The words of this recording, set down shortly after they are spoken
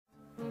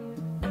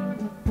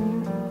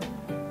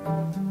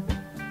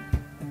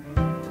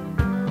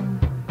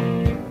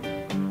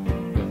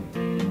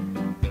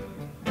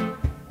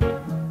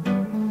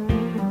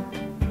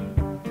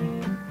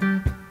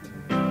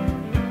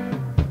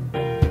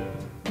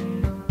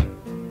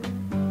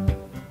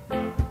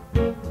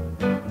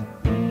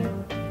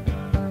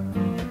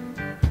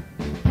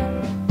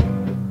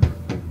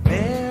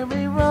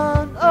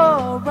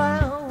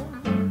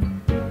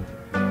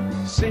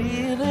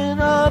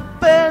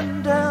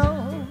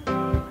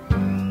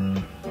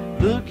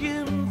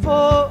looking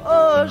for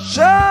a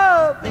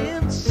shove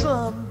in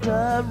some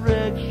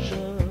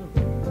direction.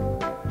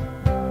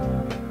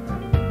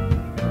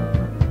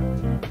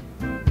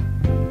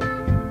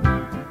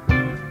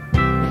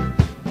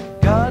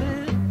 Got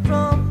it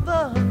from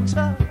the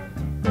top.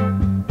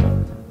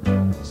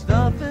 There's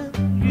nothing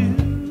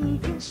you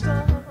can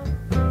stop.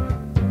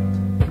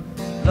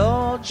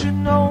 Lord, you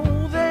know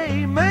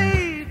they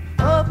made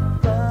a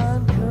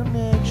fine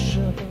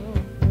connection.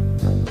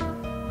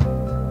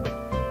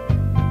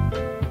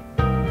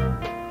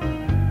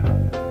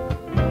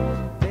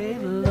 They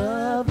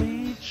love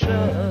each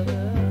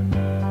other.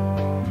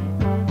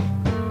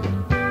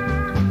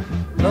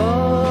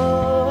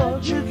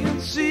 Lord, you can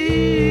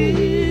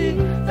see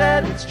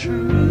that it's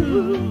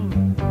true.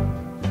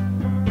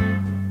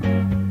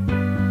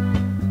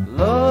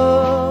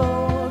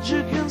 Lord,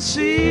 you can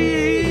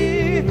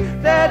see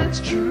that it's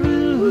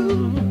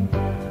true.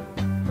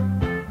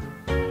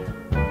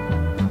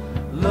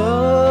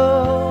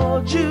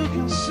 Lord, you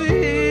can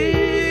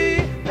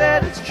see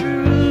that it's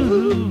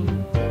true.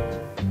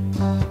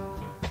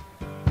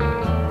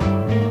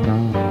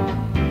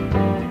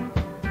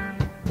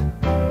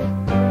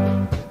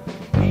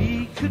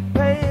 He could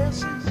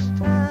pass his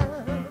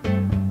time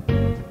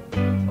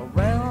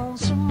around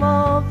some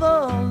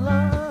other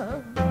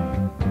line,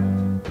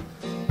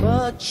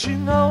 but you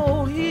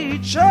know he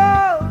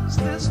chose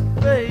this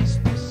place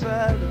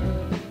beside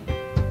her.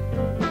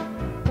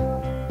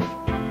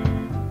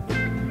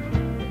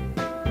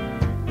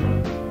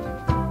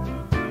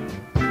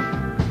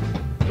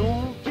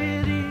 Don't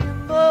get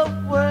in the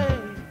way.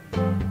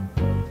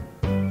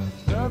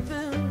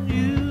 Nothing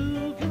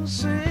you can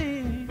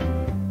say,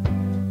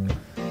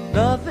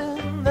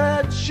 nothing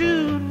that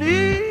you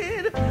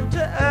need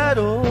to add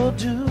or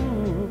do.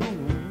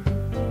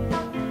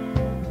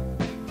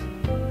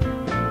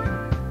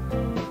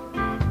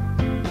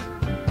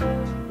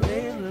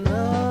 They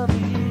love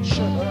each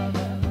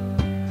other.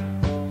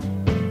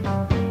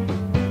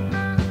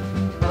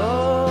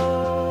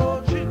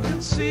 Lord, you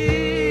can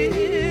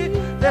see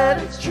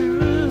that it's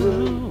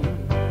true.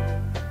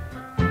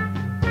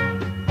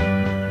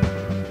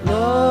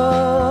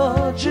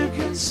 Lord, you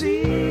can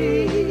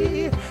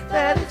see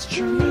that it's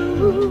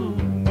true.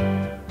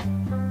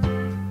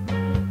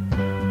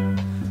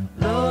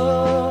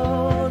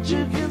 Lord,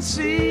 you can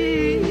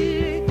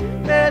see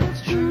that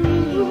it's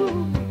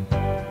true.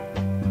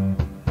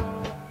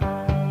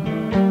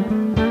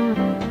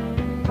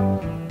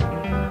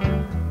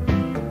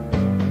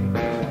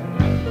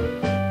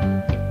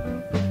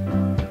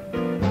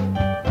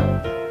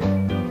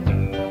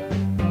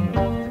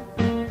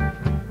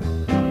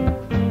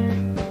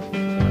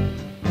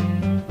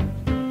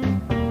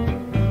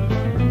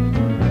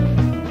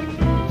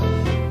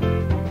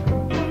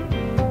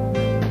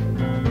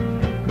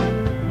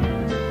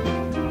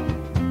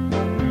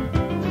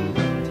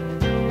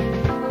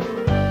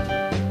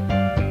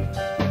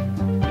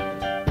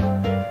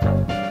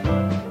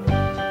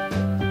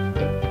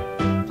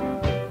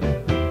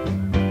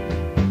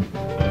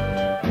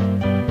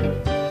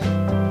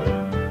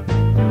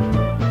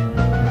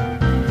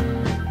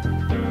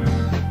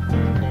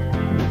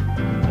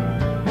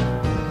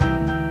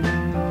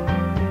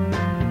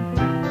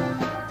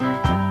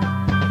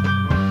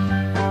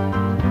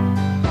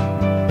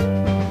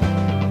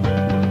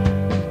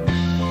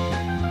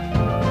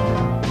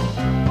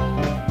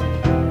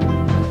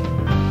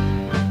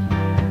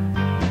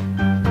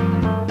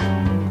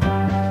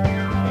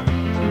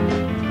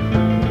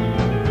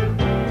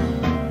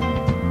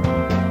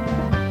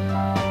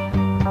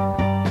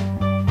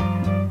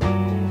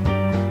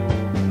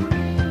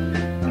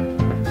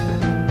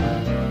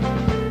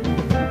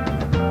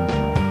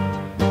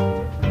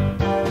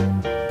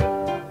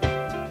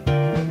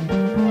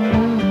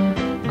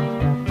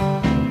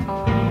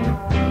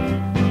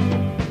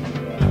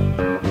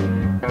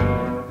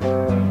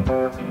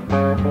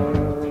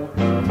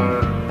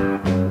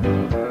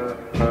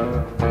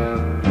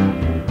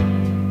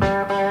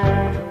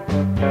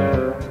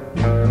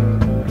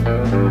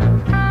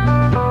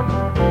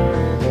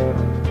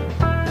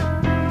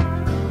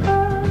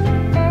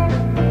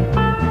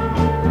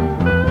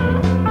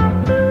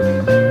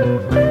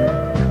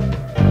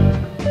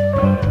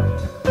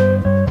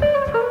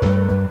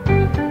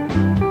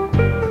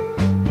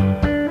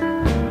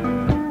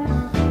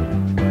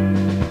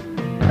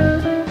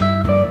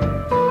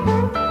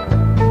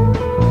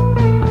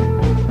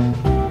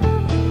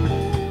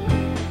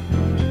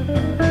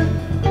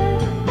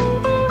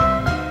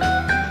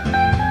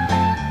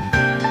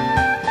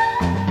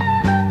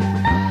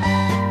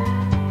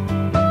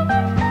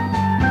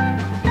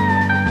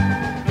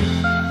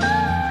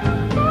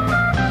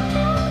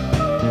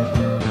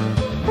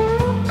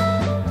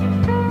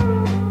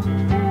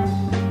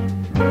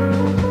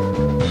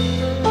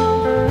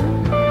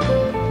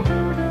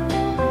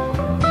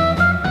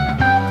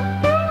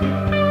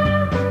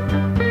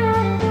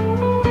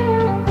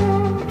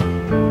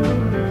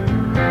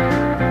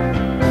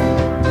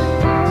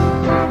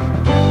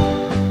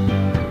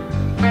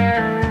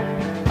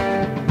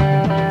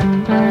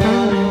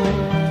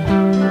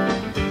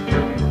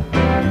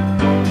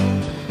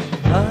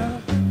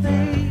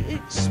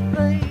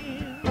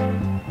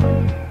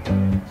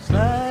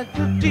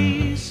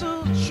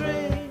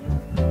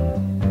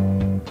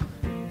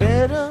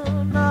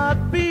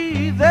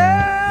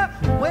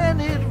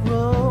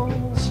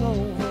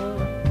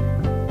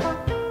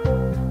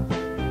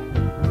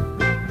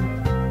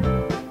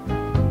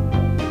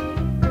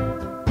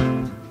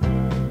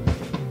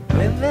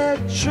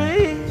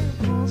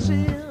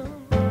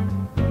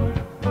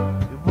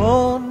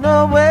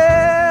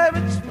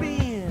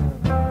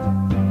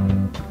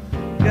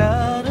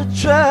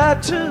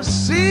 to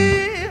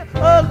see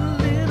a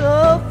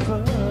little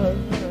further.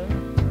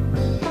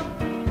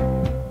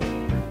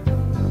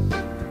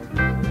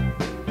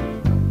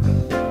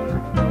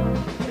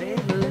 They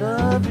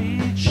love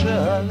each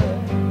other.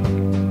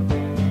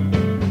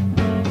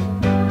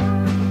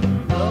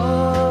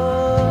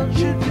 Lord,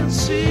 you can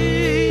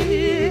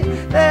see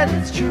that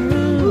it's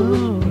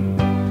true.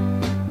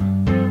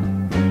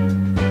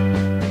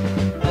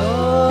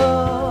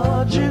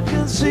 Lord, you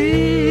can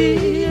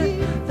see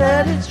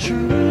that it's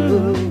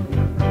true.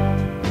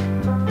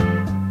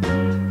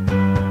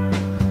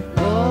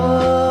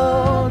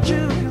 Lord,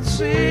 you can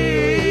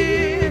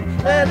see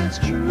that it's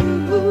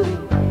true.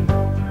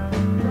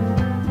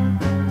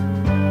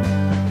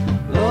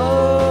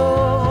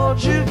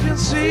 Lord, you can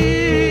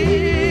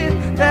see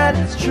that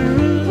it's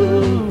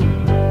true.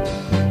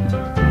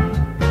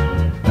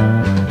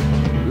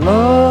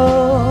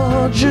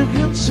 Lord, you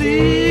can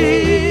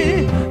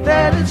see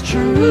that it's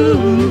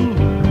true.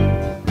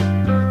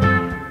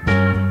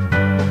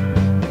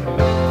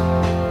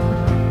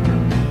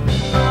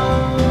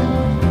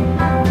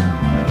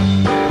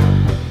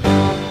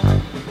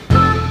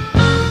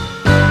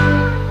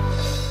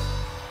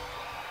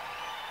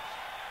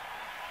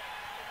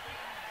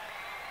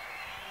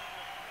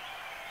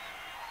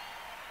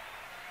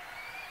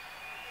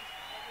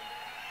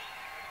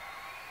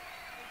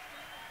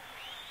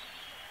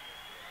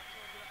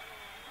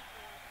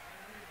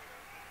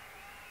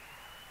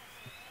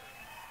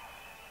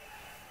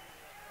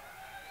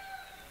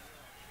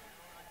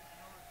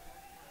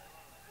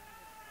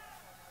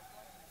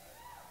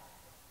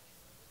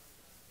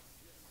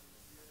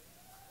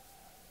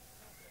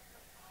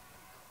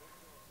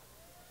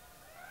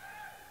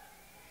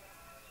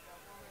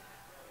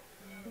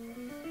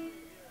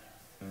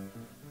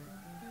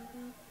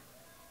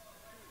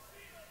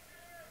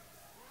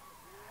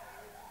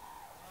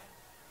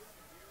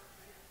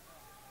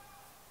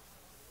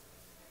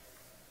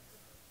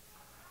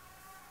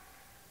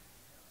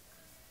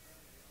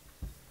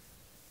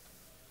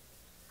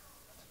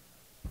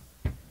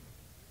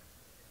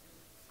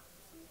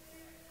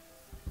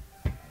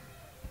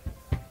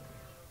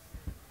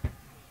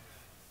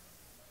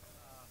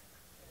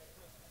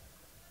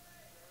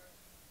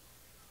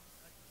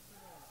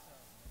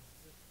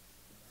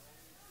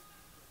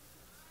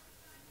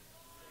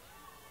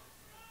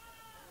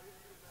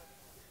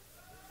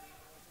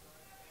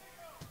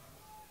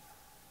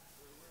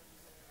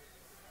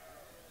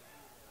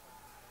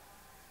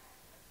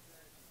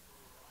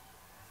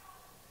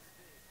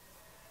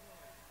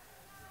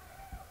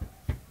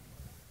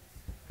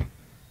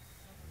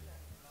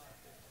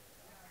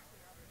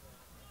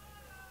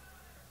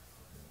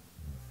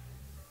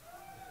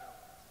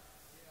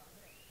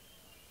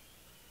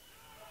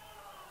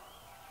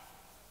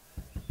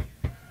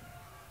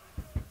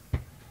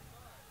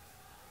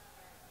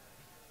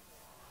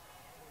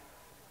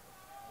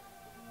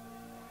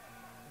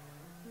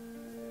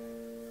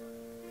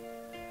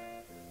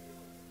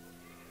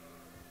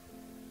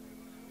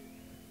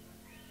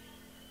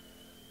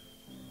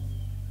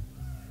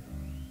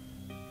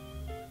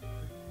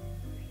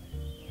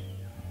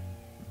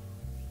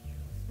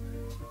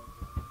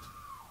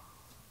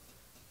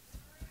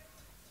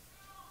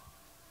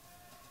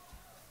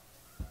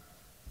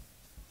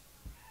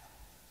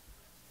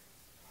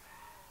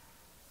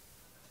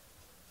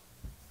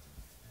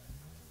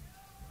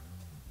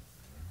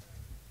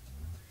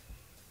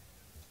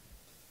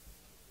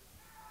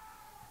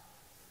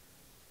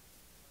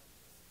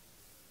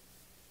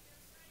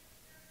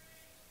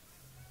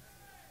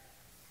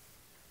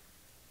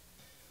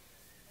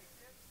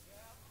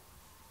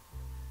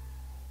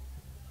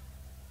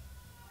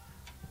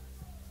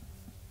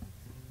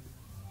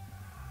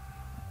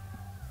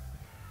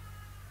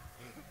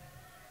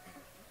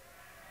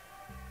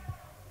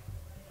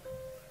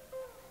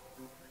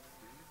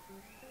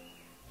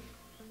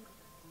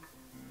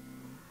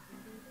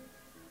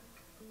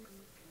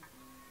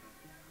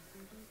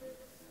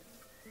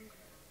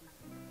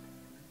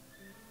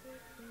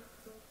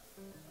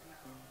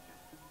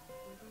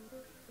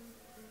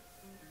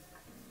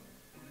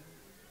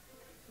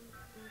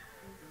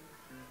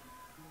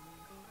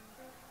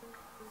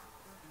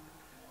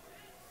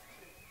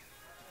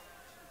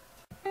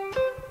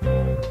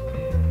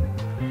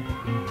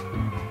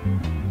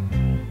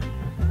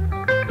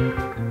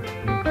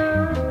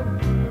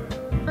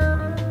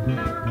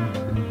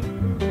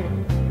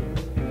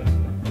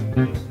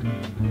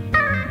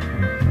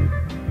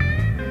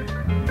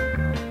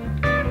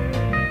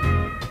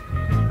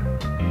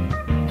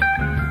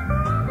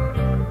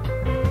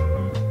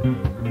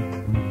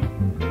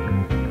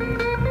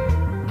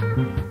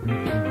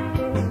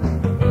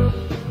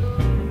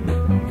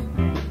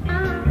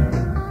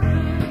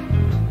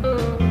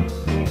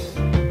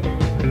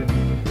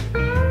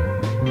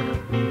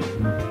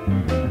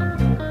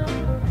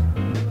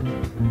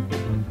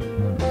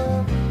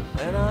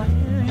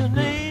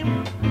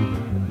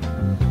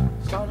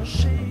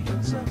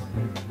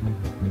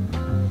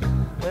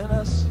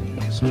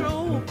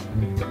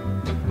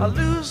 I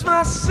lose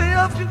my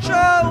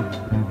self-control.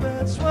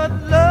 That's what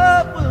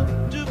love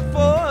will do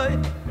for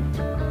you.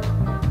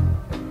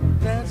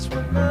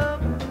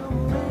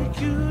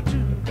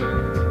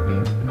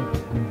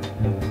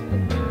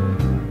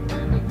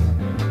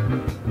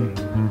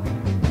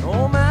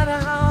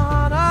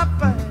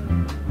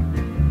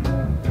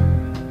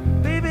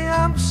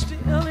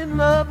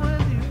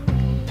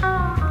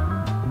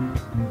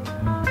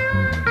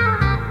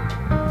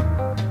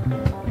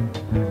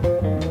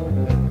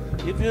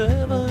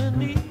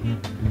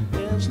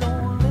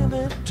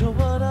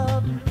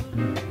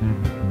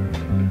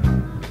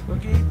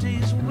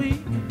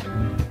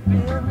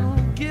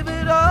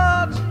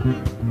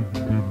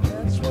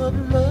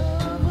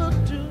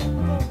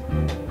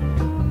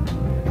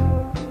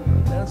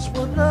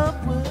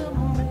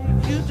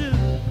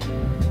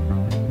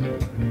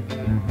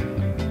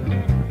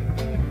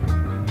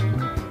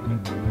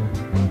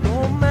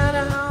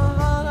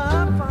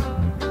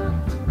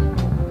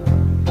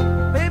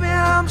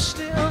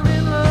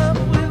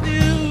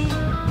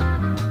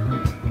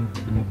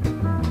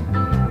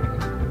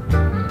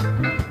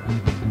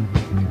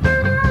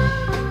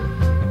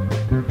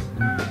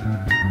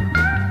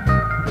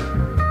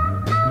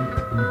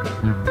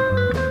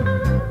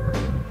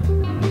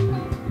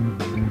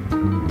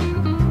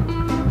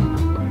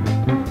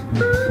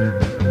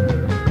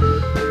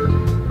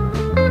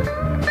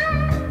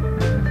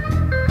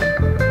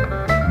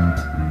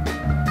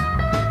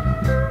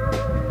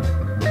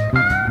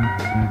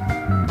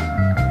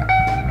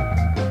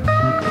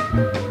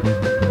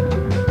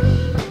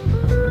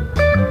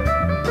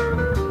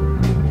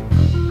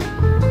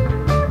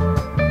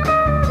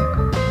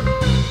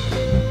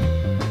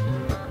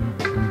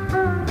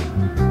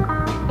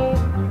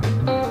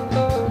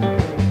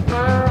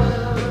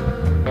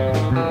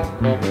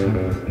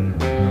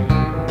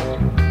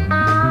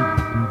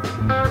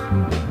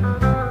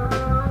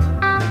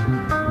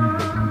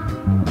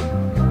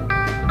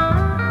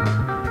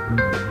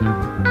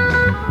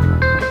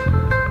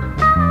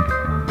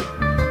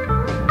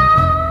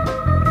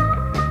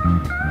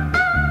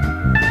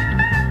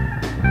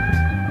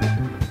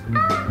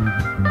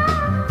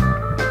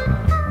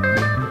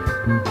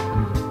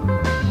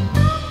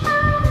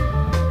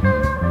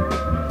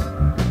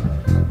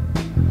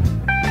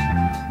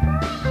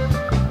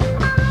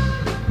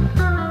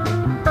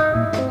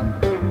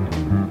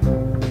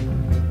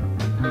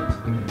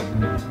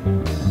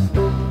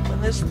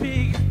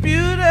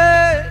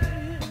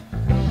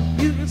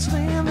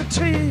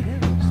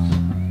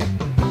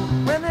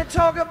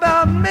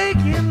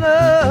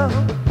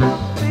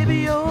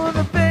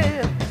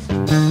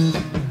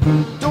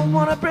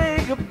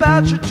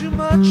 torture too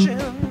much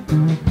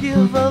and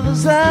give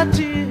others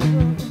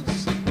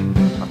ideas.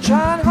 I'm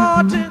trying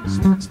hard to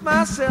express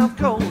myself,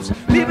 cause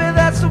baby,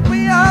 that's the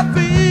way I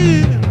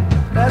feel.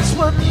 That's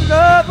what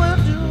love will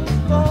do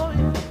for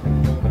you.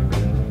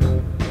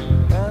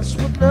 That's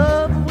what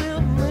love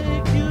will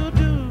make you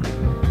do.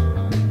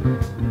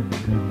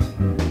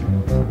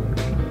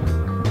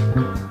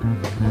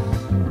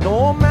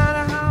 No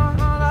matter how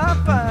hard I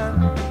find,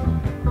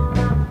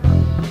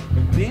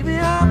 baby,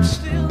 I'm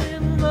still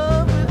in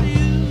love with you.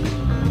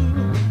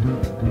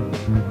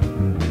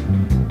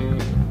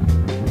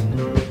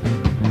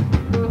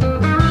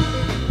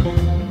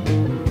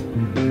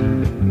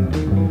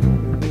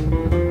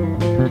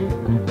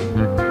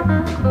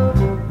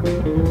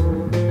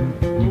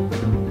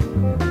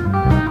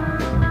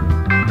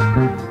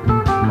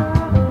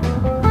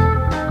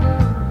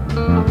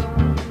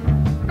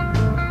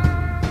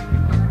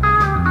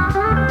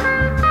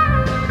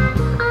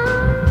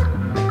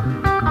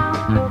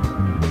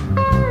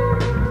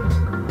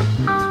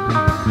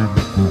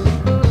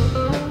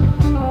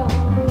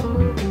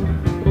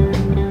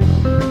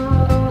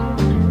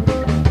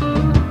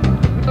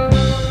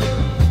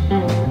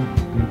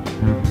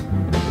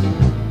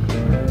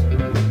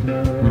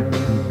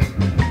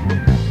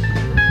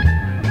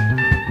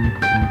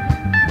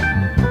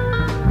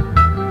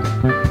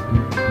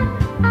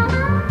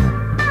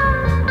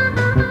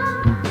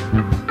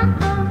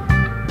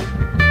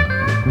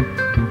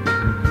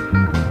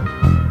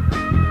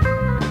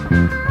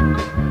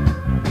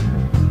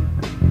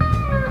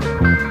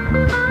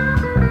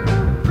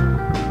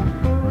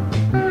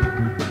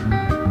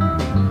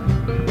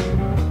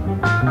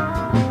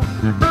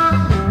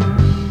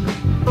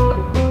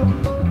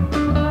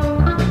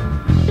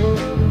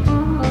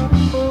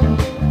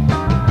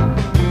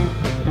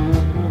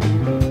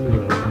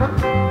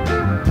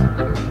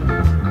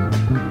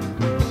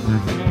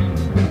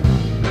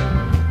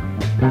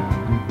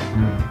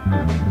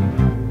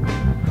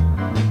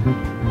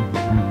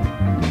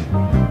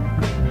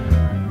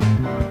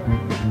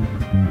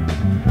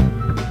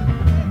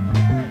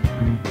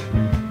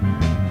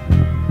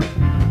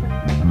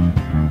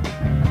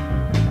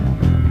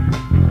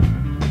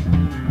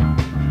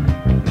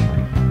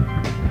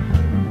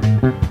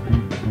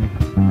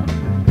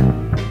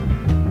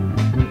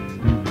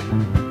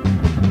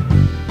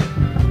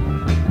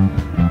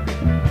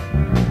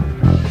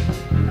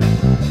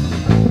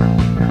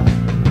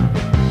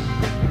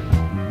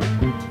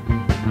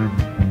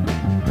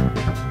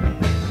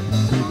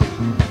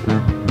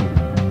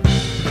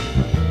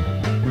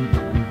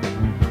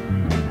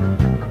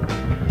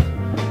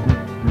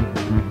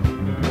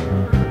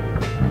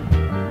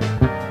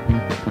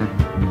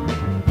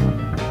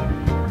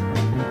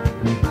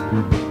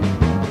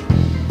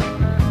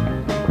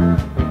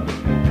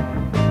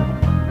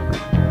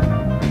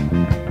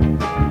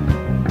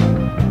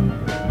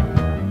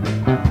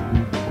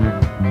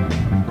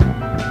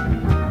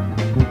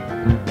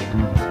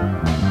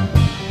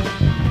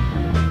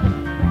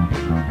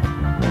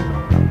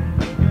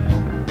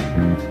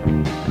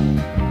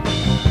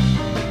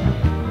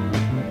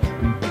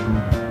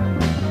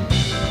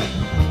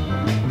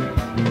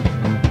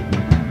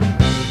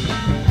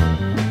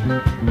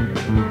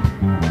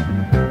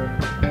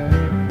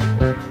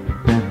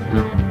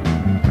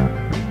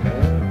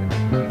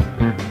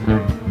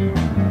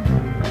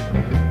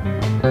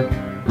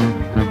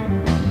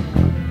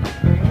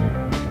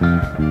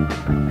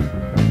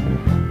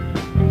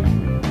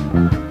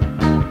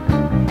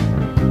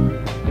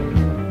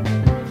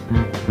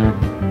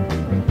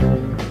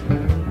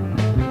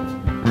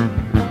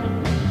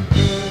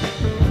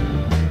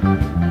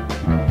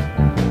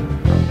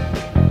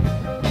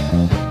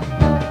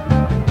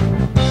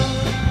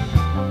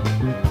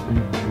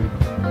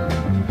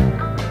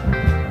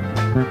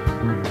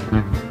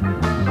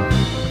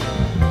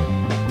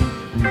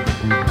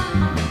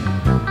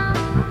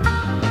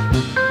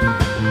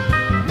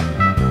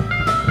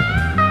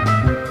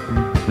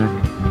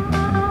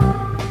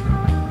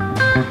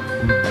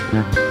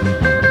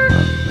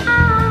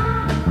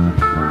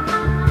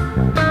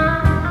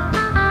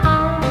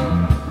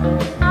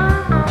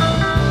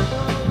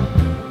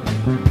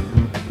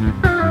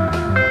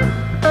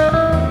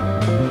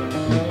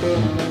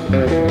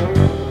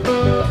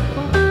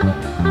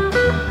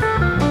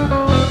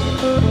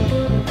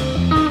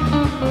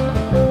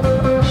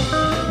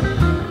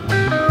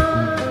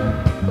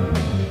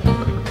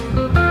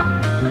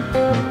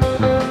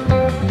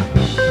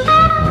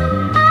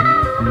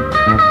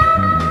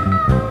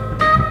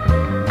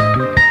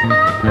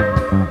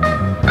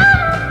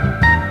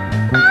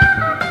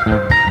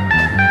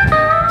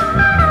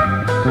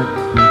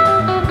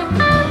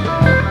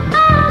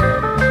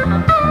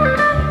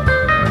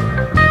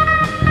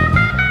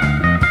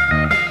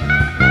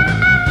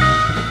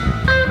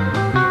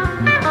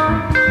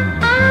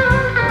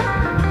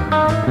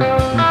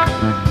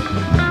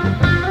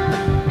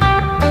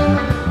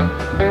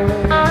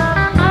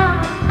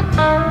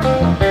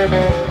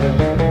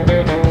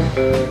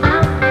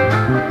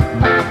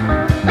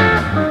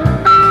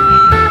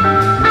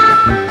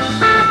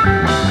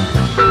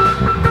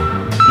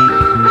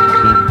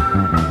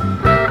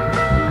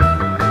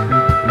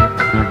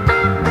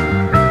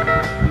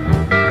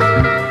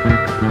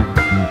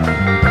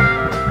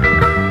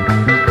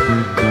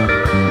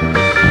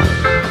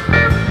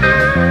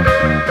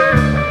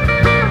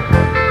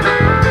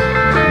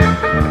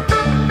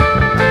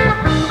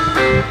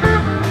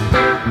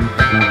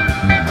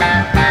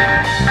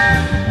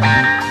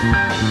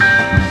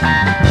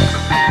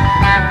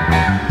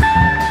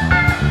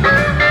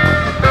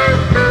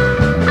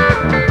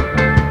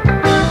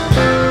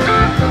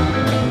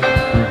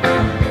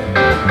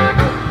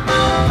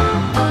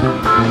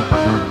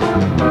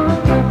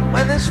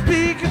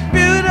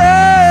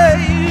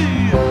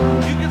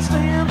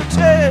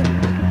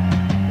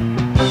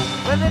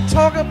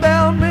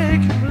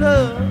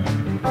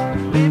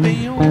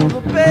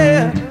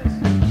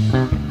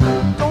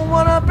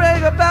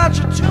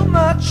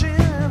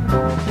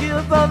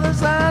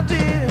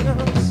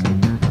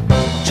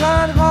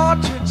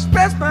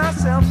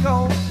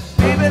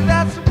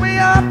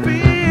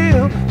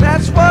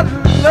 what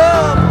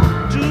love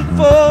will do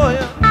for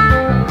you.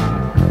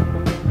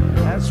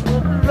 That's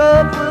what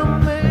love will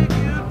make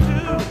you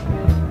do.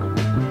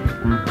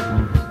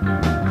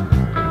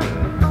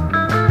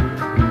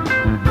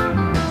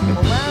 No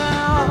matter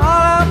how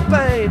hard I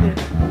fight it,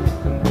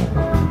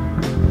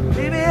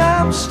 baby,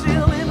 I'm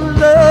still in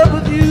love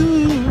with you.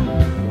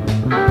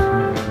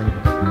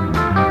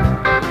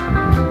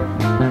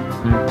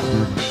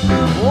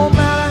 No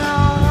matter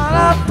how hard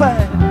I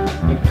fight it,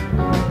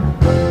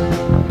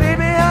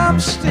 baby, I'm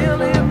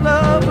still in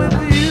love with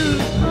you.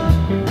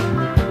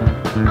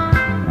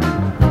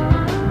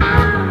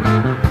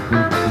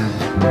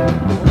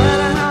 No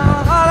matter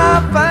how hard I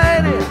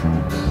fight it,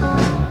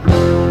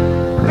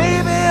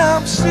 baby,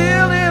 I'm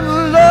still in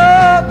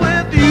love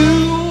with you.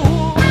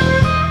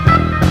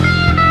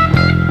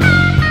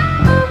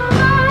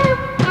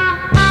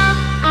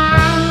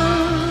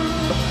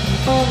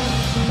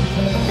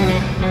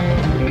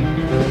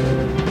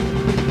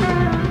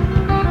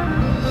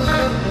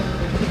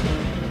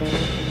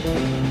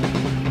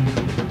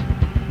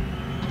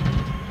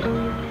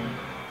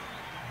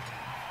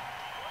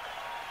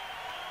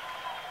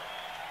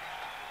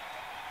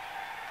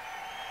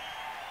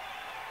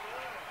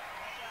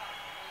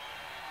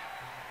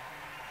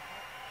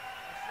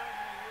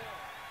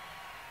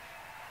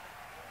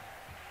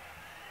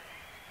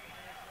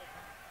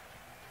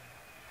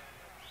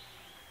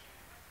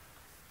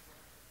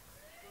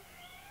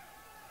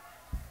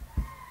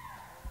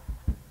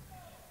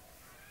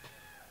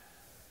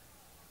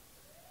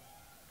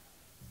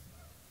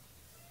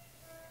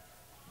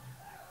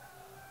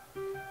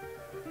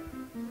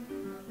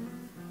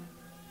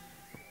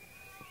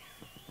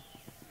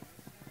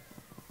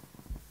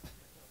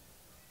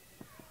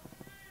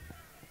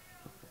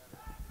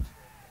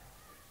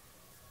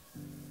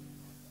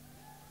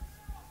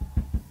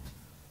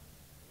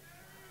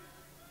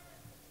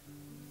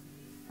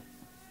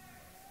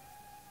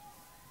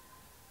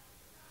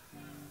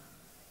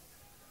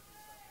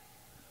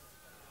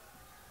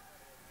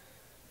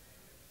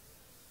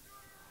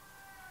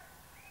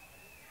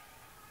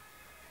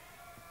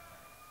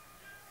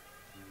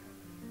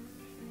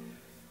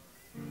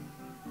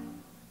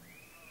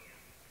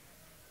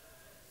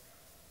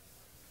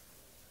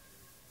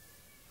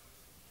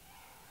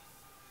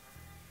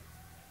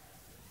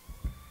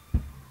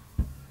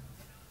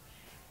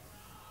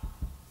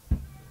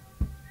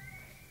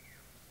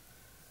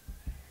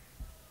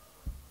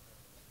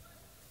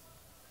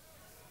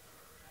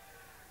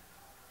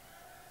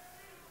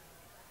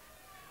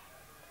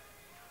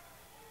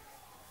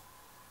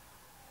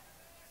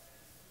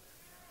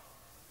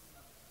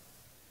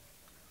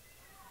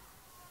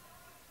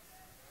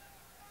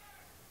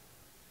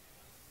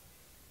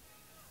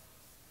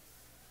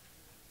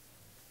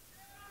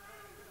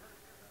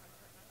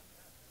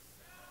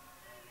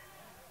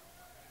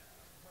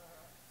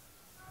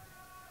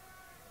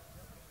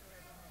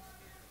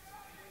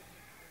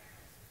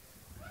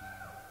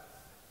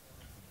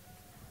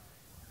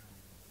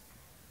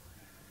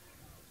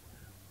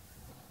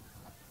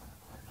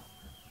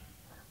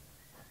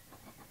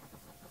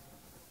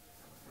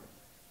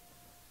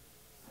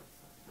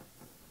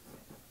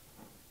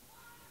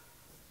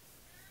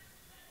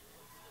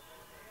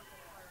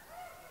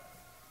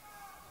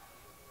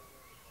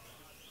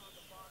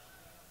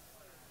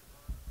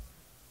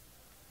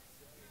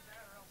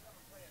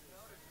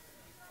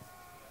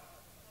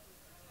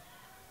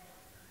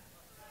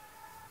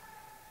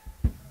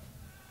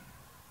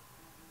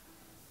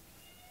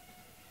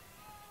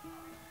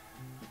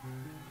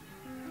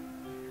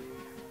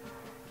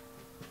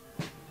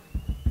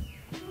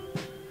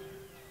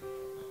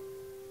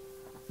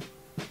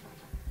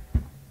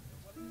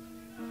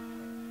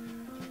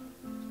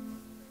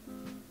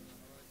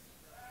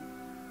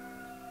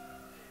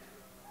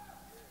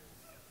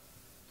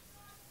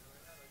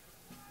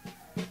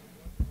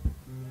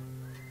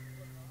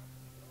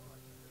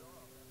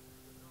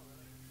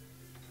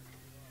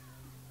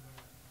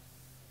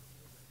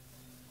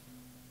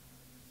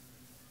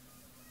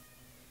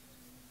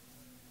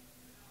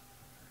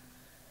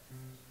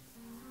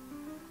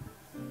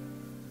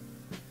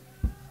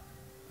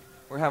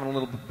 We're having a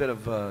little bit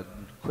of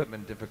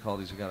equipment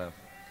difficulties. We gotta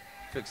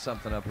fix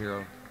something up here.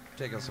 It'll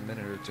take us a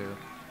minute or two.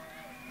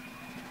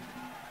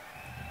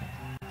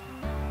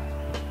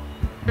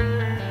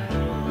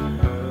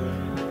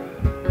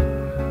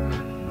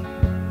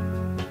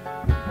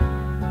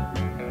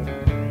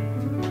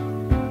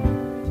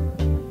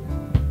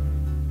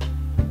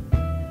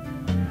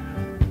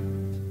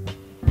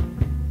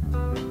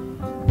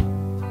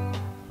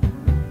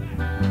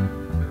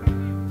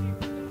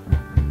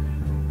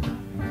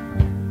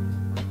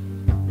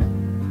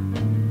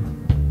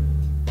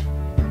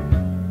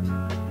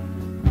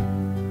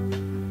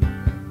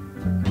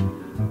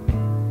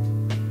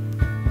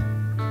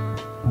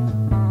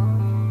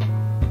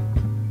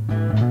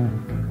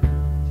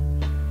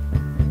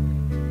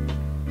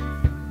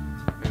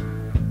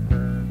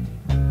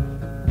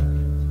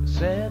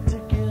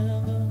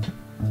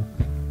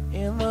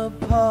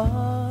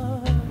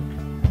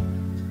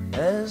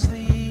 As the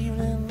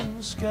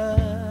evening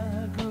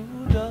sky grew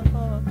dark,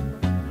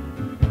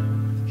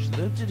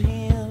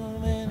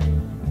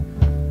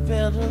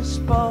 a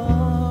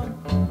spark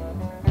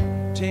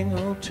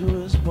tingle to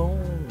his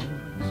bones.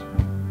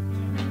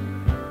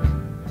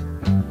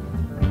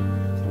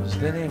 'Cause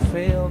then he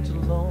failed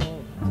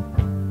alone.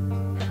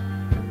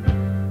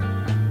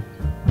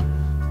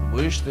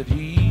 Wish that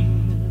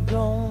he'd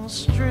gone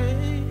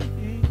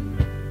straight,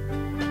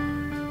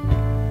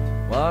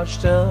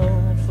 watched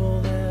out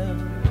for that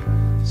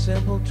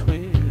simple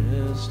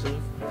twist of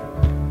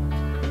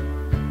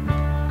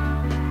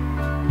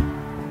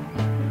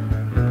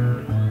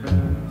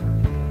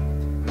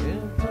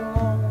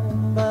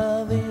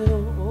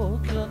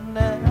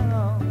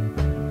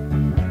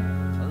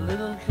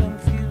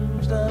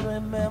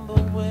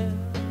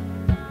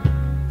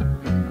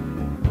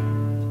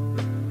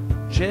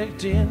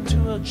checked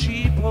into a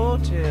cheap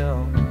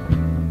hotel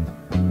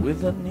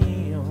with a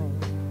neon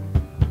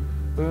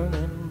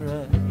burning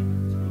bright.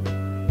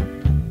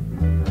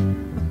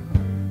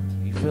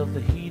 He felt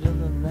the heat of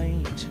the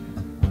night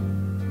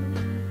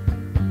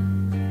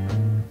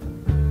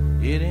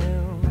hit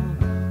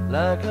him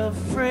like a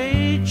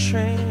freight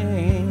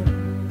train,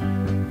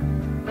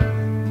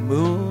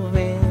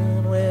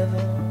 moving with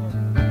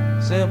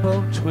a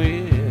simple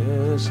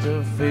twist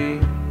of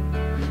fate.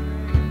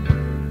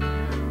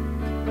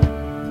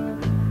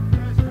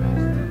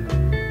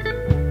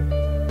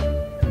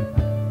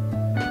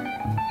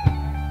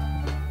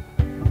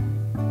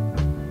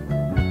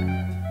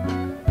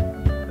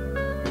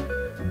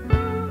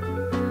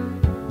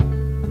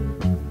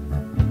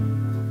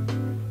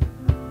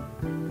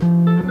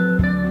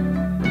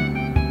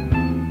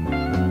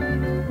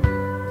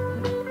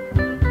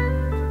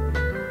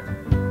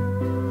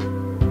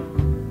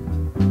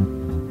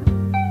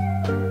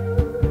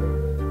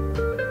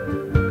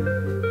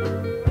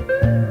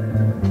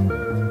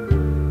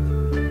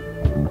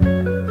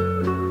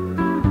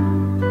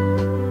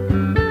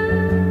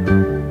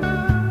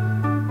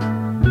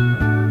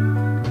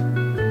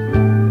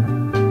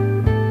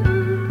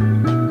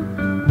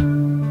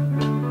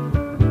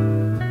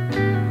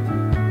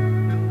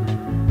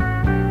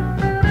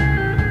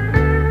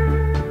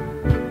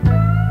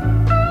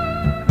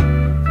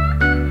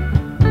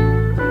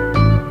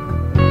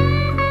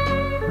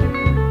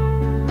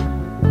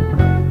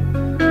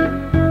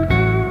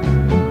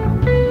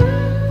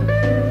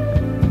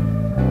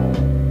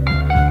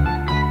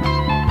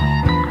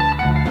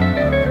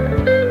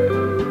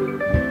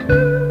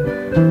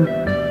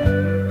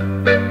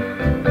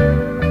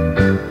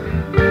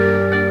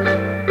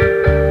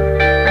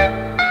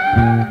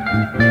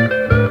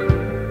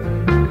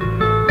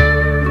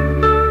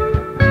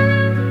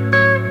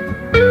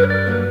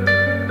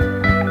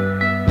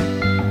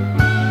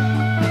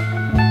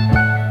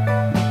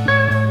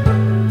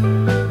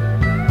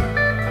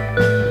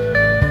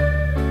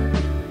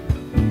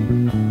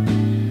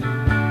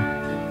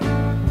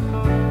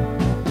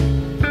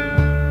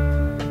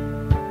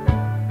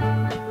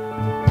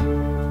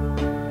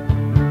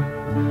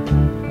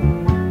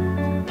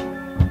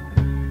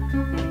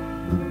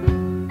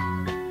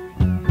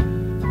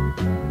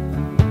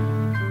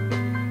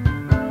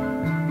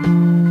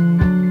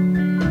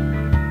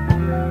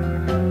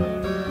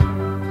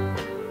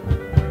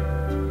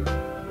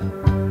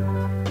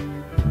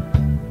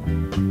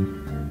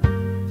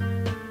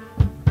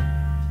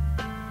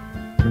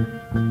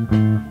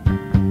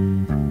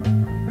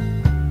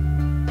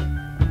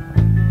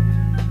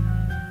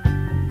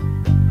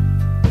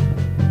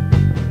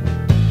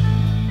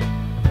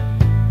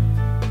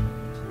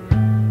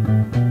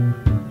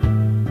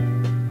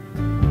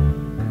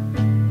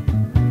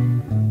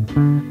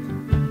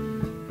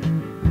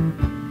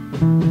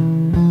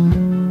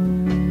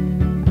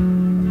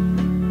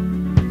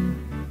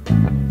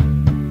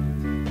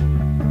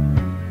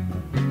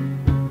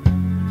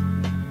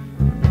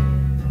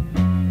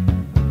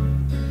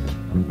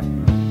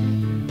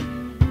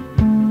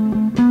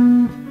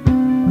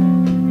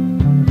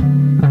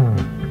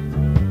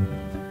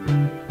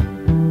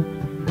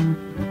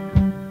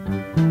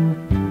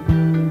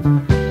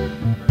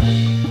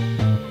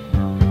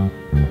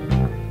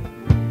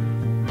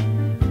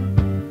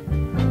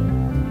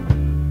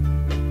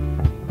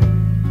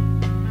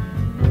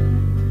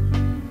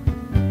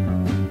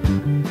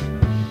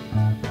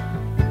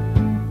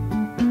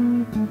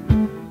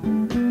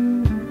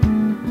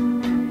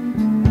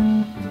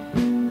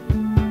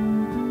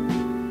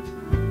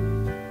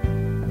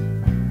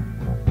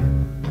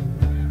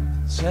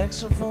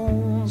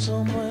 Saxophone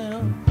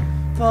somewhere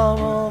far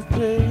off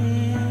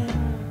playing.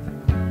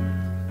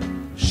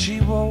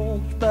 She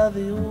walked by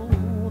the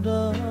old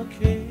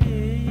arcade.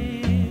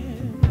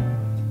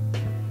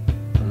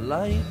 A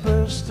light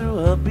burst through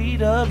her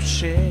beat up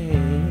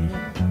shed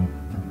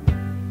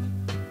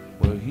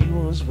where he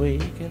was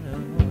waking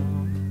up.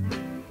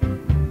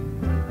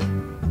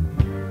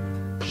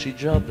 She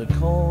dropped the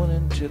corn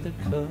into the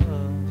cup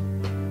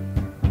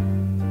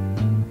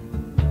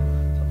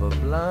of a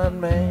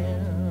blind man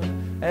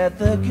at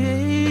the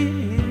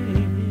gate.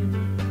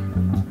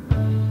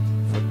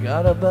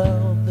 Forgot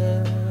about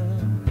that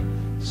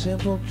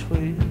simple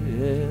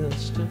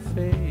twist of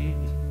fate.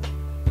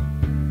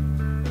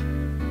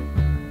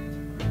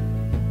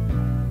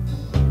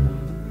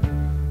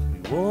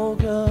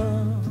 Woke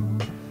up,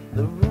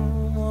 the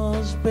room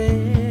was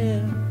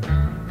bare.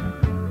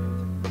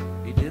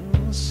 He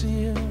didn't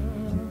see her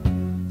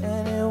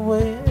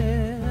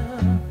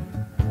anywhere.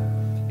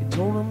 He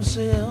told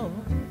himself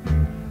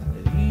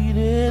that he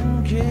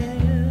didn't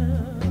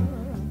care.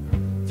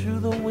 Through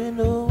the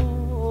window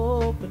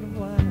open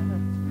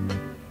wide,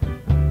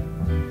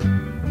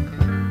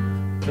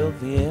 felt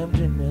the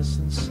emptiness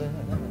inside,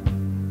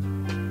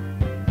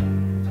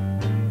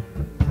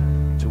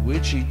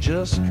 which he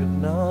just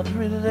could not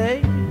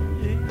relate.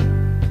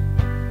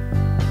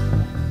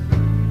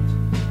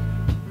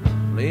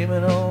 Blame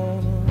it on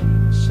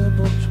a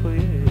simple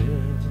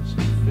twist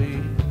of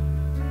fate.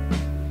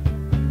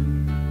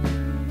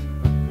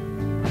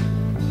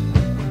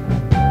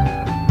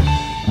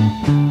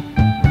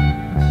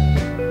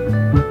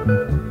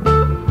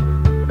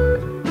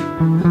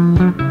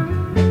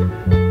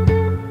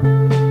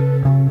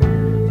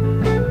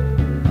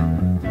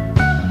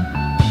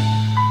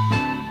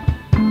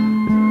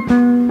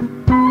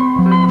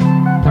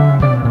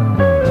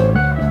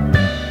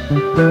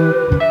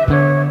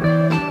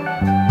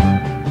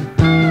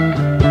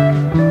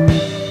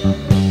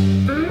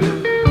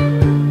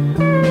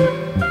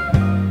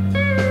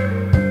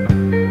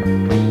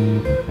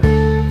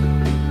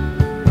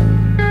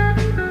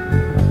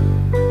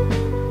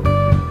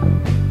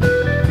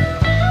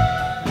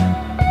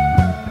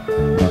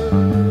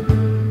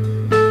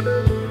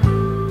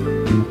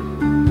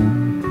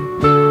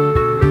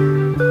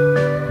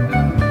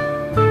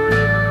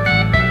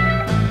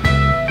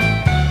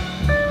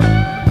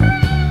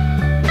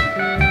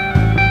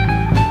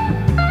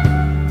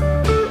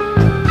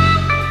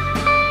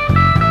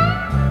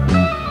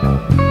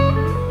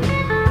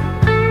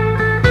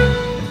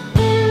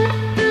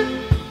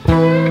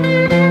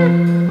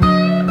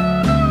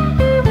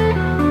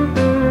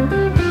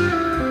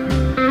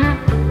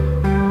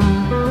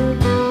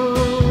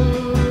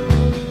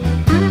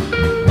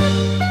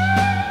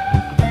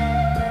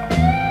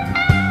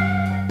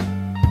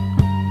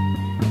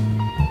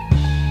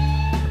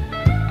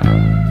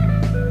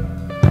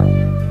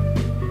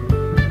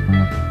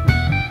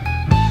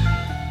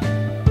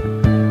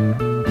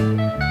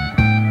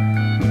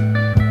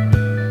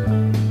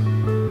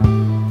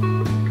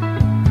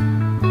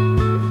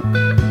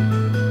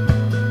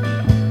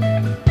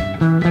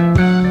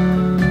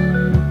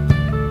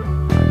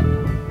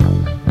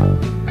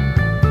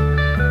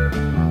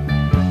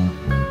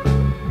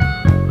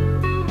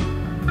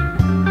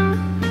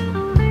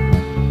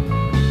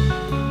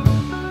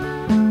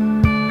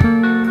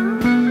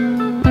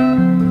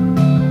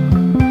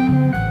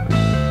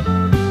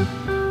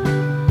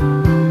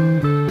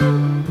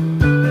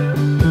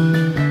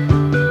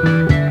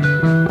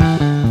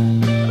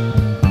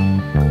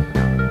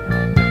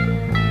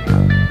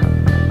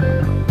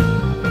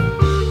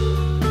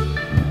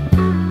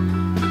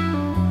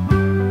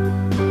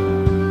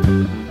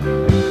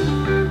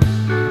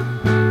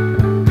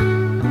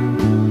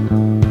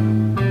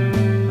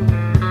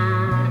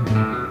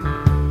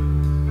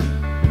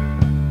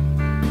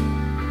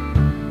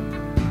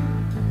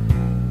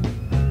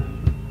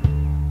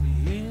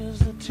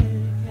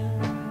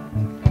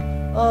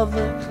 Of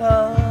the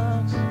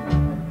clouds,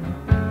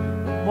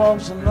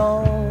 walks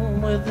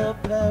along with a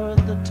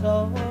parrot that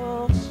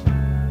talks,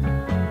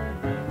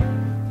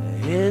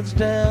 heads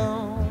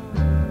down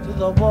to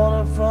the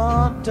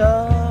waterfront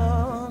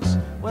docks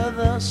where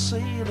the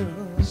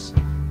sailors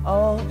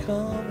all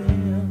come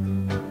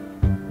in.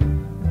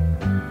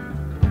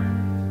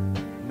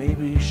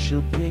 Maybe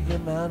she'll pick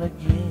him out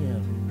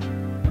again.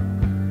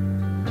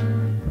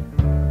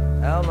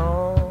 How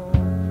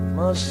long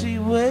must he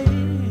wait?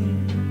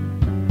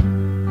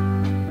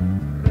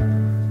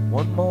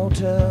 One more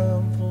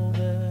time for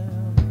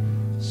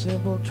that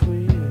simple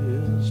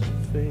twist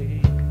of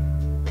fate.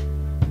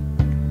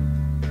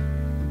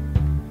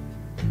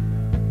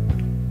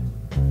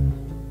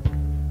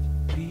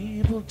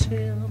 People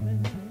tell me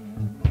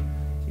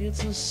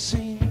it's a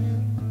sin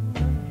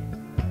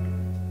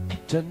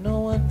to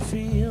know and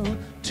feel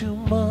too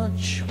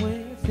much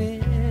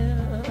within.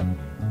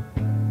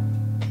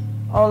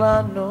 All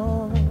I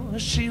know,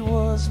 she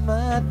was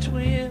my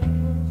twin,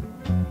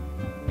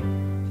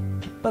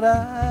 but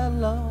I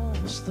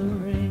lost the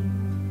ring.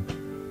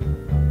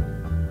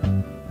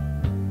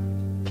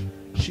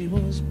 She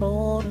was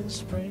born in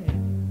spring,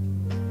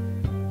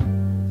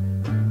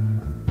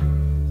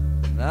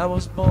 and I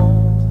was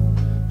born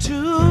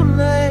too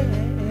late.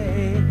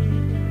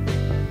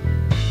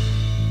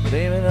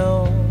 Blame it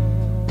on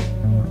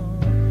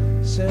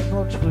a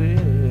simple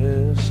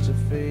twist of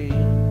fate.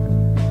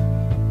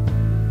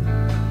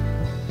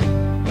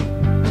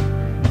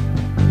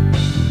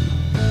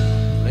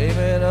 Blame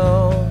it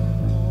on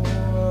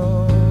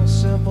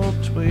simple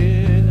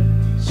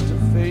twist of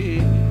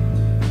fate.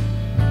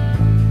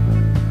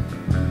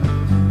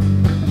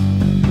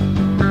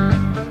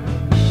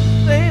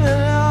 Blame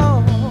it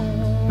on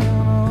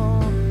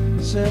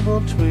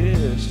simple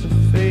twist of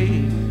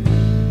fate.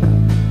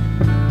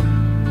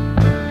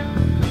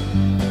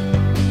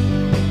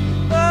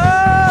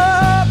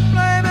 Oh,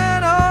 blame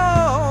it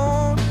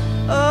on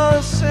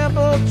a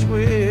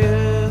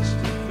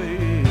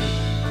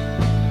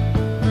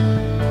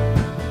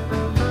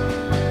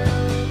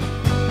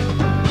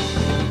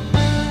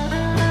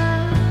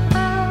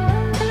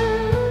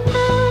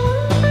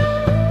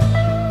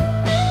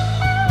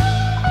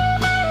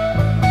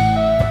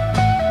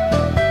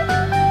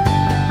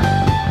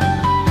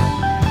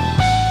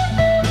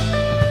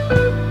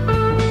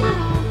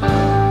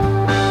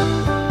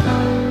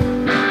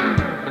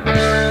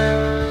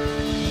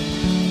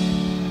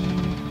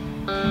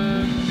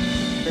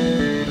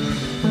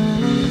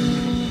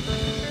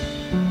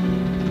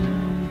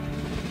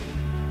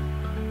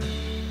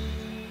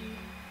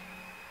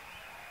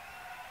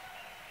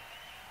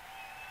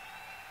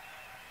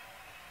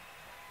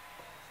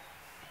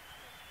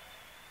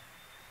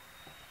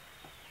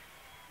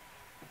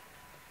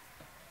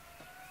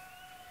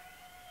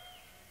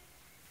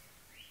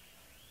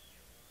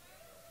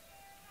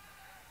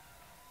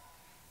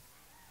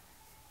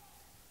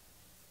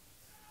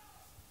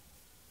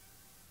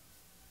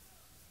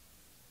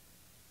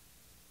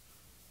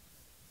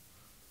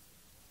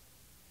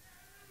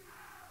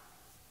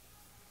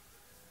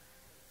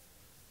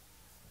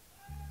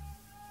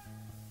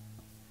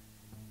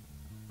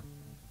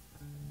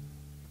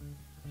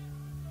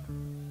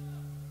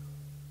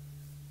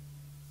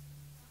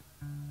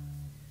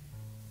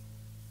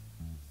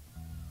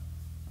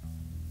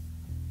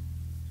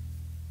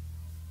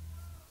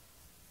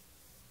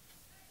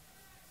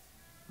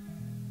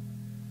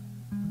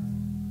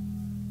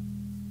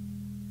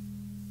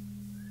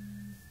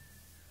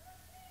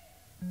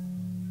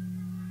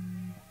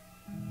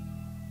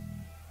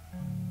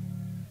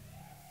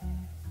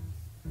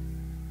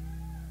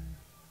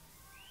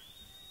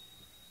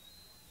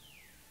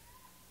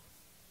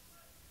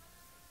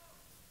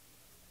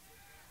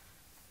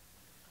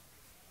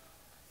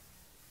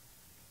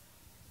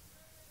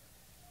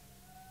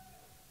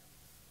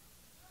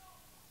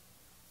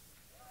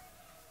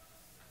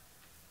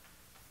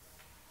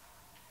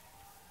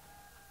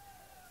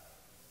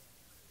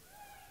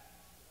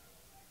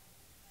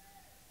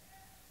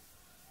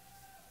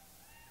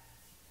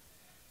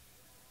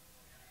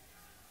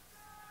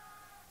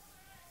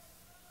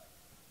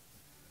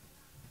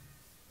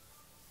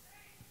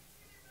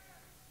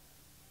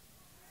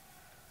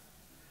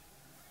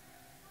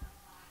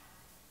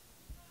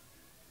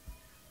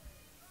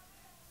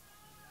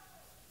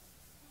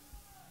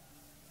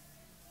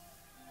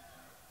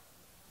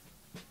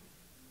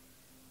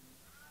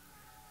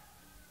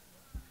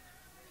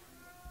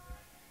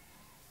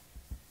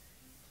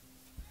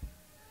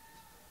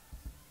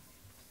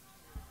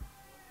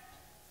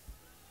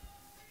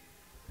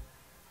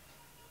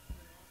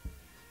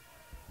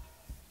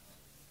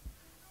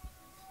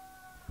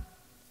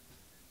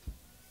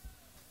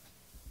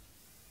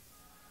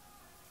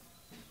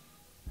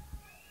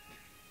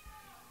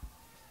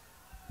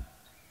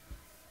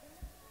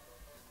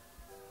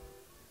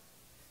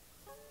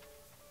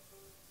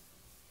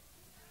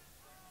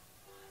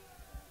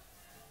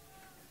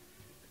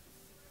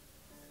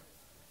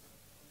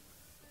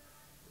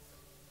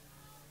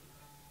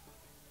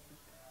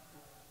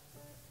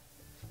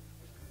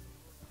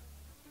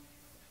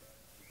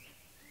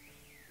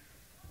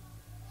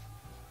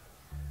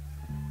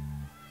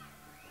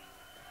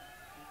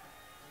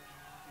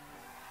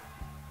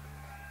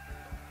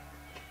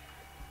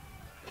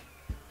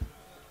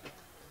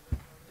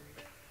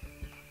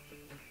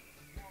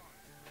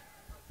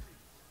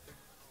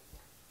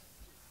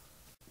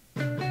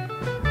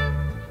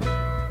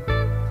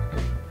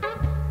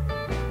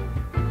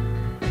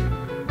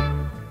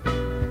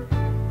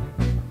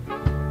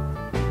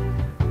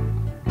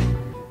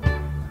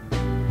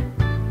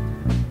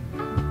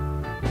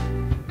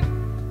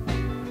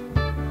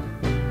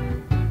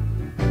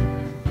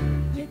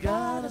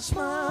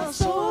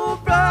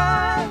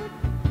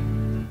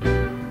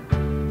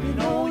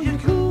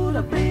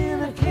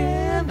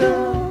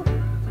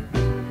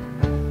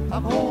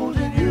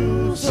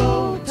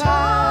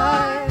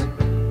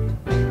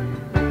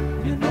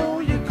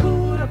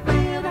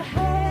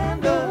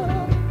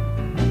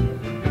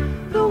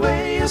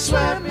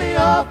swept me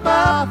off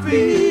my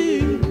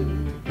feet.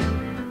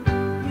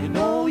 You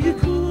know you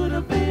could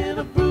have been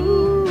a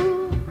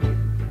brew.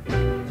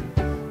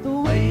 The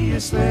way you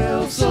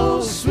smell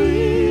so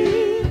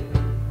sweet.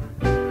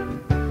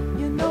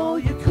 You know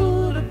you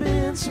could have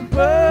been some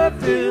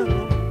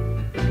perfume.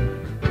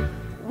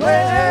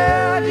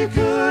 Well, you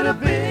could have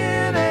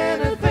been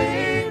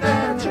anything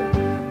that you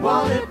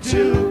wanted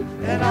to,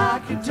 and I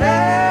can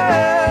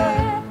tell.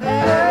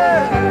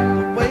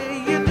 The way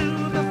you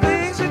do the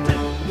things you do,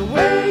 the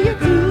way you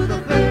do the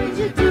things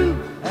you do,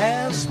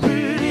 as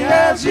pretty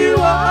as you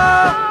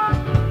are.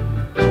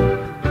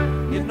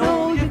 You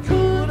know you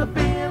could have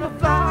been a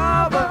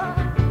flower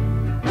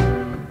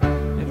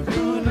if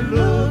good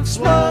looks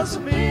was a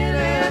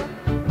meaning.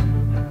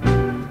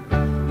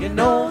 You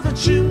know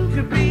that you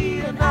could be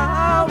an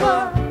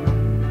hour.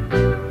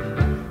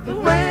 The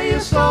way you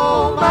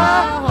stole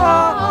my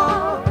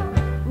heart.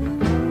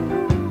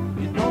 Ooh.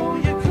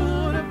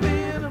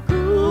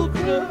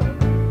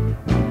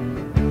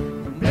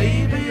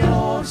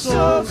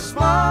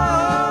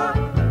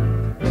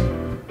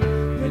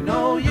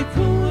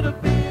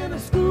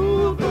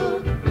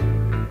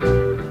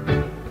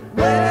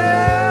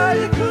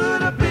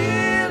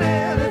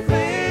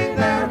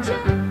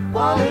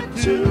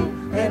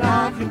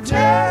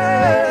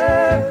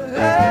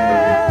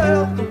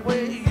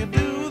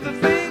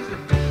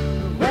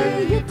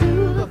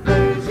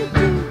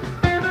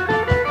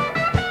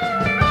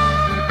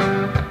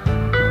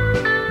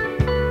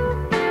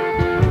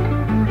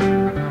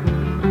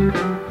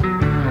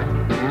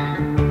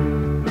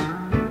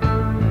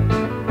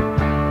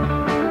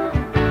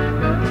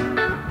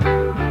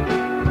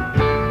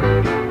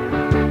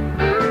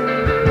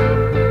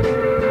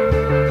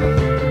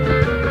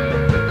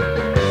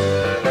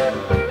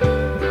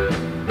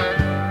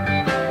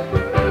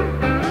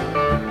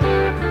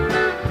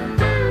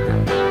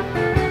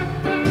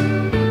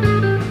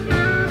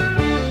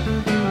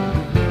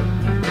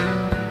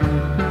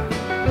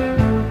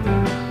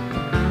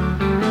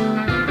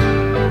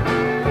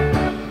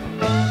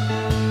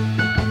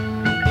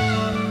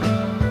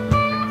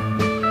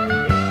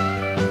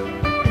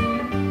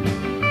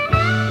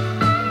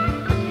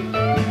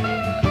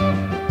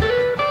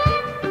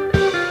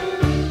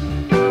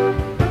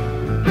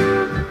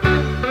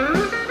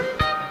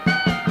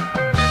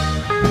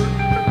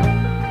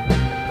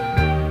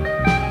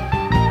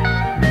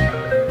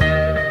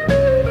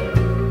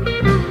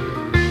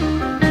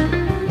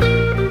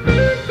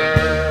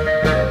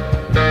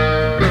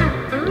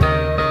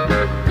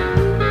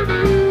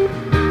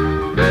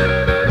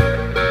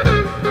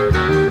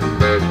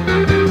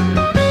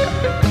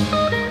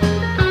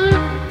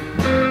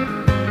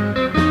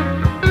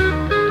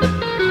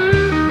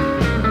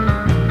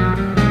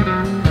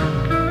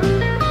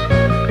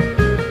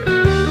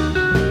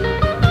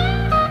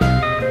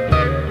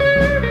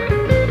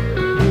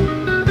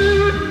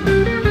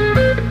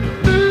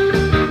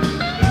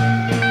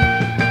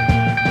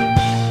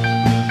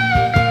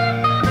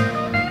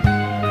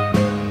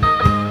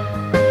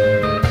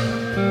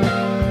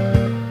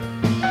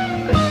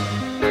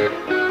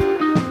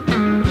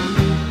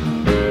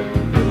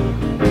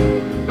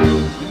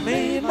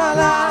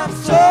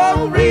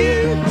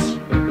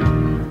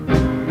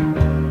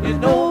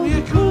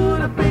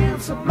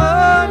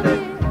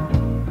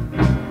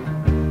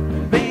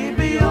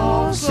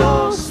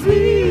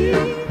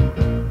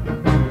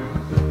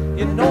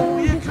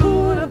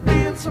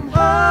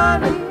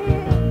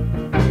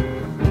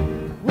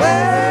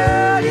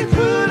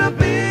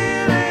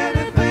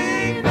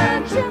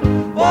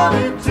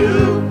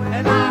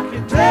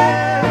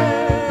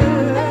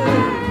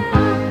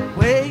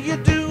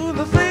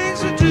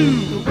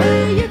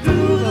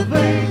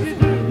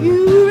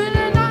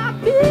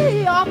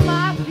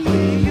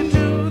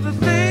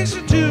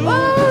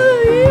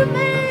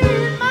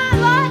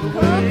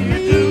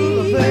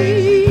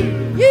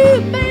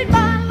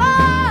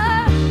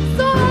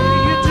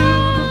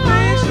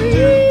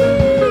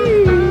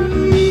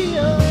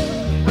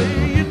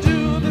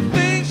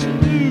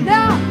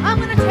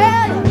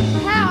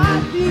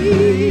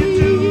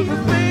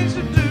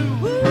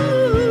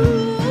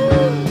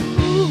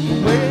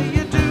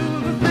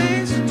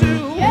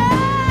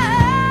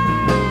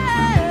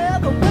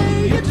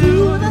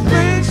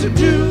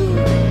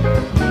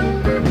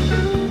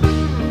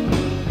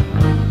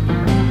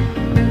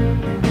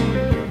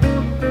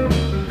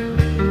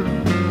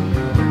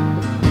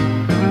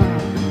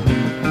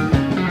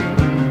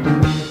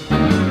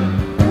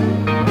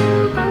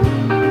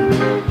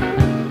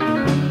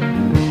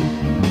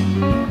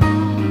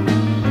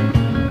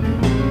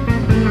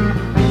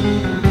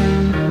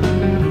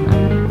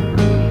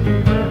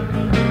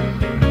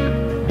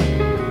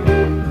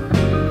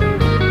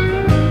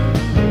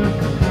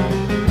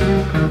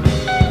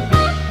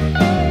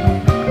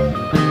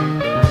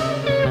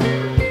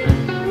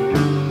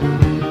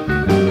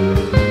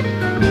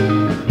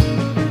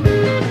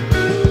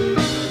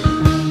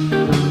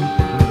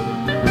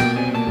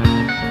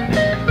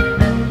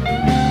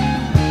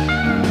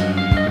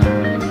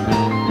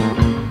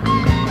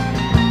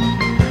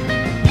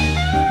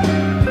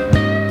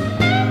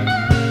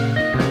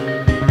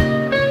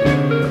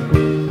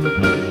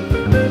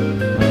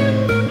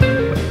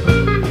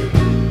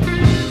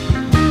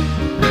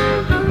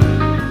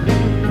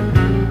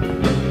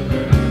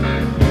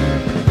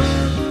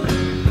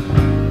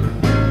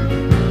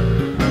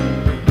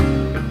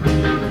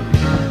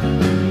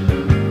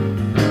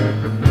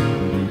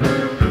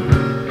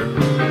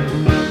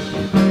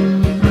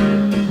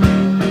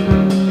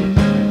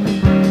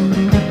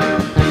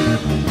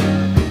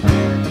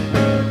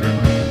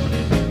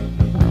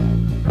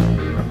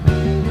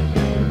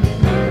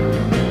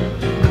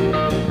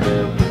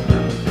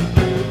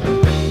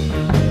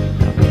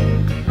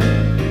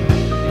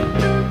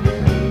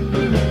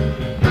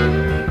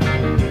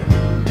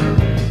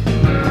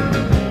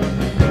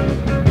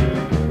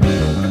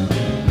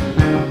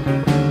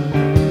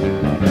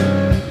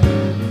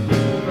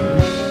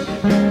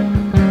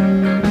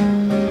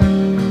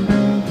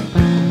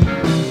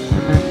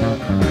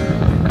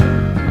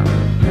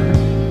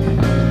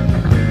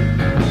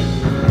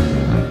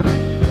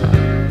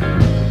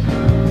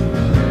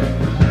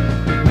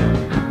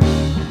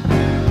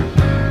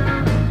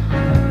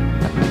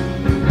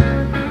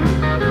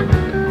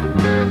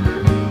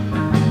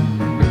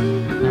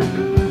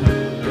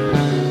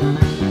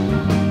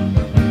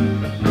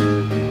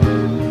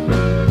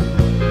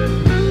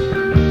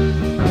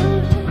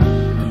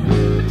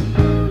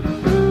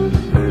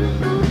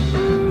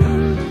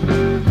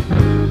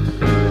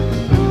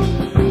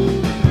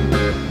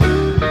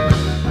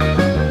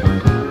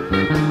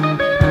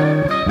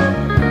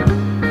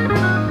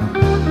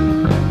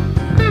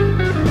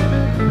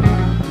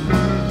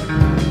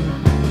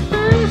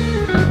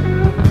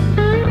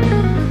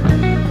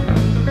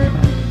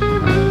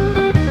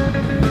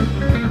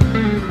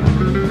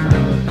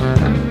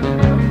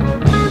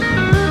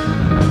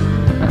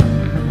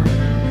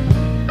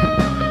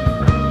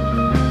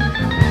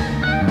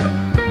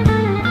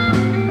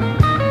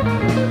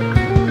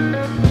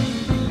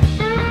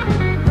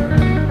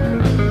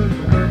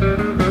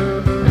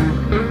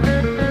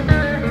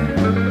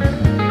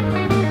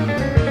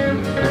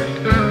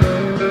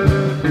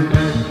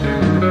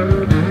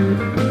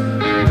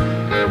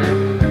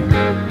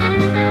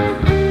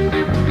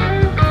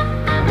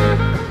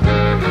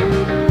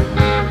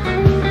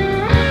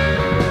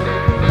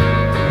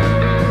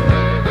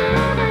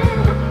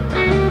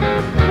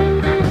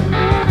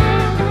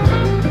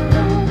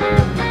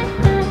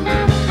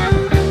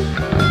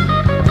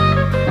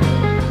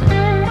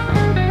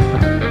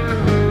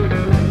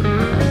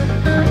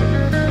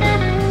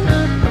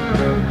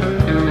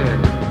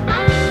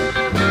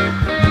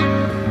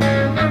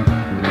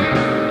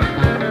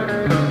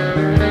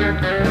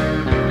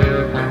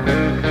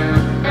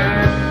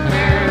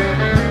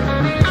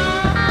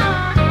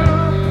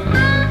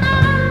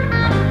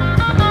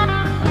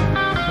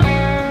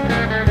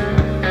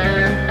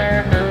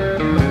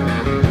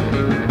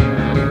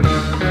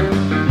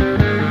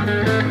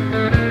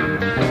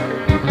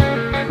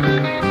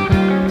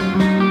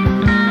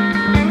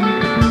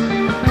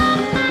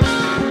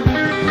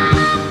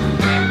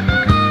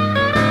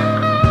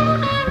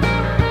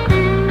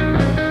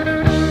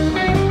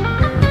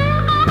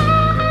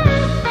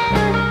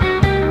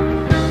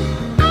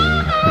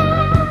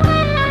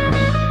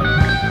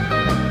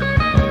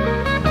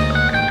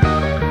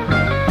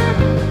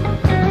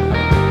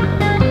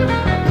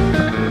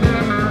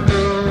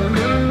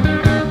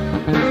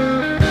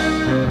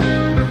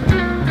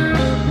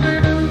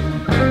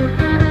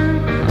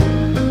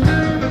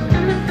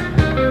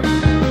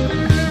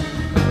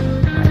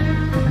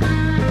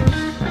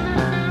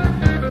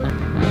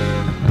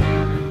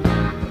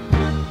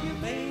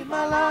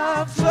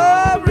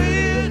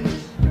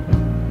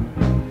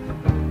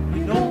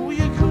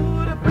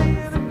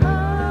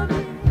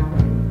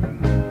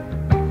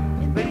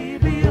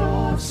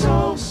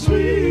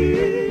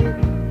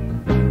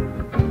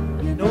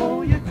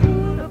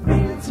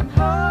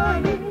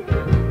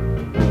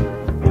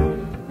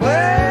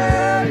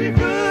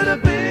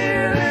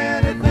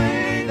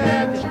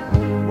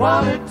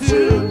 wanted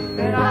to,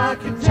 and I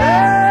can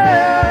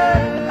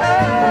tell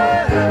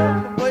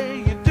the way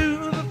you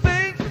do the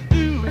things you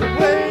do, the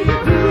way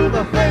you do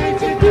the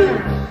things you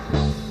do.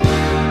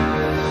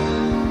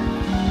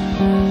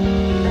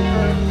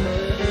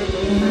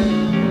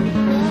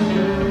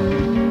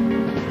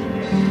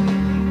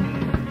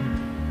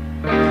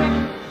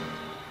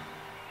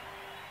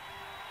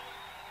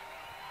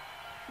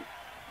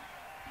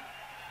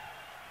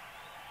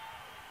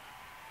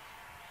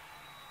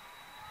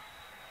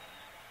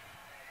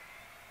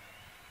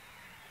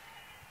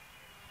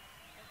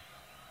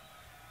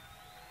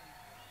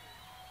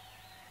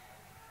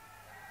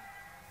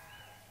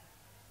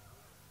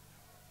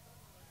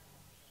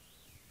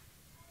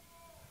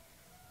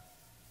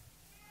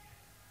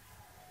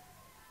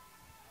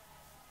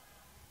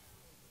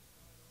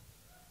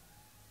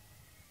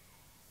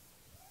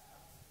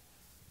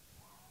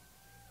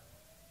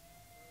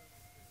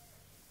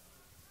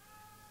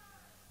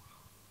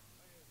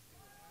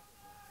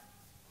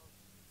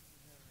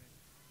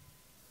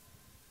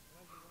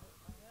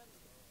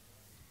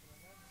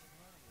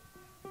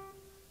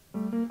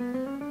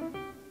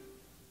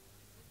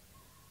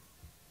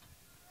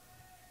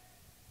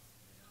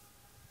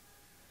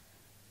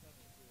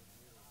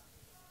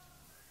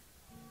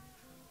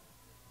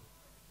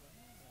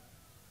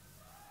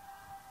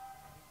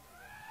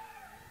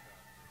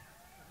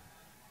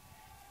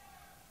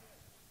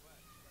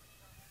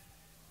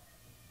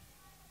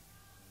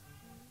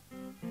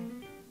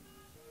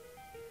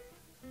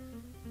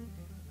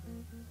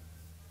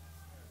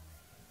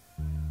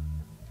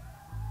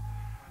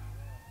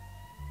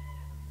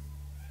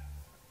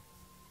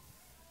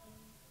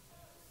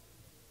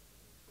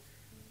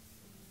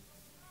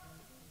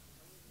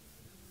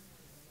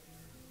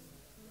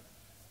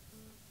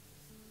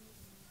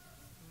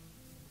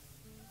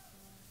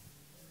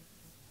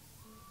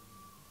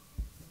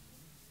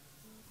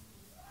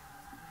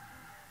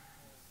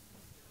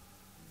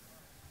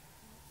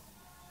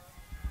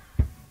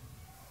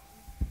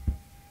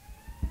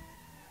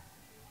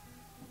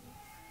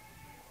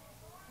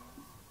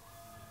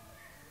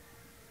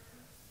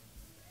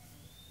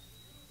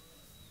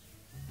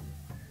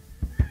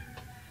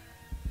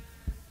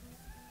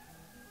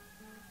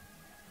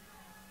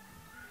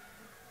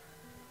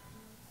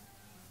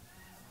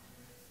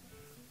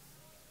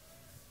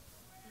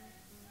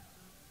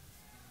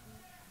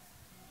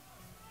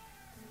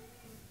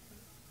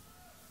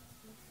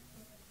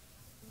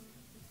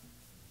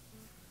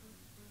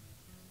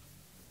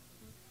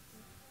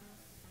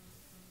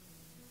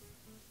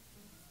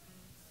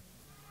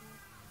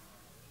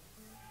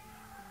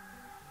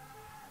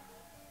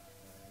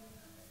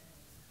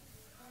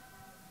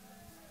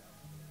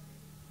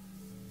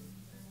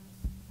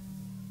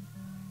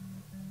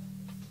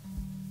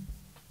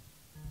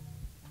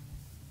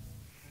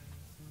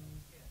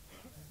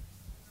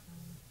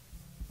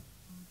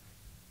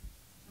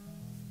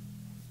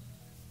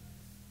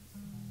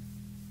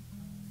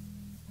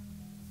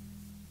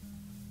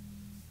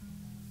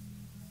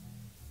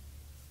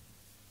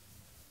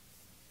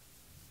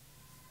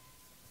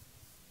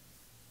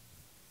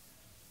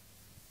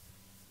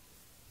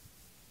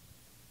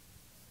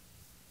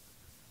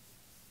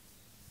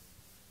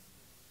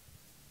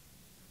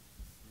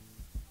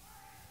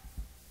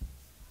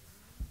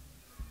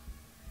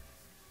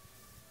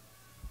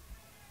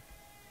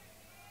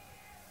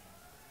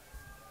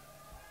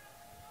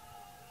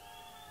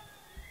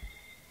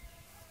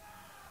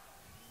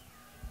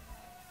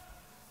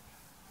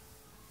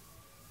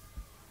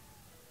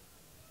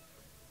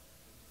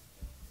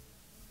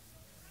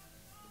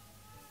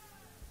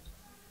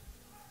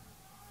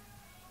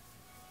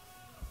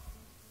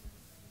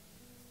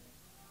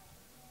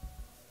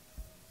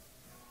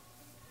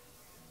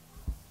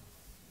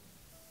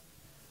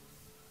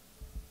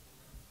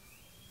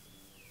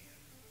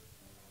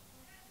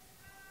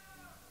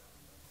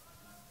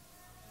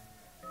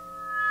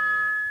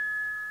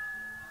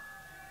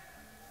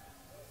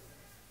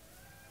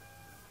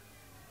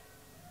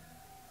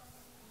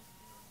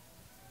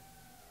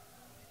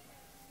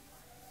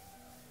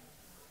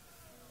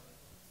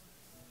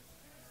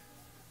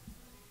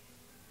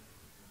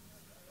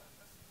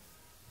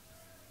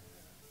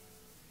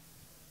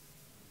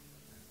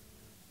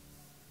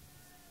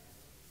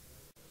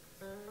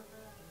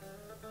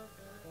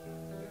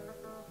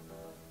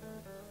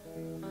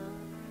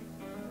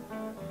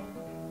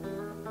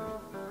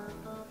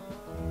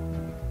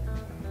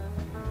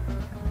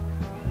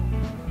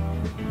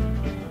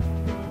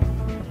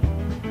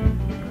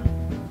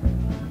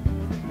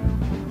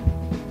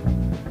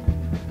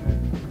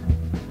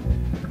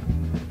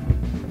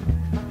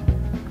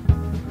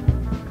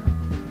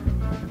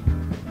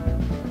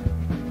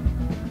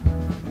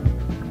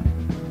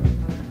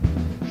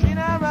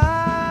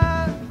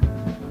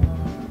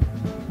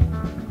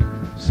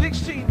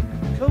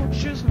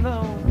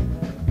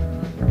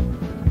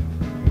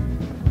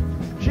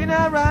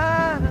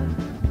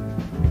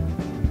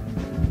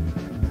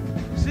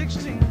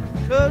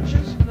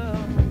 Coaches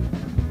love.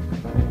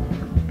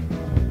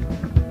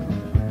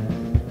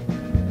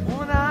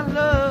 Woman I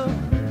love,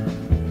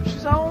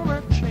 she's on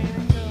a chain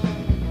of gun.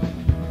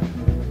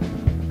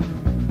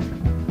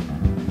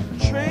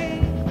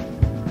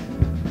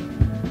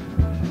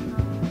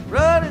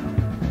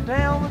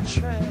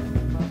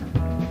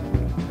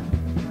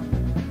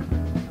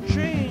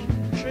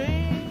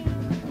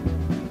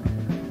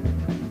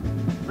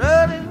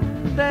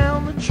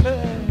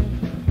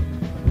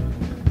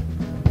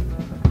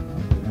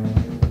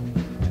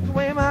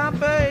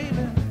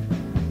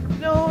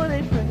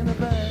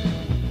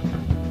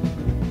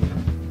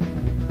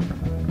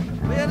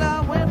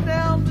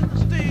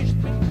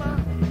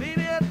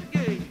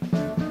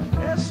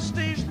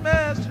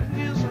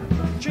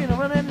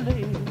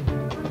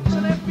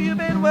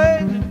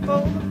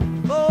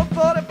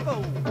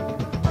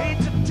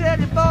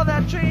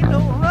 train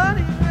don't run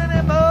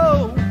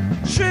anymore.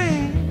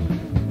 Train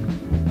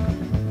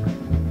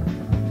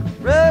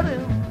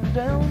running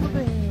down the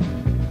bend.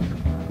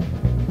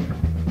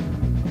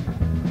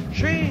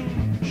 Train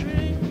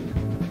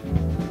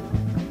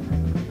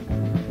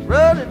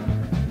running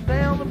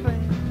down the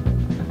bend.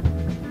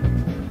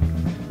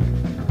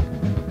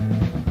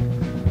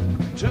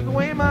 Took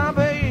away my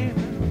baby,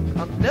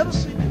 I'll never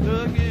see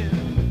her again.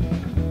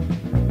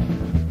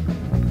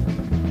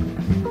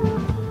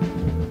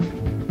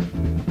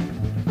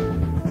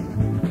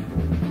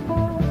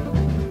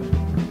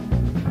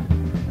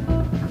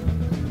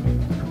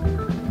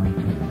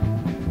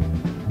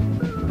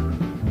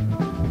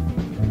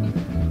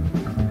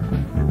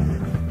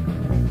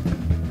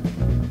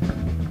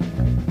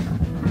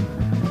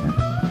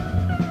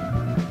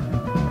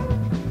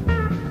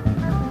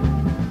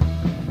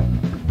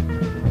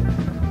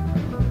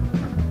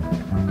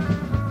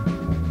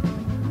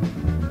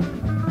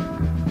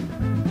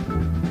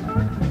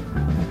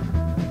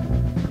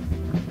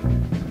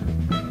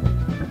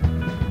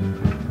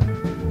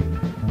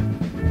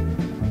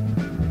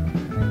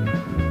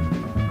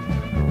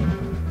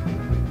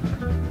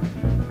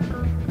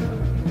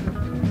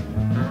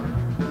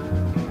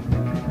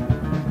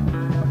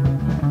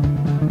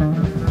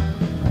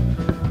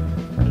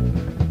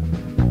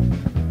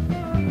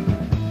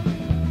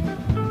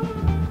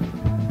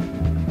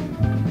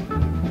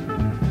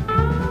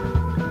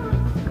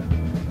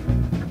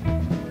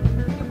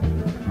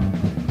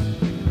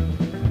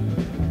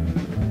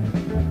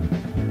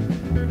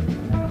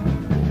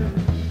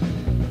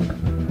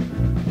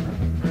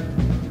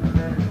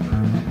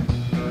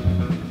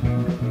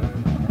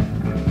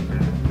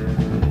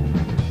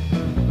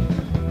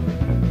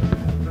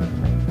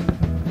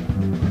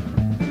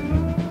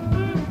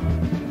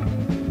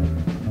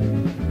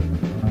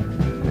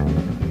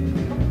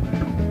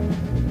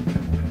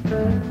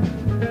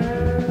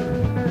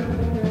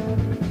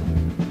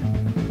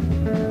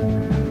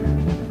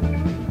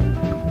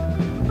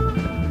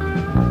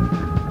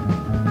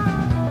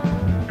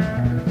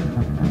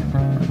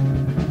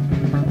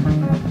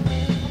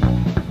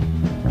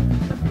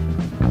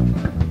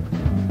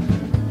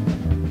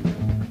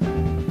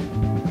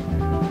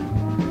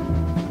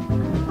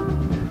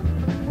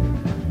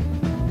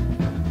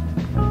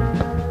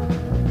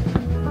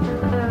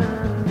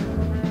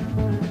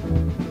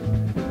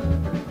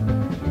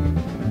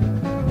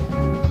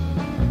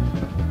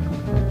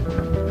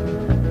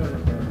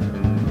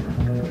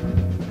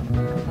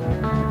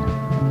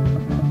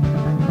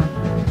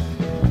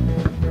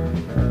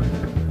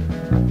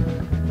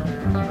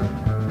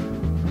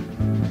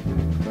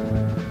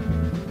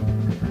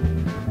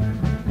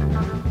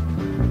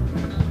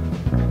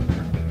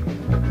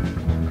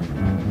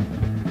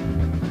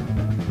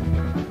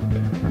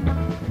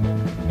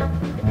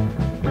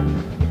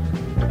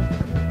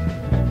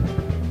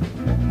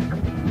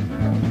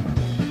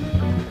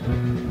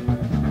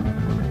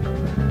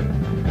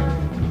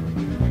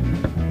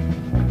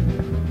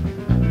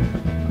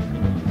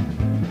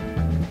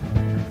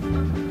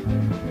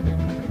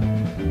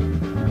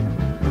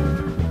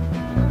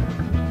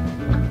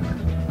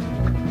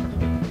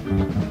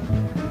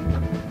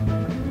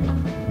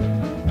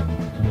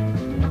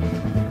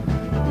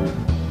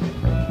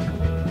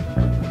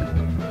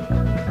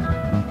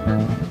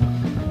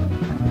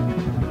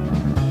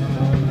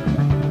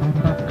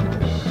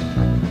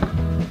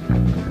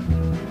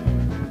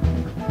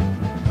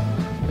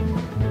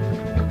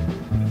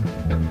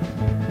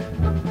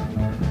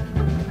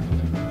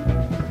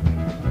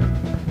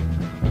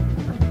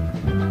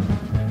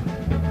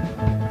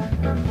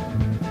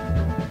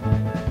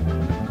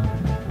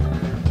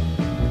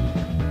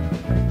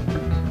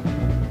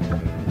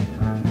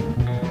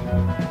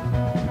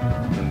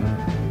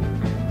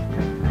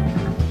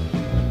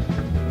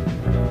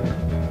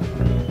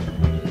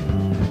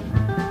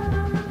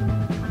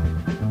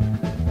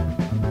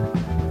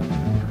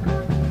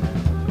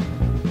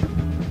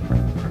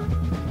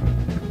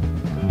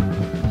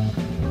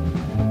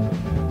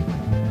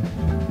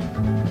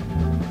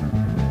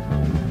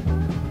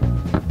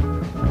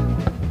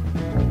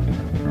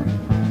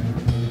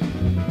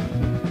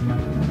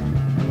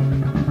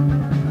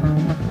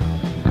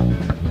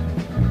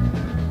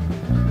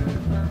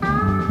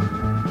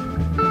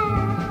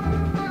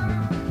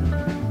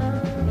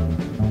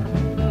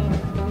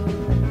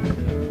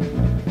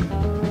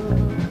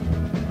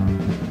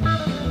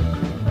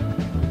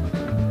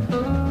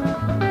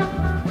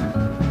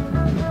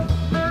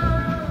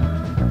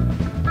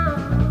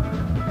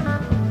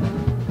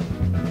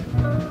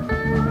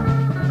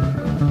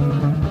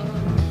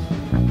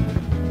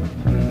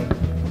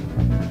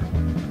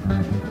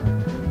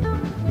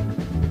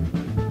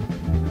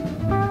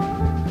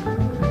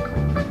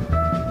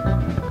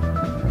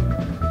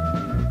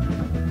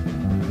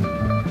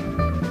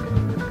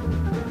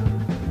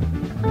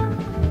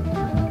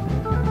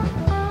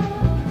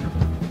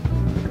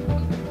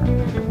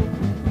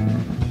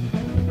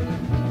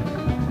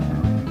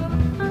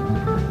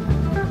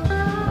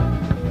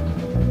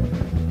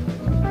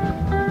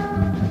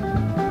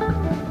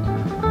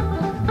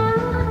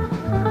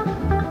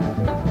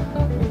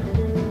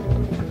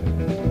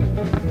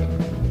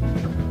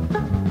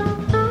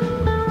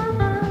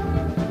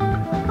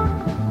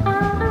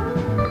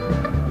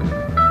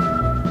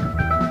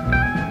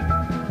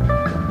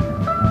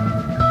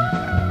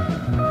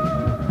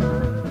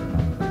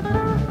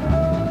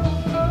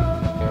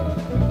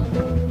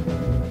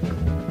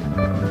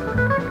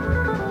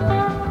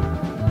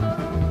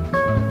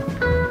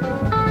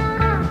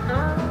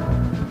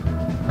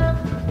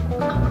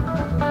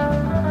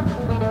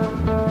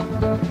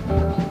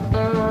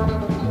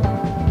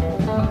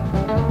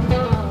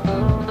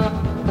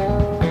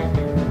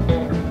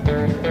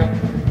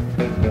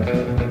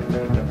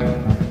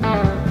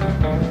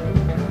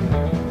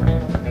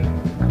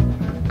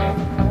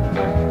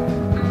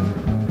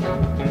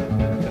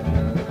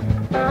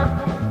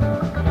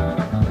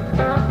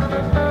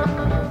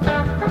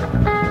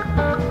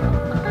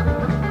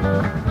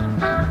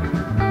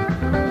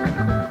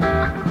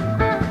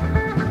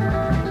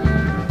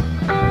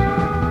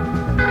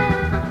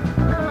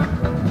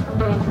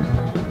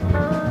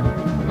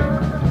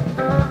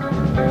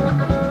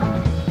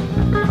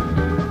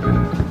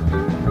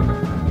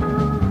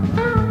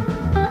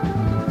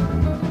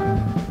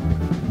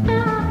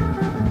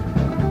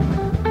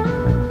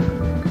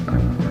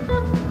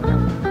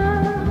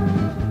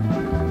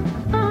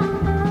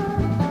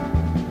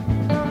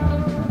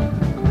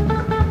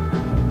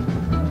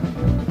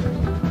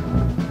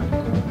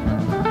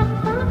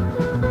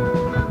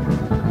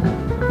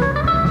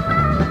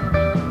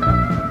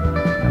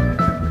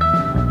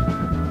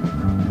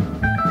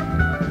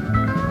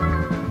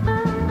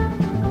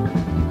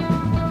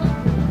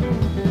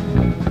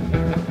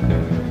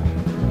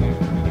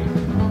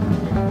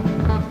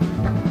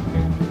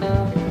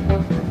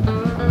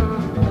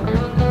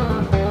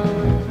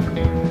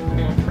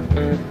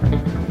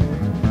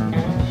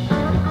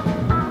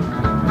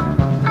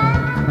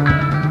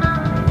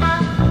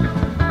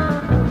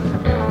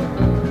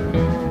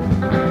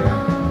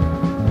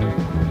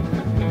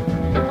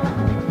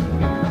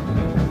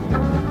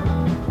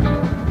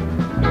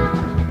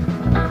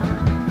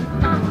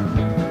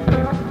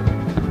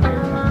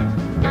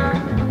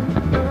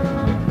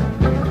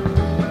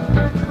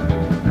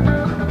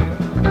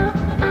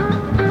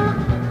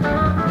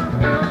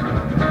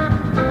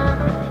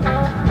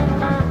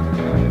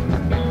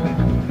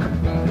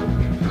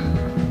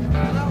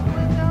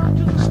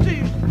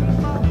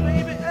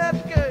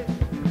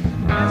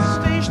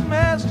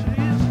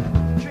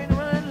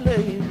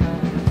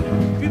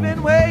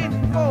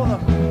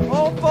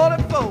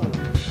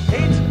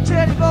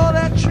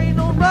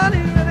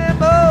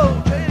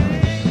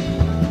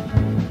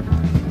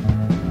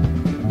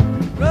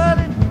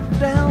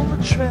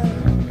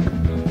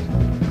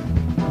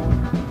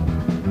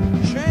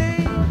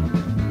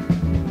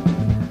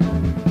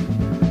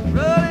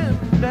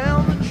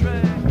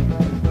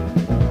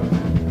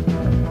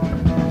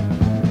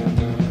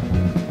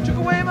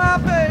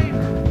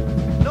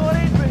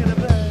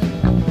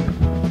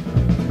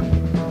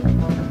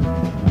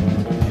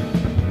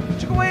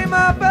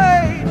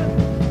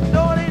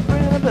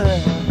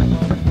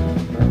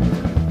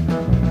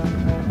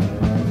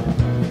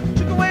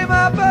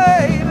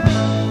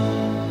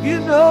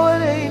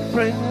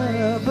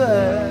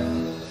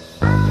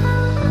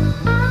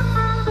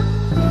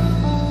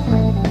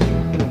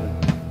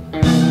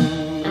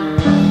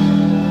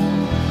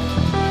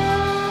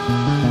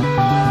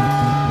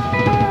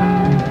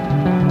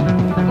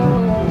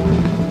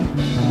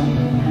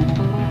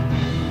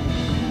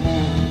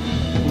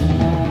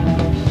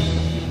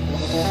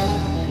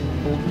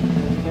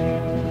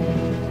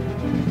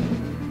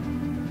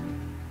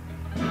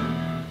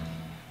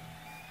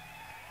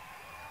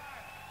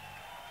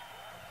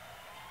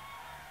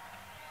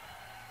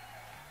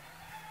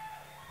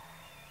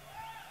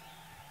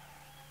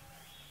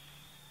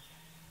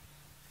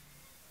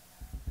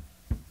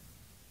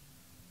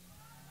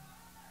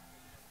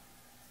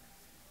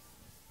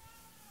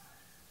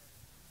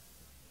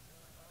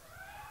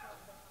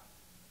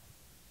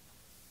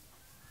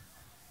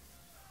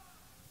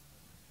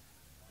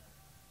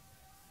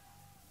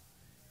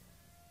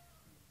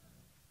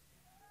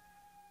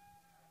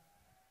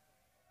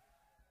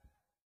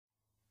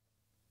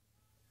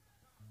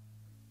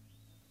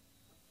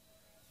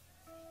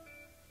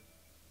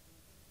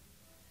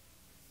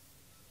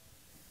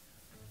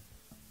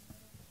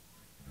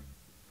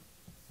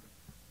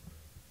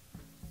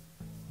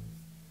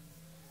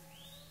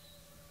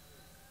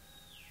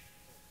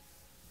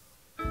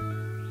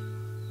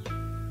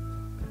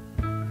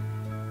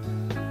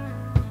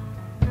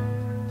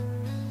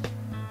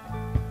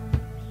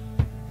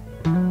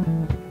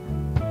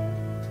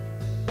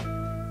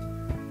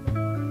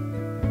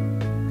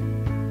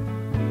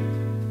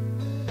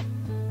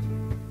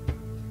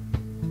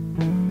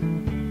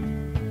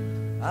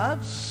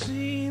 I've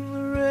seen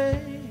the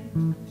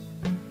rain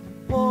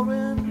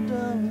pouring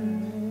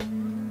down.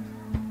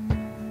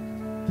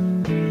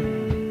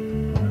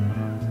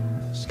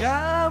 The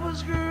sky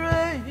was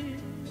gray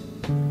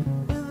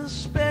with a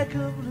speck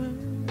of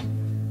blue.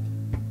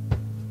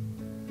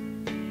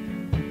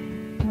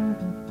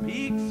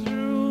 Peeked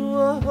through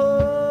a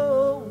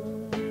hole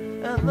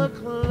in the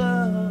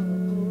clouds.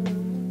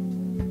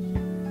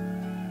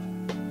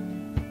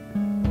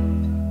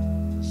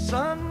 The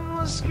sun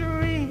was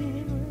screaming,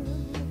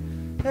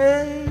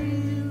 hey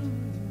you.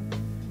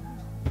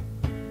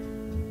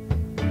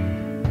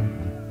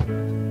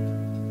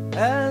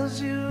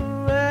 As you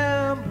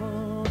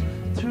ramble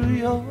through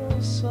your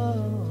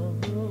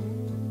sorrows,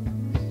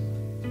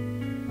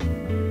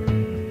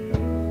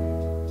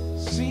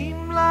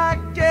 seem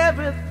like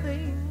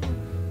everything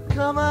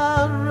come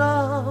out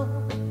wrong.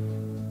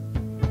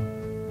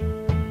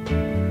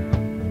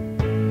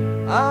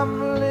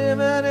 I'm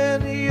living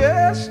in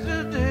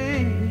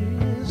yesterday's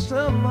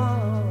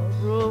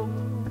tomorrows.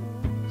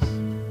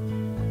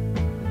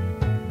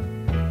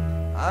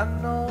 I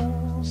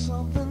know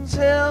something's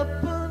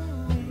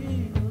helping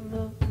me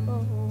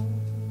along.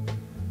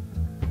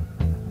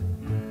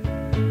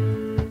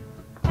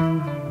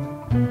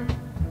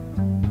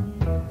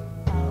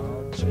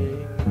 I'll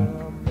take a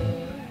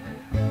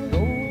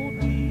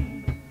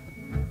melody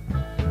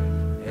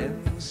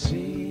and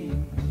see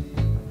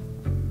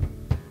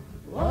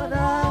what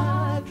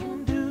I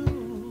can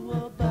do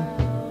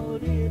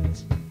about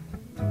it.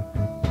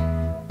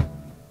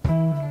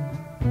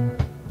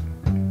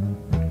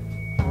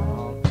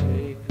 I'll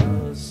take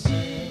a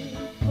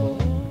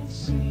simple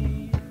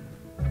C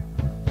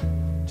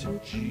to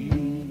G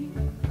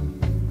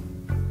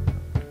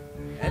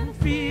and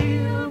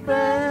feel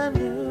brand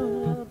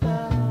new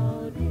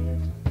about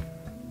it.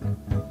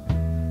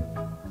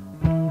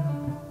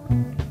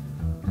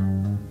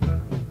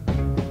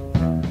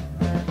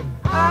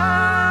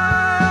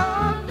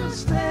 I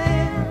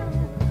understand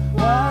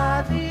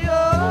why the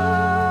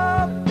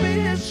old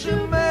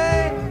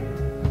fisherman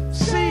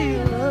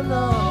sail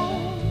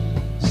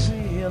along,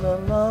 sail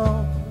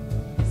along,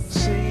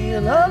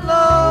 sail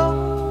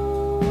along.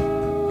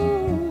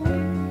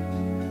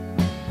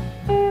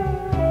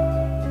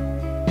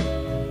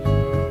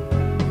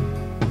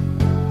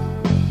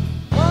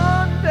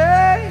 One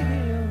day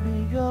he'll be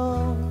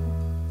gone.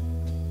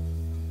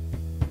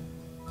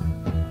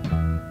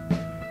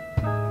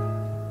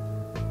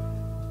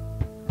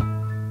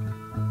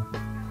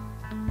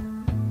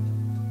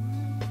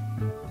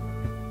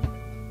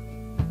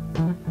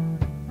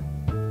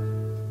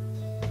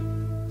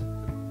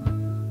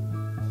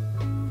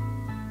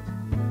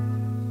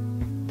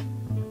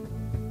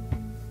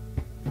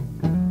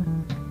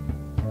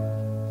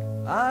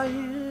 I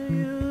hear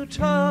you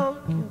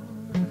talking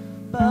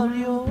about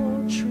your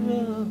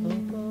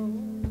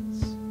troubles.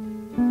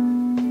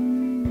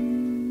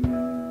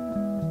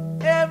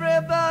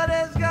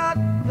 Everybody's got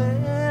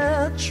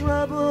their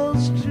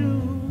troubles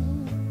too.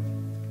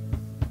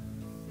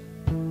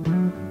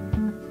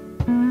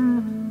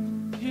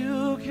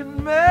 You can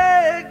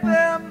make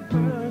them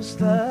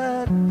burst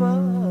like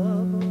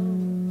bubbles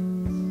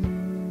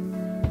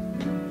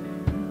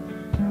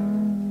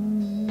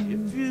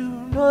if you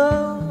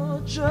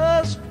know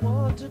just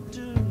what to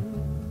do.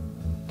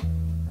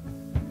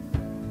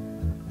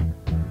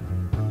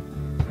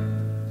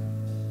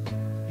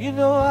 You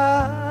know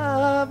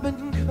I've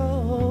been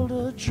called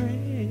a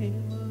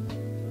dreamer,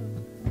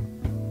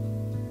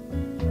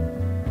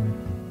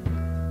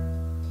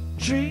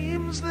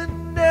 dreams that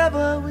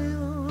never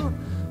will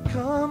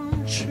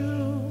come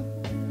true.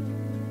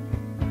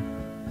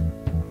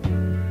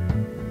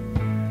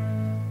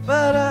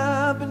 But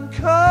I've been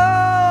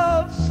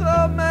called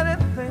so many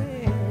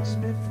things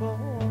before.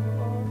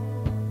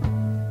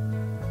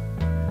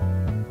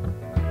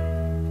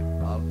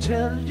 I'll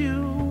tell you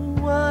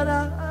what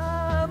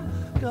I'm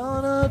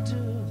gonna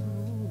do.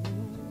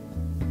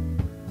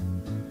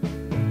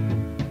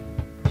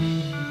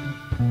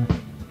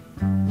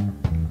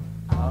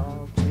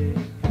 I'll take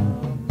a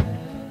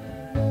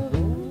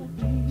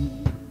melody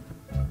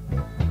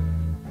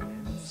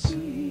and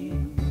see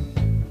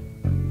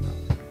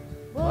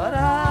what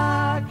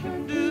I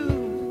can do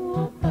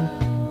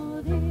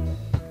about it.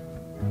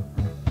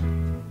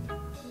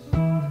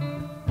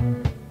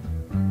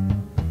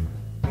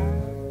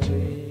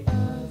 Take a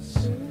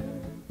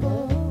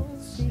simple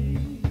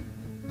C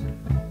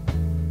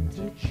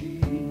to G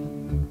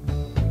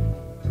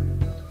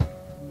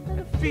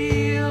and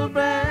feel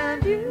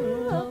brand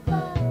new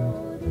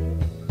about it.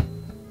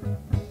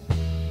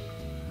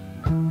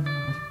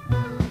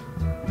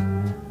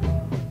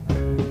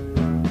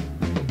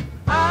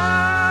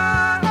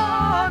 I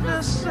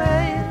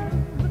understand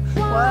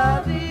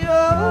why the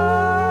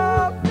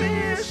old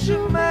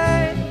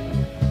fisherman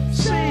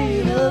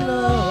sail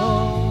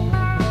along,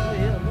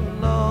 sail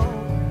along,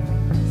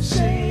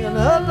 sail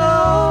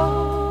along.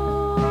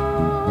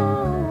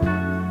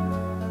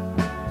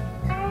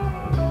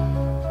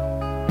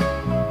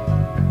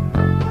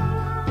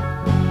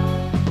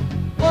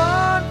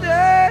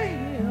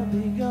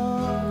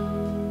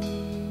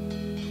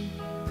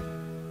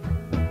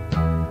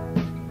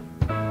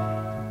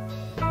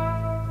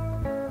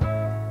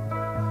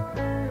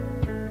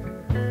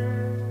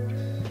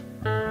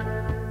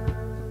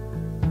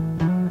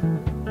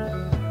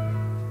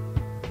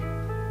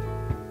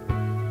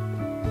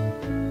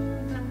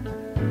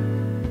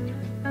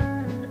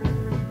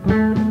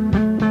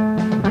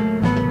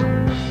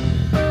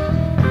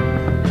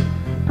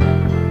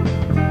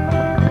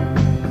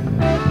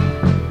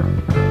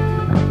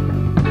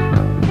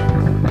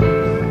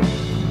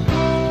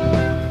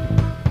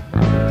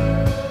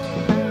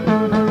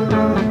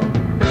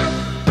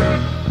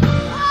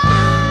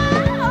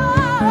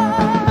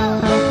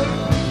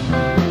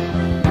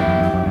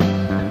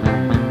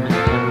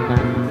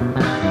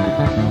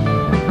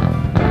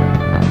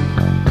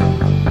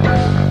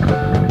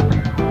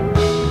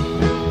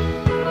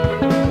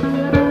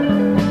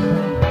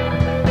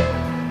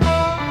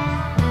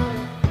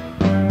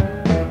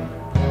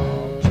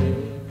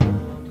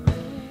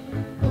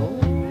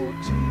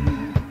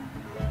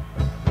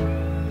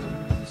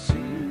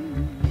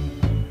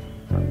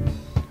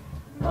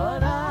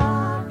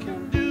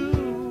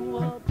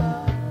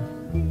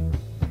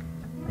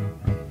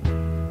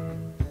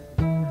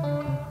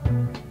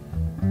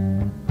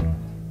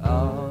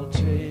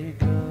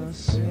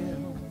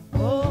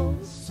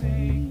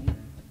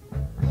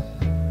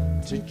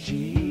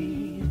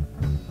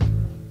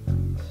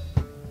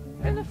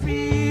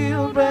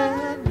 feel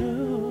brand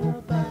new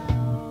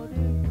about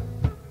it.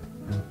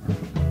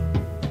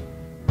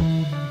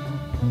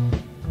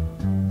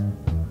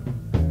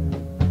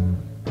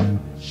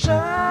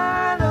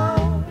 Shine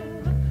on,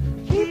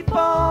 keep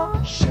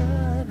on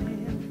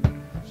shining.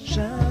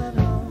 Shine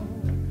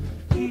on,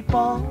 keep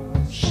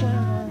on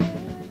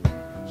shining.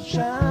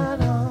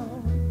 Shine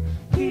on,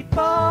 keep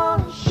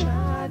on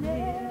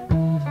shining.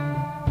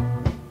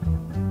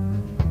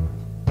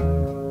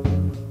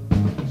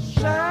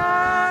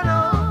 Shine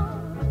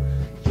on,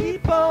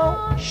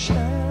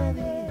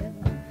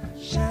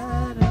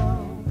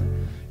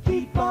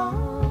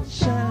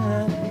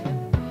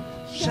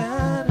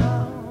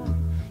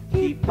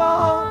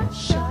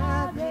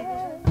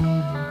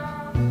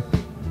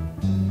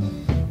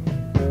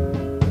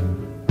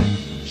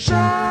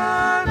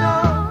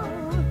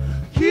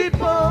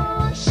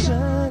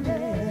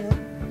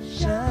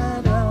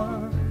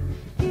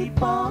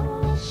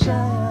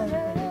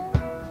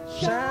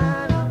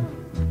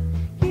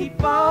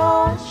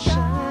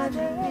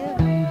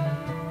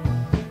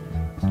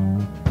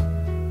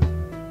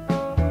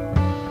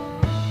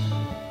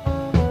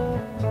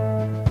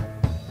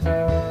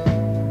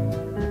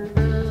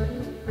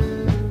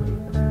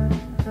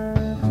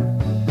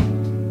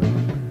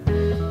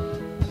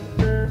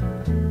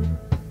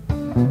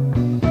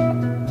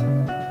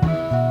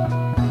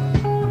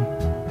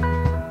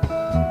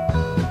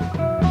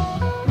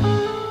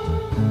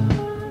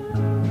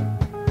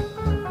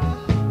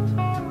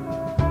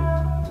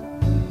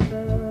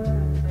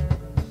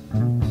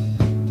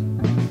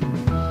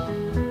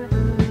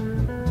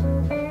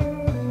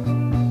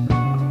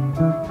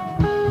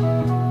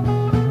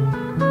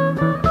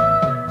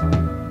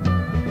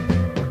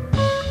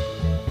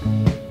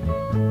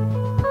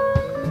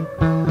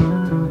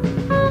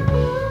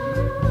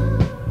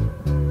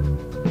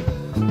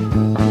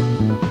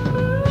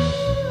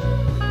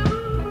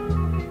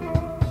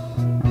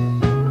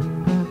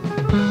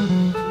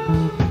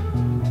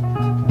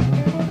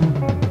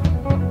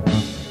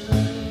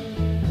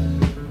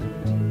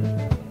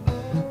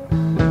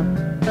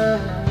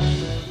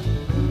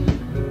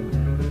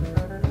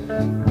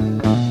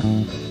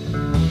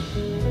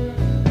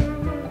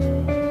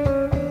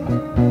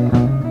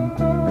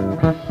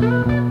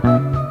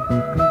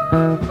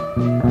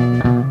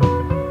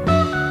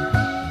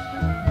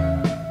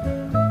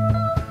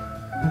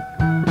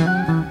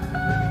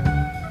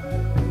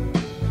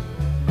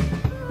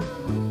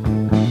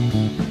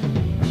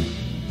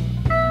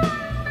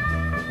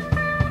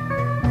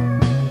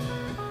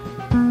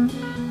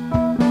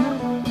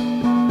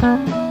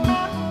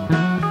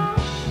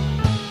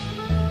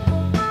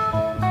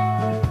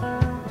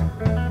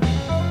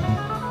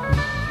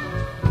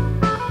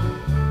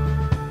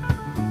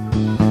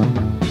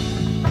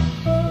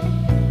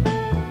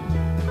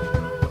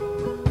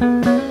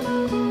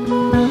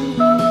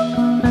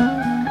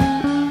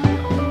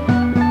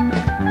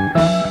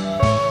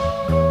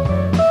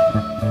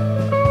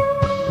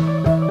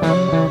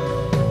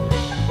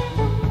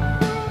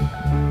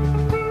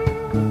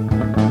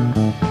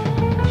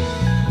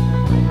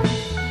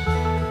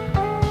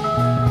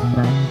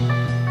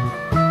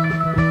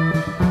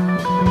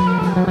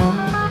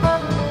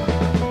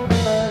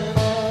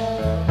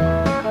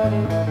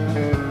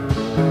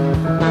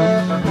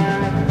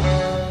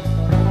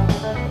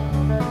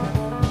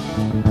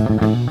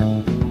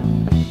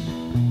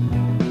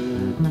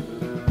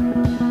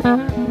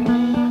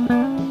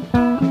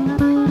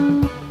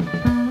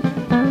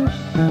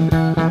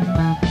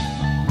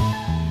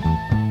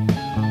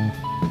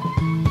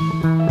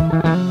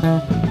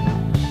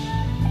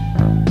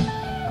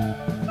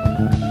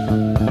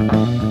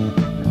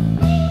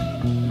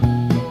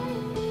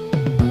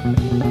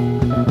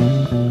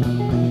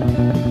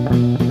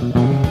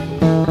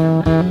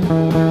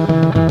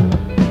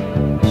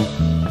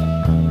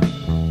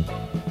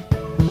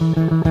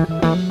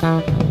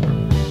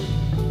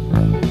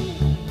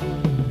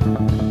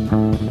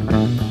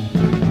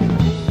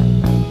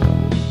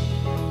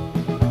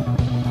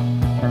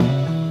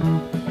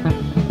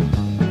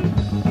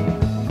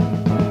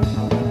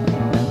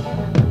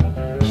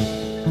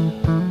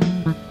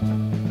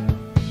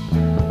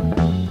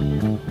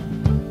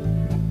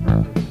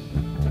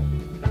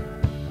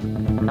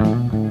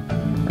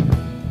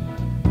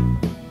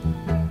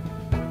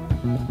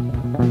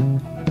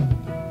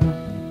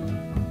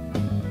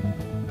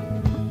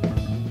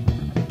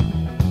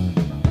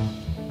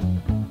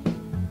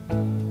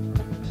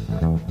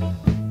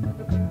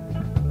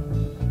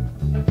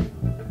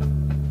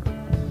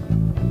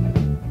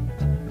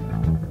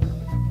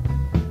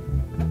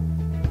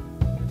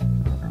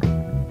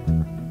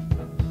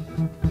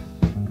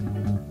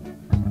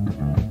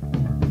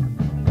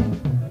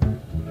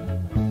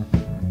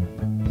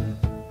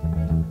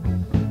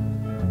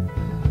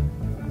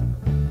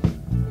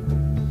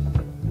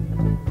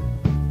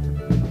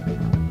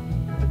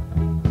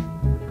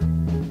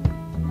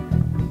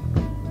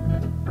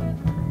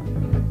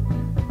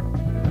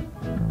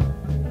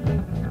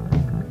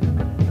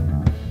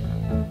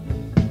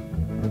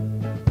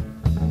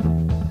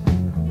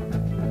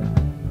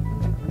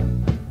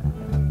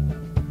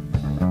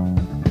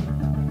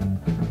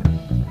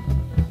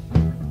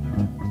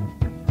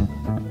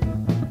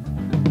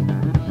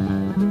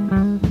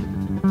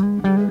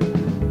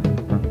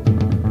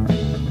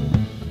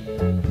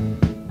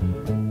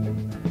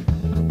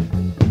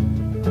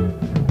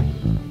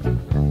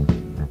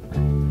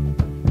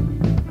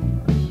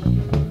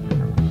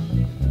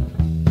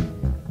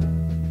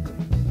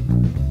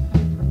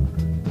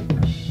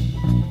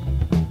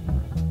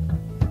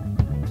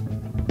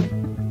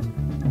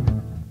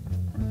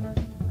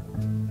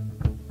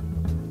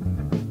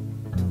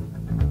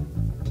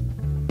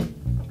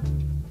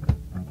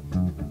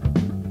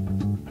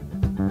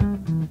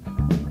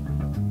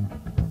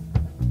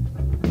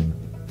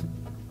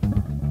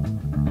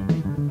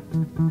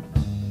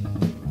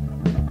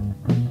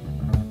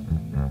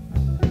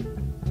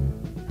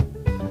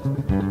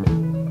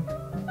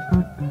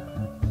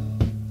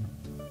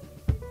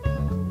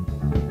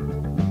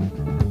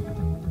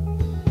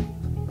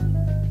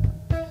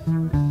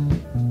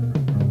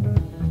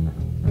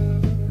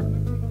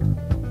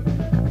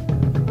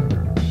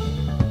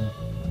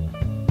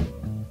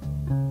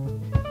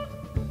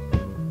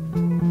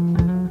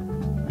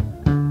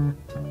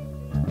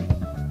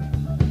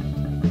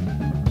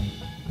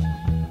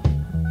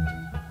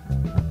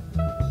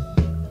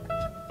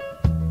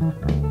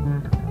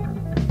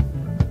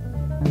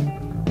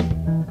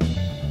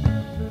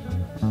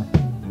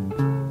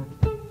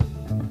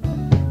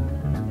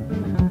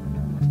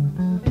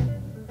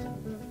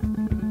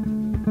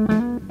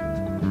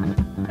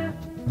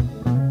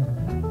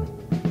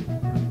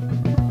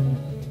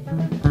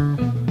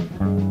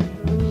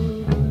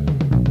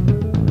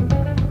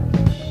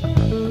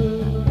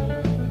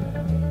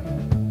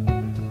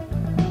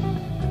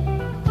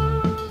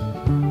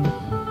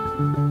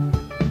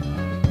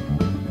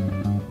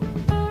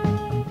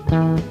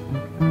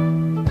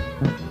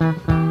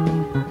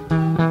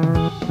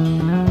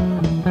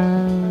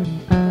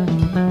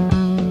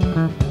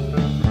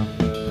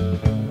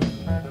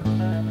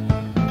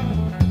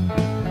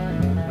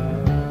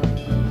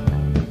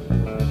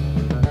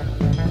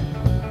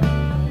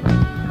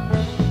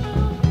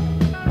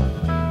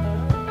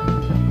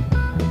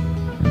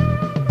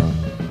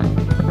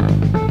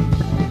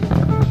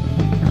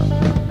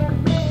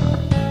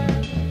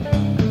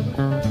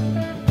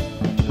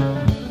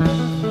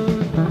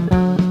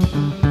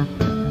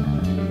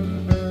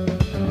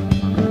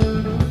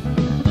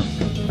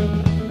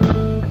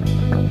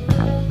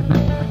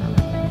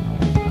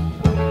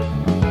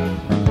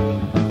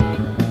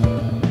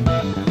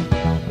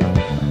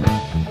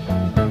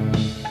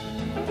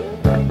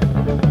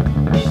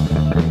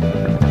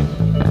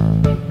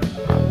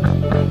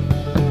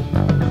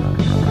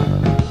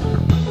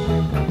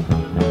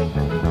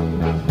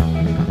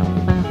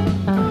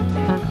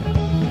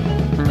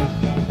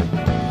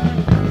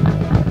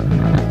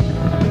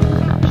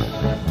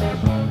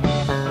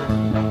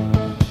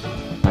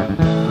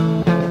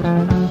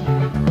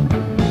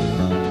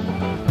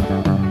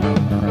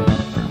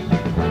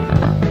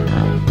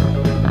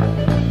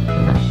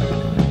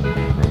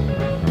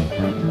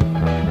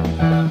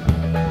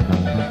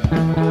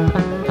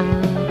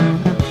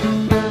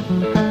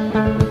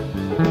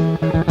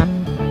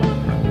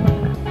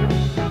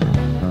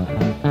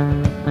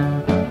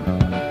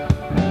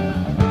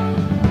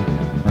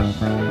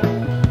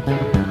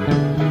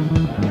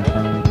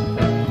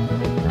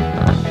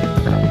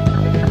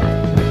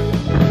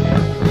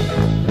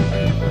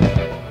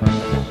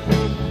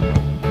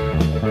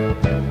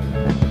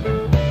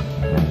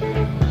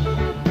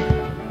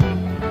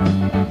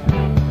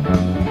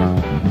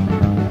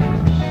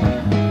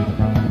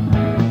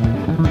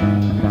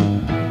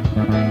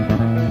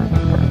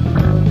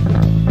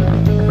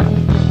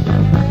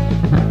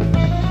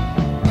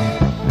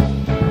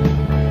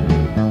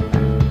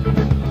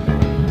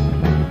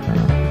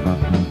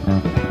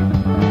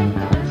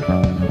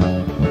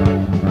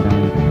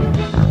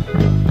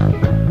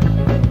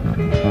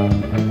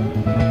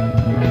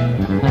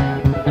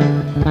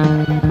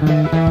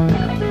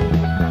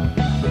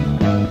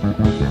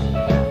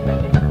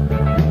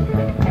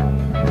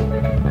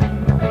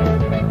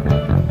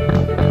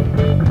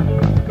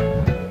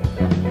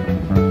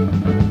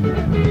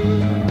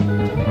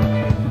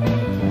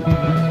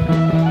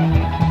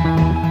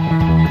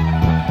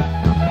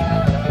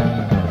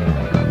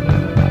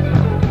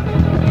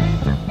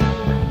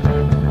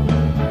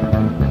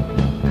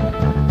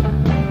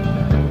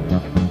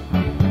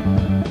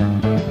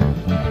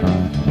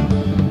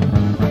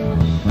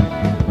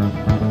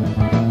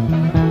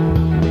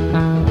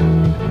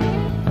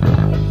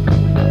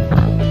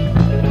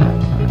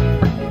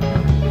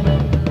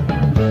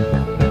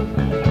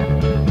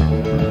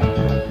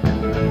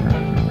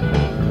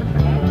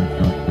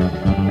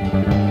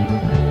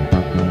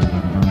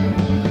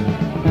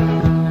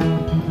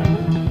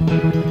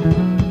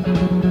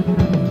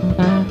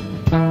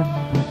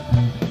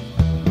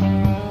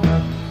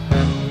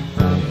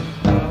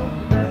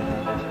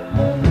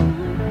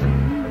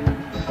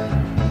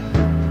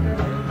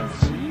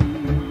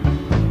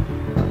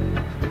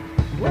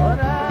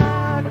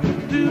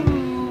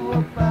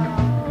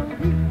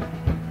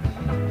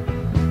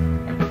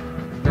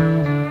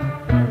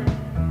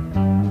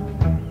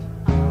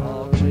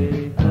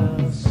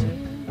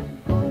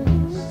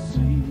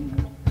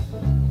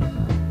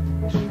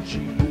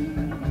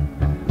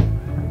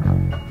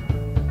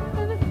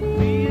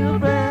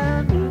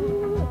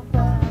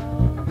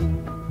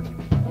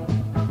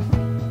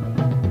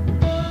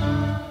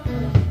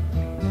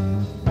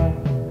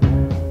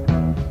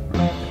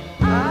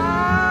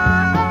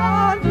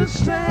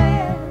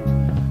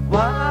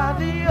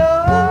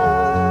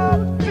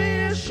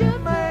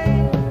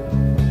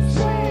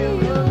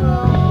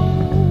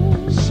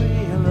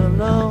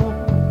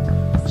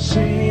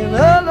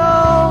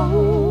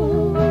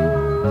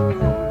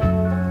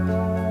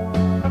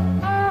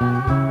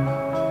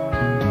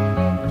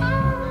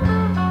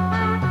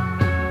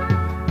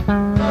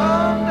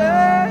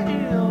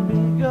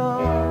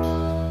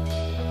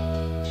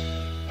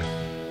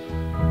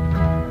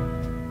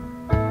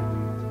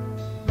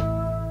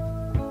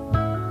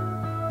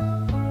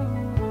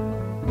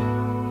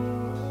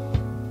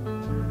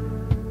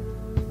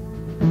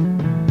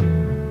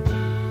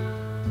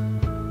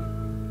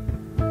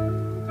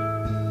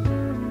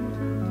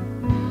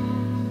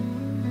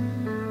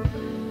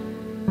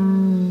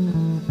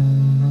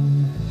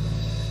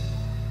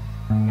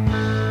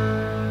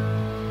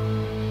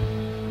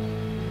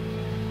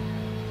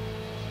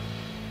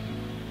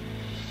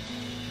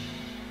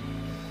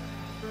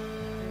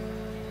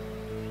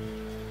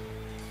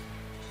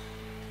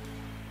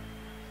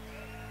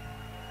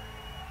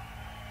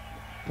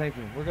 Thank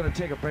you. We're going to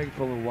take a break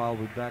for a little while.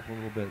 We'll be back in a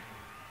little bit.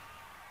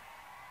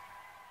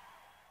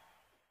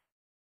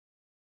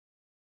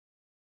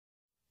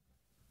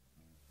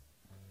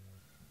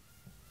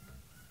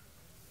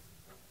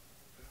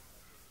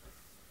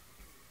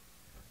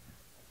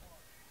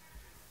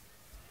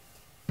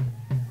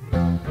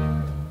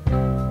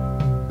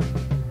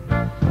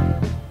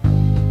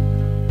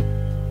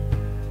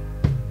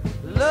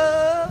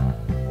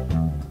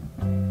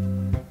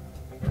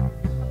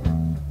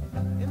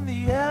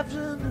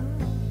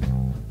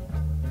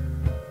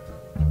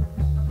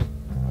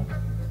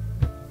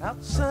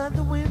 Outside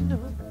the window,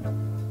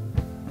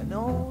 an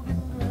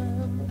organ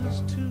ground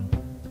us too.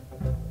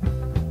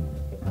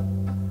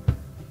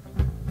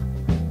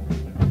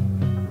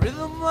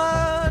 Rhythm,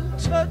 wine,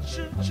 touch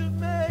of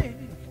Jamaica.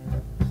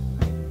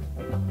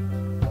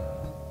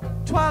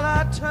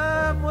 Twilight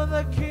time with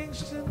a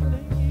Kingston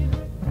lady.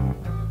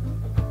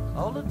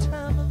 All the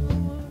time in the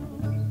world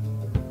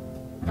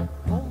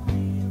for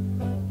me and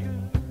my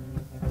girl.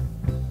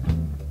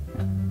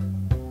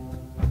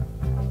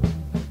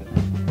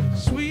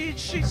 Sweet,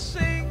 she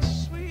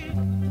sings sweet.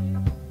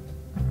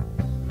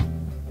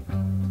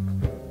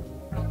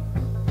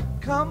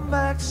 Come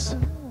back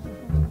soon.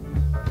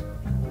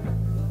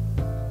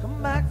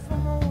 Come back for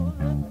more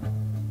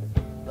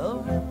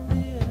love in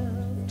the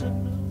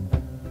afternoon.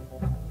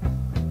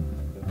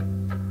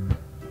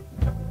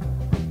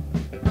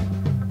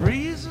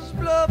 Breezes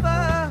blow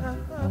by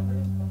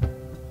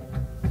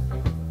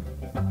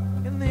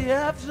in the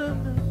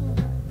afternoon.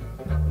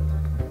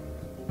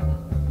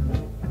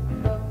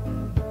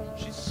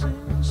 She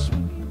sings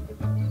sweet,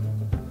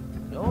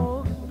 an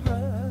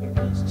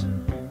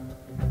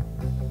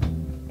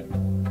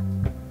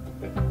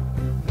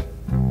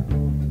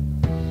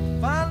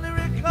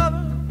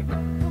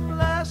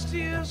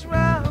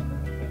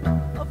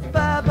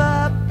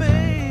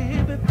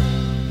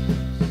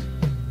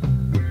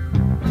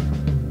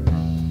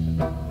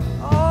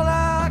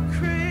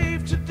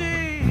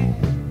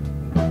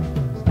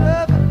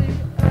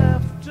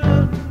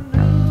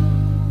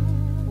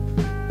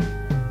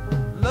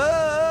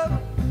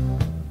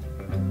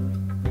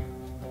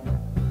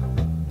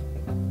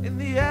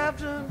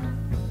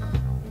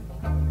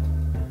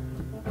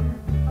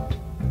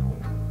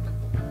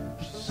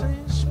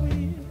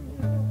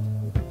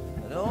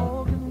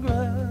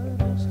grind.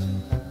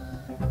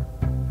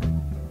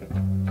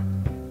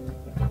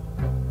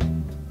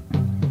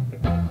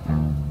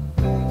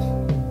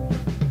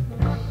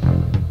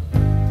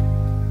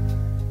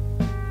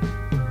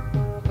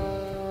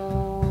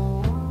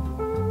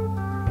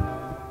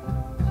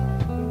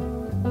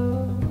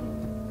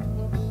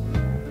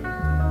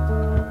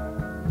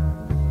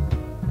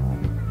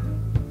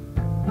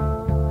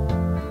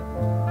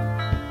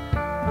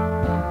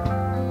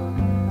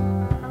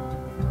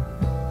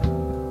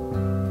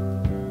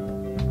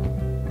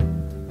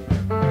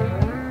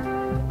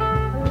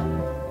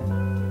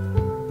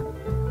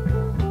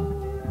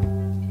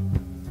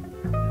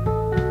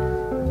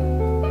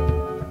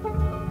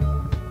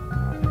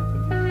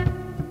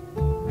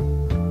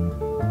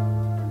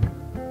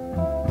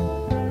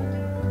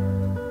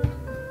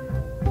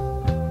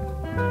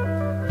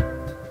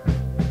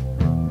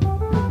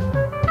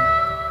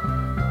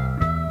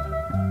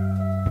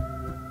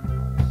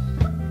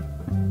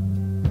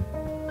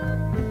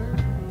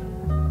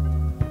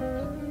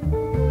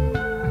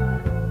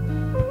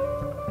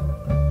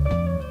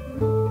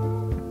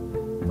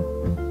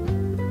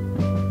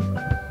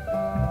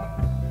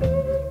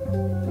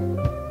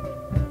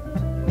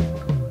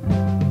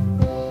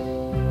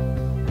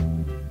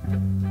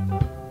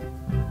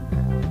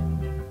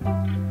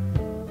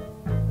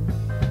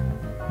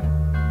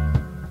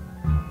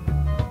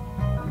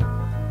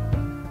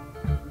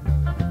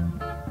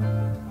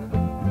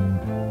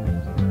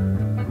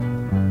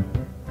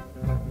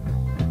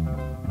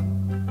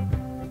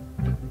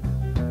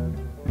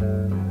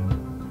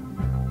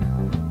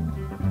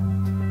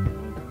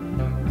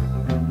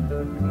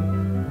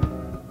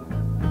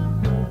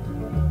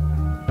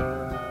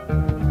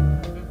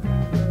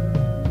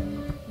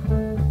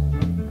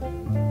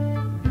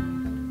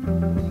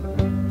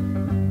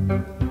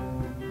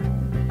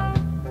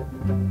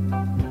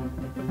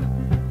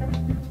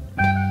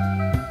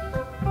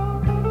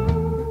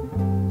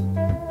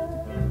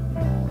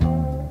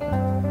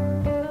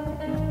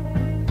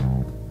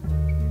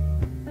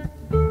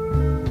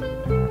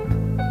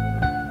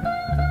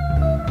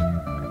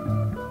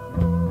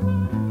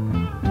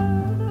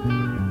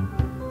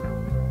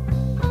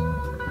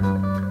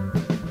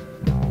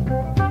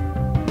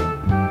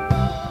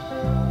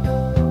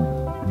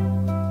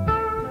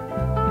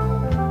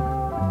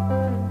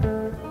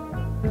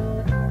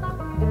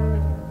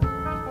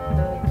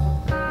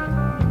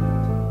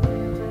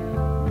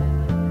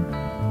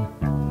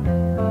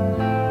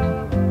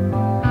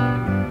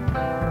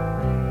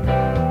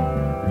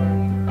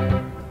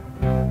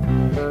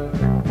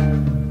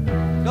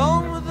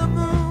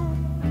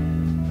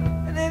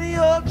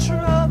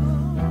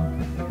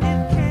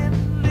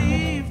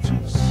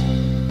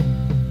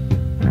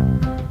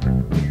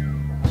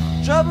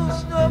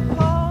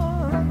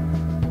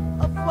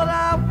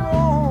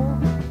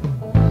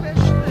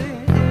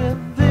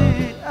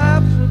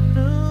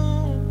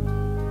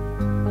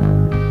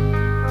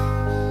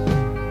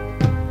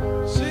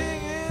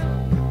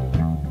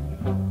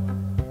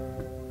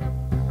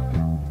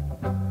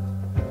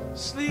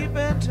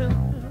 tender,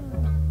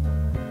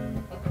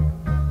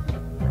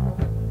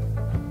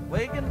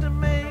 waking to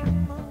make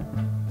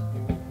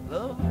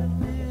love in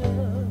the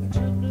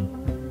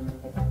afternoon.